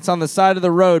pigeon and it's on the side of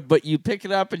the road, but you pick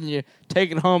it up and you take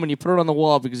it home and you put it on the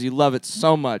wall because you love it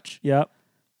so much. Yep.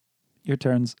 Your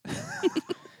turns.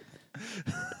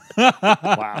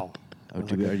 Wow. Oh,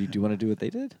 do you want to do what they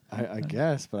did? I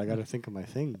guess, but I got to think of my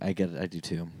thing. I get it. I do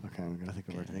too. Okay, I'm going to think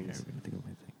of our things.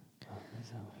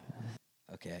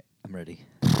 Okay, I'm ready.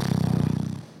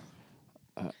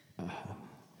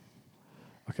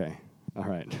 Okay. All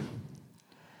right.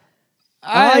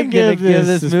 I'm gonna give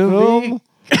this movie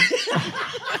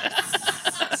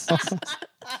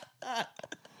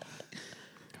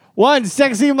one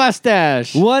sexy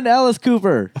mustache. one Alice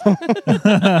Cooper.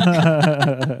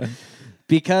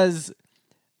 Because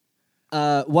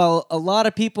while a lot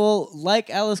of people like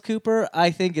Alice Cooper,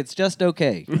 I think it's just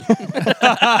okay.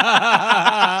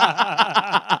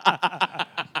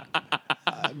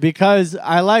 Because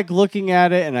I like looking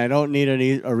at it and I don't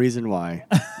need a reason why.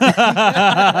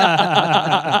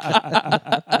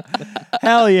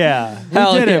 Hell yeah.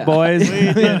 Hell We did yeah. it, boys.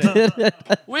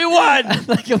 We won.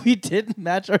 Like we didn't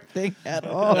match our thing at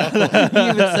all. He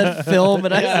even said film,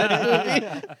 and I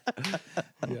said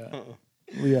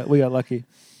movie. We got lucky.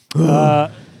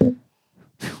 Are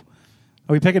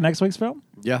we picking next week's film?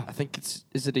 Yeah. I think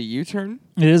is it a U-turn?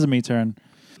 It is a me turn.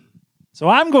 So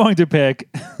I'm going to pick.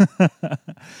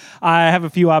 I have a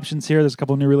few options here. There's a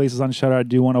couple new releases on Shudder I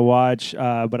do want to watch,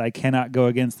 but I cannot go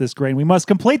against this grain. We must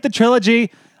complete the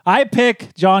trilogy. I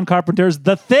pick John Carpenter's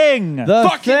The Thing. The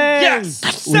Fucking thing.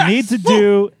 yes! We need to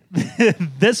do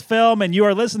this film, and you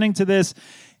are listening to this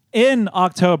in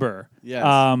October.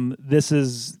 Yes. This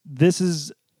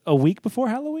is a week before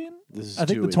Halloween. This is I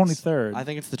think 2 the weeks. 23rd. I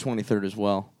think it's the 23rd as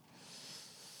well.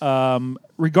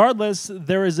 Regardless,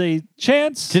 there is a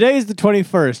chance. Today's the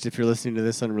 21st. If you're listening to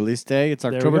this on release day, it's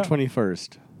we October go.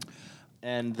 21st.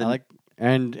 And I like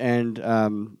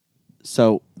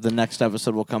so the next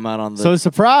episode will come out on so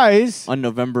surprise. on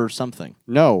November something.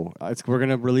 No, we're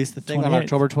gonna release the thing on 28th.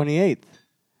 October 28th.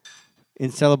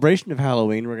 In celebration of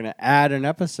Halloween, we're gonna add an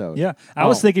episode. Yeah, I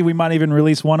was thinking we might even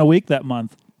release one a week that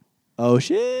month. Oh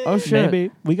shit. Oh, shit. Maybe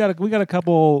we got a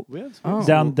couple We have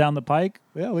down the pike.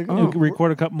 Yeah, we We can can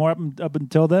record a couple more up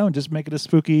until then, and just make it a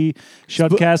spooky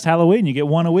Shudcast Halloween. You get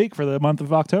one a week for the month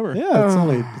of October. Yeah,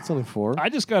 it's only 4. I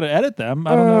just got to edit them.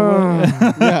 I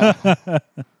don't know. What,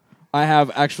 I have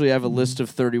a list of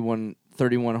 31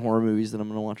 horror movies that I'm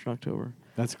going to watch in October.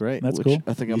 That's great. That's which cool.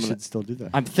 I think You I'm going should to. still do that.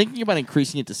 I'm thinking about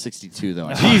increasing it to 62 though.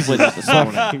 I contemplated it this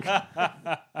morning.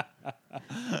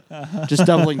 Just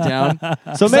doubling down.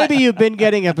 So maybe you've been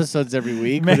getting episodes every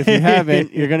week, but if you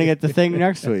haven't, you're gonna get The Thing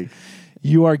next week.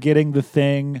 You are getting The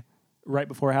Thing right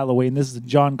before Halloween. This is a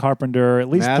John Carpenter, at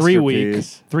least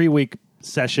 3 week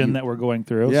session that we're going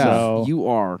through. Yeah. So, You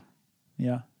are.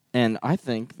 yeah. And I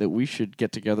think that we should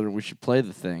get together and we should play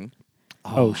The Thing.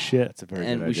 Oh, shit. That's a very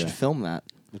And good we idea. should film that.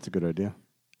 That's a good idea.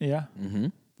 Yeah. Mm-hmm.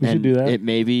 We should And do that.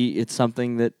 It's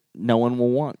something that no one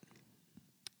will want.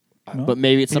 No. But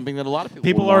maybe it's something that a lot of people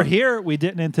People will are want. here. We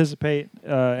didn't anticipate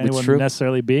anyone true.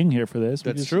 necessarily being here for this.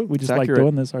 That's we just, true. We just It's like accurate.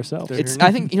 doing this ourselves. It's.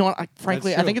 I think, you know what,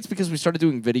 frankly, That's I think it's because we started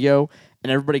doing video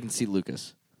and everybody can see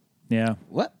Lucas. Yeah.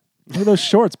 What? Look at those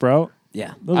shorts, bro.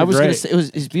 Yeah. Those I are was great. going to say, it was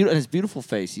his beautiful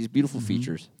face. He's beautiful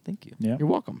features. Thank you. Yeah. You're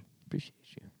welcome. Appreciate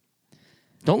you.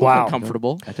 Don't look Wow.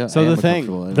 uncomfortable. So The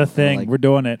Thing. The Thing. We're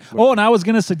doing it. Oh, and I was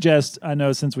going to suggest, I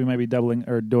know since we might be doubling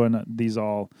or doing these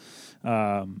all,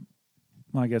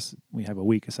 well, I guess we have a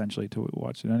week essentially to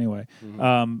watch it anyway.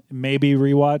 Maybe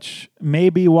watch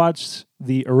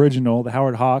the original, the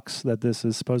Howard Hawks that this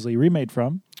is supposedly remade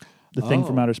from, The Thing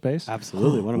from Outer Space.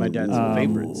 Absolutely, one of my dad's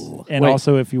favorites. And Wait.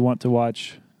 also, if you want to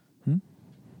watch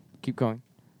Keep going.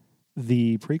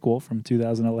 the prequel from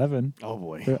 2011, Oh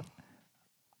boy,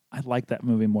 I like that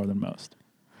movie more than most.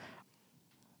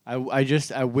 I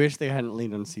wish they hadn't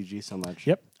leaned on CG so much.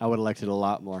 Yep. I would have liked it a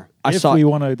lot more. I If saw. we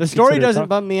want to, The story doesn't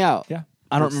bum me out. Yeah.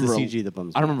 I don't It's remember. the CG that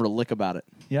bums. I don't me remember a lick about it.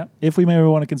 Yeah. If we maybe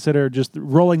want to consider just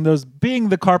rolling those, being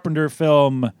the Carpenter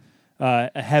film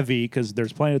heavy, because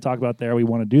there's plenty to talk about there. We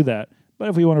want to do that. But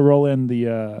if we want to roll in the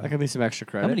out. That could be some extra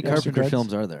credit. How many Extra Carpenter credits?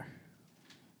 films are there?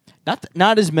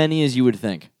 Not as many as you would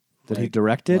think. that he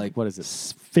directed? like- What is it?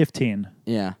 15.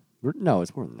 Yeah. No,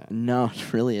 it's more than that. No,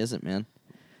 it really isn't, man.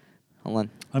 Hold on.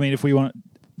 I mean, if we want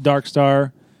Dark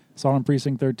Star, Assault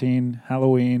Precinct 13,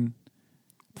 Halloween,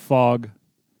 Fog,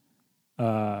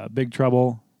 Big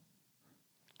Trouble,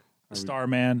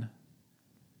 Starman,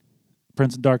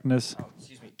 Prince of Darkness.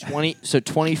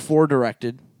 24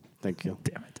 directed. Thank you.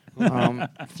 Damn it.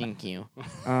 Thank you.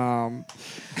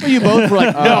 You both were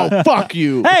like, no, fuck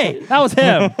you. Hey, that was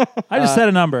him. I just said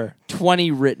a number.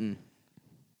 20 written.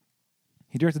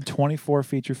 He directed 24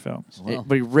 feature films. Well,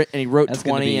 But he wrote that's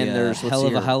gonna 20 be and a there's hell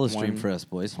of a hollow stream stream for us,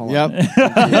 boys. Yep.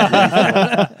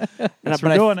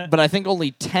 We're doing it. But I think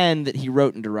only 10 that he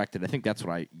wrote and directed. I think that's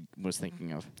what I was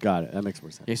thinking of. Got it. That makes more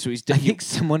sense. Okay, so he's I think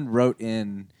someone wrote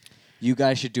in, you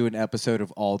guys should do an episode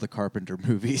of all the Carpenter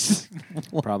movies.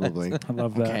 Probably. I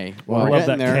love that. Okay, well, I we're love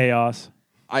that getting there. chaos.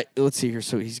 let's see here.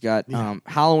 So he's got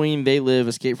Halloween, They Live,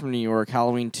 Escape from New York,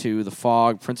 Halloween 2, The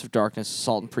Fog, Prince of Darkness,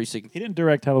 Assault and Precinct. He didn't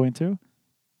direct Halloween 2?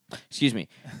 Excuse me.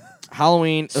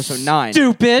 Halloween. Oh, so 9.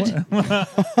 Stupid.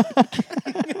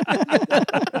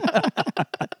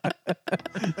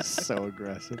 So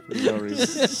aggressive for no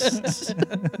reason.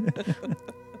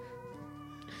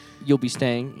 You'll be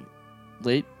staying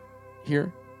late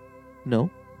here. No.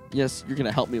 Yes, you're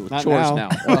gonna help me with Not chores now.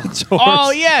 now.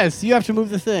 Oh, yes. You have to move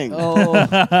the thing. Oh.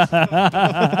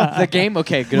 The game?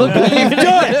 Okay, good. Look what you've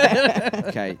done.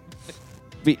 Okay.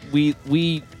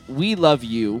 We love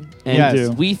you, and Yes.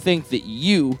 do. we think that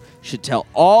you should tell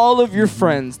all of your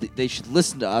friends that they should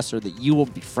listen to us, or that you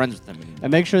won't be friends with them anymore.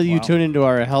 And make sure that you Wow. tune into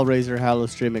our Hellraiser Hallow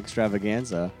Stream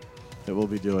extravaganza that we'll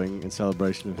be doing in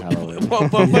celebration of Halloween.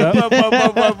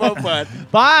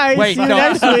 Bye. Wait, See you no.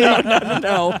 next week.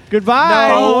 No. Goodbye.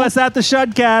 Follow us at the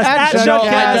Shudcast. At At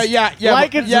Shudcast. Shudcast.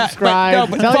 Like and subscribe.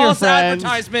 But Tell your false friends.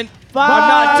 advertisement. Bye. I'm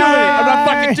not doing it. I'm not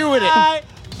fucking doing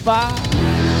it. Bye. Bye.